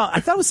something about. I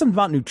thought it was something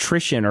about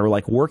nutrition or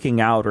like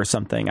working out or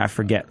something. I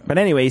forget. But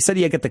anyway, he said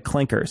you get the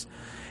clinkers.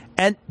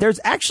 And there's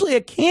actually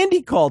a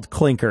candy called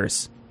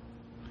Clinkers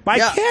by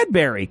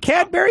Cadbury.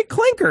 Cadbury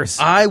Clinkers.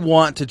 I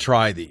want to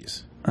try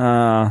these.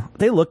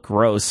 They look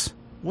gross.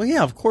 Well,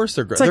 yeah, of course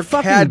they're gross. Like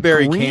they're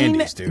Cadbury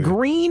candies, dude.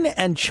 Green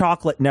and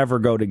chocolate never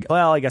go together.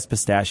 Well, I guess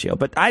pistachio,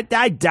 but I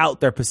doubt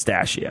they're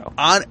pistachio.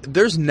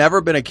 There's never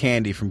been a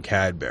candy from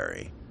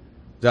Cadbury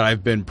that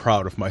I've been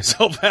proud of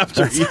myself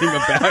after eating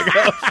a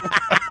bag of.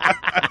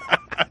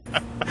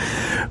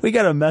 We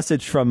got a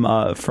message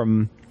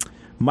from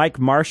Mike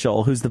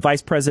Marshall, who's the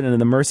vice president of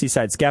the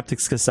Merseyside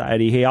Skeptics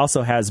Society. He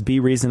also has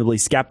Be Reasonably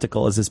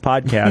Skeptical as his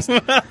podcast.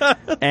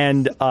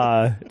 And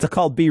it's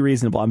called Be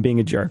Reasonable. I'm being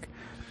a jerk.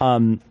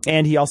 And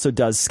he also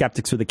does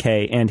Skeptics with a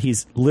K, and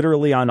he's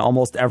literally on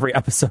almost every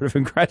episode of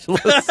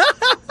Incredulous.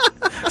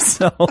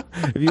 So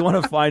if you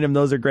want to find him,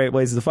 those are great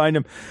ways to find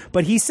him.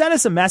 But he sent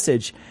us a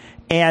message,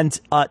 and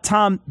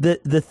Tom,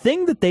 the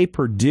thing that they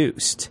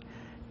produced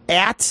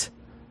at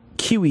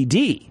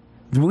QED,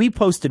 we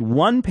posted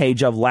one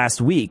page of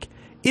last week,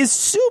 is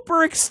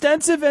super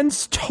extensive and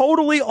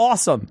totally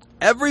awesome.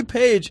 Every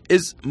page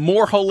is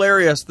more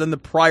hilarious than the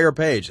prior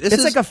page.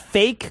 It's like a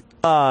fake.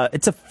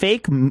 It's a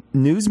fake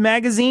news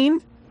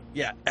magazine.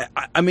 Yeah,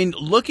 I mean,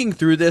 looking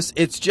through this,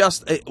 it's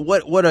just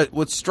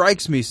what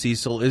strikes me,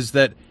 Cecil, is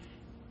that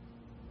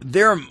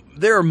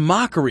their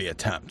mockery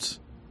attempts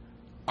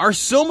are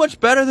so much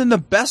better than the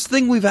best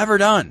thing we've ever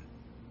done.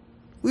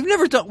 We've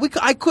never done.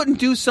 I couldn't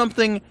do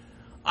something.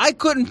 I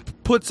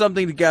couldn't put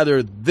something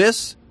together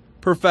this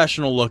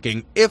professional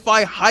looking if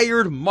I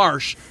hired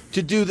Marsh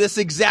to do this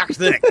exact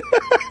thing.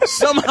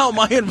 Somehow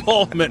my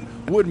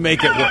involvement would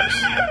make it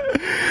worse.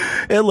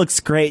 It looks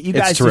great. You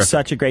guys do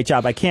such a great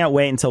job. I can't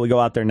wait until we go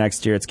out there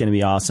next year. It's going to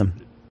be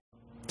awesome.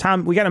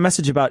 Tom, we got a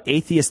message about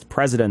atheist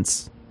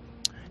presidents.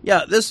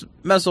 Yeah, this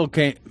messel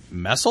came...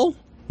 Messel?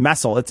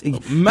 Messel. It's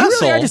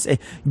messel? Really just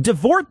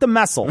divort the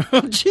messel.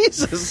 Oh,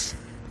 Jesus.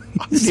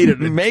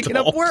 Making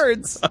up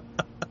words.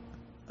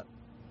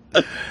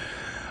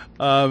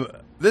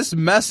 This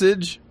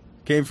message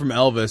came from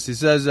Elvis. He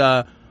says,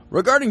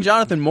 regarding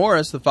Jonathan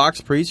Morris, the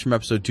Fox priest from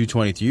episode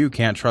 223, who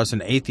can't trust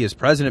an atheist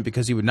president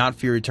because he would not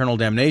fear eternal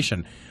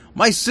damnation.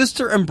 My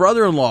sister and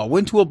brother-in-law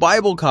went to a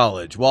Bible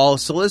college while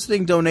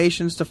soliciting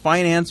donations to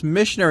finance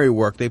missionary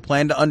work they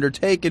plan to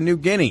undertake in New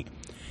Guinea.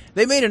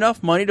 They made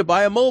enough money to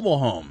buy a mobile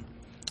home.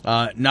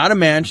 Not a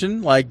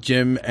mansion like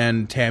Jim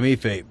and Tammy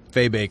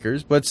Faye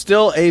Baker's, but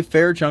still a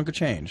fair chunk of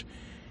change.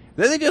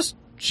 Then they just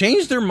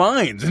changed their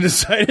minds and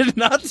decided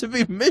not to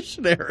be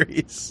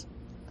missionaries.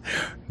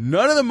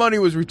 None of the money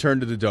was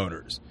returned to the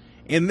donors.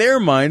 In their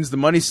minds, the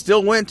money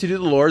still went to do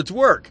the Lord's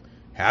work.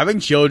 Having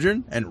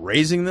children and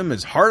raising them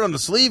as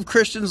hard-on-the-sleeve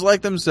Christians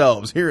like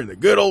themselves here in the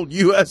good old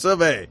U.S.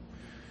 of A.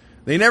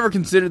 They never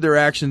considered their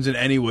actions in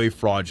any way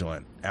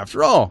fraudulent.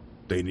 After all,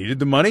 they needed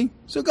the money,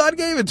 so God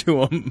gave it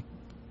to them.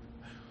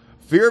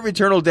 Fear of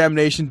eternal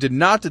damnation did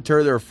not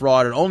deter their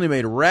fraud and only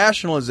made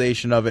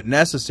rationalization of it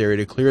necessary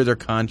to clear their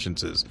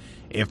consciences,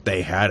 if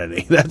they had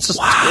any. That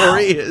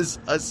story is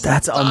astonishing.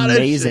 That's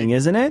amazing,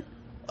 isn't it?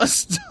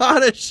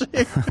 Astonishing.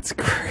 That's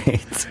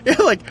great.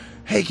 Yeah, like,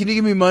 hey, can you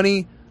give me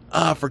money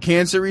for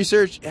cancer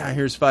research? Yeah,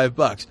 here's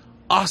 $5.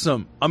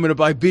 Awesome. I'm going to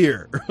buy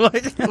beer.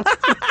 Like,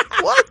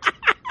 what?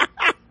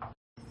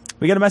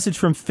 We got a message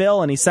from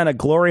Phil, and he sent a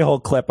glory hole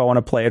clip. I want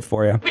to play it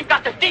for you. We've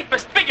got the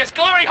deepest, biggest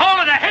glory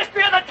hole in the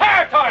history of the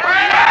territory.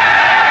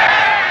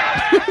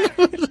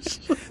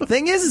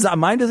 Thing is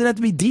mine doesn't have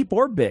to be deep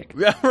or big.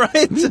 Yeah, right.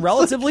 It's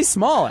relatively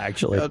small,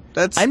 actually.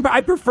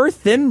 I prefer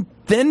thin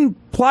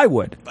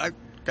plywood. I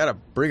gotta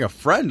bring a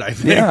friend, I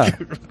think. Yeah.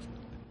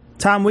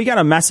 Tom, we got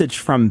a message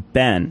from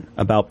Ben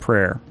about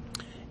prayer.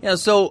 Yeah,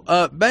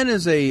 so Ben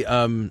is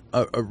a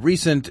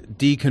recent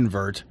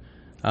deconvert,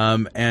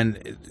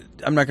 and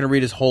I'm not going to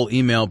read his whole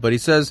email, but he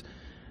says,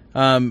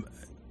 I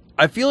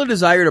feel a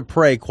desire to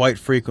pray quite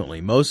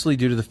frequently, mostly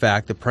due to the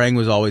fact that praying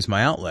was always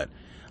my outlet.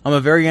 I'm a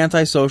very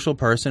antisocial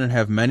person and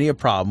have many a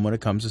problem when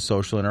it comes to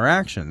social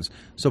interactions,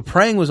 so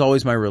praying was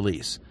always my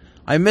release.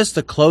 I missed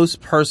the close,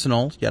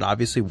 personal, yet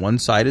obviously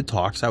one-sided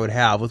talks I would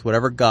have with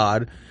whatever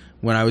God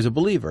when I was a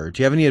believer. Do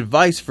you have any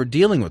advice for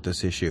dealing with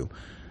this issue?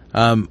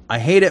 I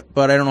hate it,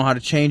 but I don't know how to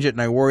change it,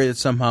 and I worry that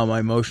somehow my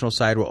emotional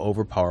side will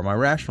overpower my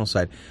rational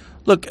side.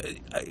 Look,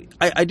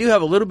 I do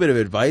have a little bit of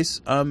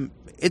advice.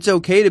 It's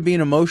okay to be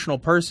an emotional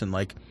person.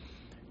 Like,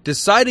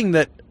 deciding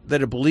that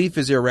a belief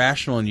is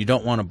irrational and you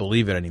don't want to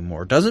believe it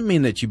anymore doesn't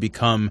mean that you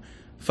become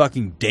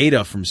fucking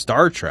Data from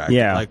Star Trek.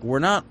 Yeah. Like,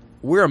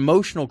 we're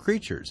emotional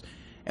creatures.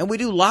 And we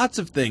do lots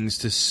of things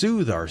to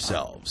soothe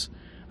ourselves.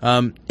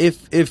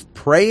 If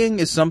praying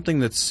is something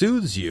that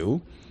soothes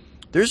you,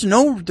 there's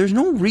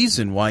no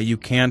reason why you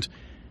can't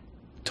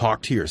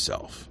talk to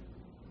yourself.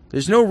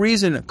 There's no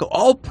reason.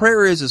 All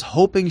prayer is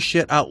hoping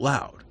shit out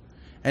loud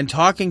and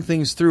talking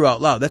things through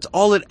out loud. That's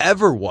all it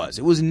ever was.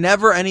 It was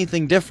never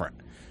anything different.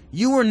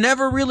 You were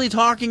never really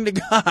talking to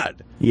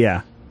God.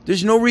 Yeah.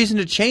 There's no reason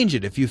to change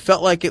it. If you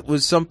felt like it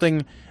was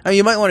something, I mean,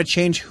 you might want to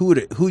change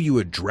who you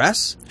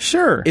address.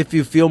 Sure. If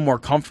you feel more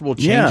comfortable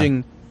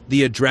changing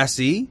the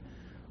addressee.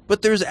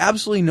 But there's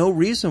absolutely no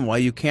reason why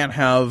you can't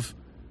have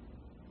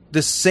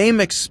the same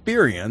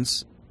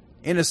experience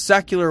in a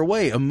secular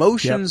way.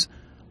 Emotions,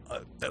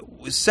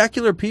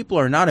 secular people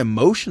are not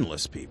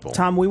emotionless people.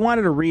 Tom, we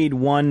wanted to read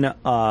one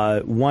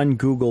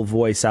Google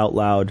voice out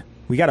loud.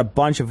 We got a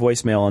bunch of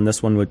voicemail, and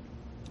this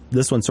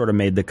one sort of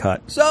made the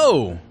cut.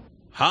 So,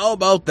 how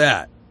about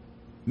that?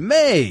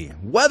 May,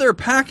 whether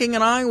packing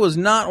and I was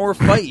not or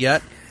fight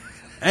yet.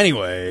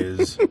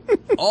 Anyways,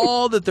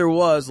 all that there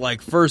was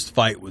like first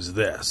fight was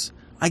this.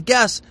 I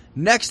guess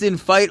next in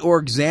fight or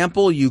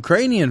example,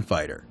 Ukrainian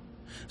fighter.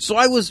 So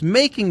I was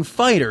making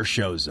fighter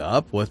shows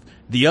up with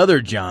the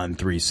other John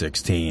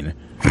 3:16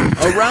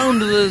 around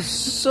the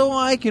so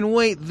I can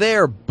wait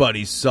there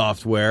buddy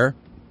software,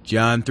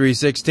 John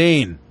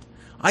 3:16.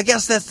 I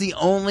guess that's the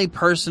only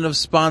person of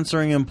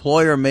sponsoring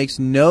employer makes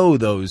know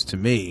those to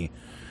me.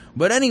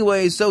 But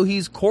anyway, so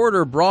he's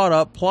quarter brought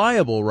up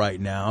pliable right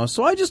now,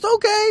 so I just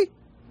okay.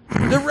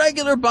 The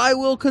regular buy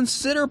will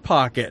consider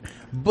pocket,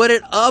 but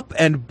it up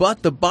and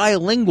but the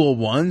bilingual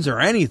ones or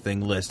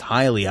anything list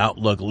highly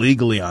outlook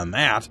legally on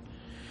that.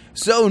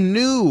 So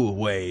new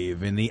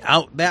wave in the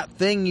out that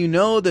thing you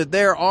know that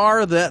there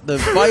are that the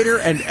fighter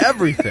and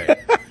everything.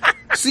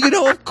 So you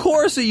know, of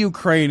course a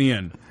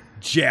Ukrainian.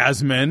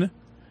 Jasmine.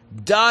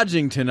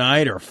 Dodging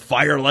tonight or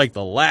fire like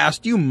the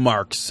last, you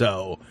mark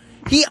so.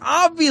 He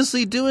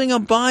obviously doing a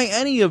buy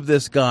any of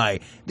this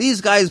guy.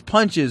 These guys'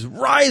 punches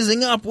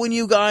rising up when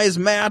you guys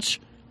match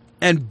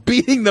and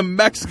beating the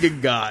Mexican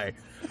guy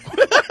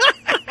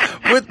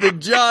with the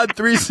John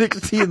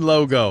 3:16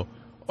 logo.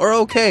 Or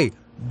okay,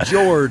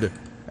 Jord.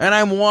 And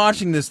I'm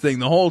watching this thing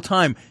the whole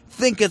time.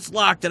 Think it's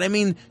locked, and I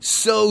mean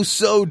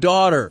so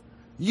daughter.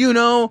 You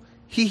know,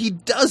 he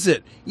does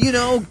it. You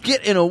know,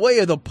 get in a way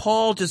of the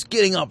Paul just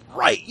getting up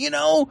right, you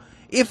know?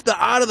 If the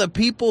out of the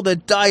people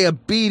that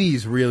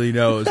diabetes really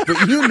knows,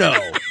 but you know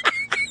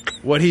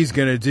what he's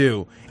gonna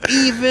do.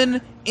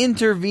 Even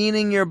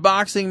intervening your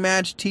boxing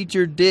match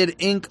teacher did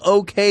ink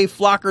okay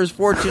Flocker's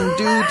fortune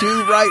due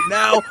to right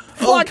now.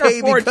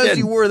 Okay, because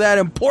you were that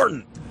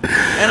important.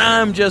 And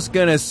I'm just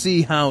gonna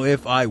see how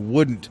if I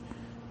wouldn't.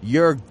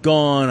 You're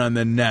gone on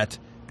the net.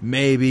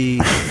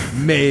 Maybe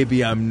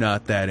I'm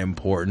not that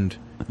important.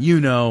 You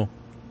know,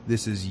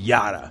 this is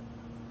yada.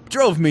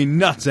 Drove me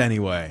nuts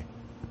anyway.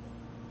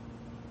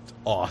 It's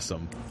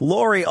awesome.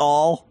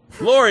 L'Oreal.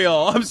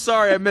 I'm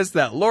sorry I missed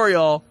that.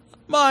 L'Oreal.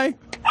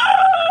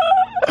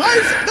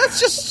 That's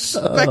just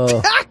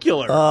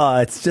spectacular.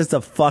 It's just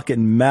a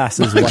fucking mess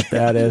is what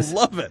that is. I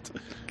love it.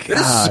 God.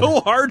 It's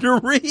so hard to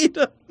read.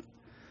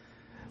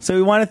 So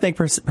we want to thank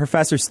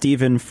Professor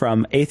Stephen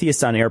from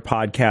Atheists on Air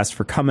podcast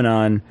for coming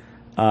on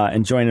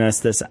and joining us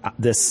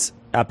this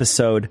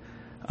episode.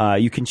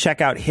 You can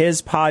check out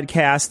his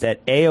podcast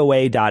at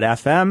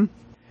AOA.fm.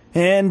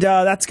 And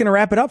that's going to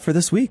wrap it up for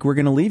this week. We're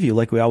going to leave you,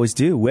 like we always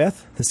do,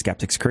 with the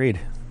Skeptic's Creed.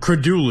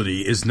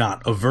 Credulity is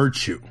not a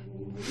virtue.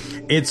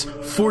 It's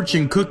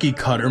fortune cookie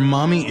cutter,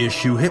 mommy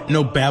issue,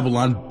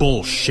 hypno-Babylon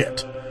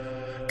bullshit.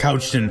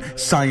 Couched in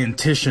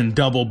scientician,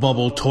 double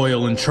bubble,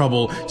 toil and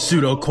trouble,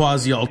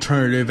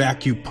 pseudo-quasi-alternative,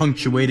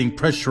 acupunctuating,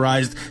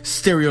 pressurized,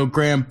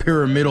 stereogram,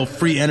 pyramidal,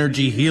 free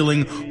energy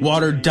healing,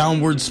 watered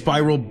downward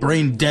spiral,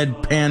 brain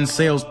deadpan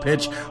sales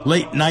pitch,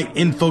 late night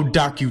info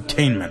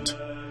docutainment.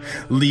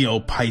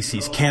 Leo,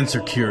 Pisces, cancer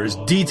cures,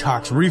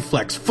 detox,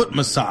 reflex, foot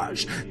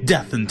massage,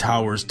 death in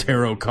towers,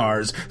 tarot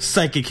cards,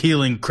 psychic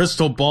healing,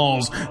 crystal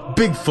balls,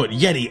 Bigfoot,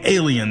 Yeti,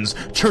 aliens,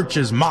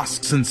 churches,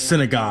 mosques and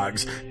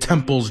synagogues,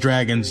 temples,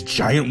 dragons,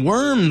 giant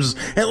worms,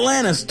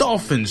 Atlantis,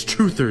 dolphins,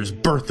 truthers,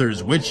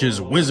 birthers,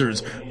 witches,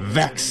 wizards,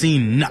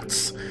 vaccine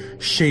nuts,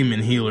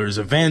 shaman healers,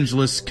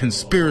 evangelists,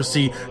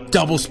 conspiracy,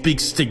 doublespeak,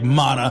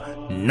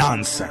 stigmata,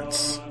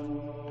 nonsense.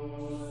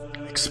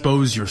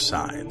 Expose your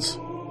sides.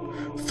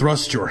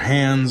 Thrust your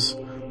hands,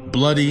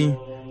 bloody,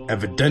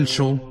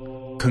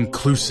 evidential,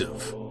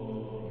 conclusive.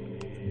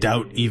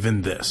 Doubt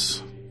even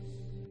this.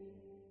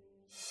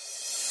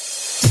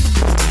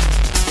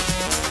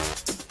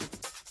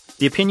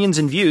 The opinions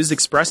and views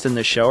expressed in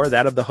this show are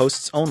that of the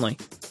hosts only.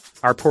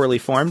 Our poorly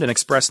formed and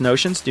expressed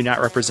notions do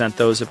not represent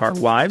those of our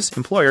wives,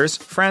 employers,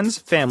 friends,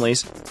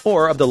 families,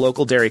 or of the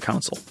local dairy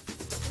council.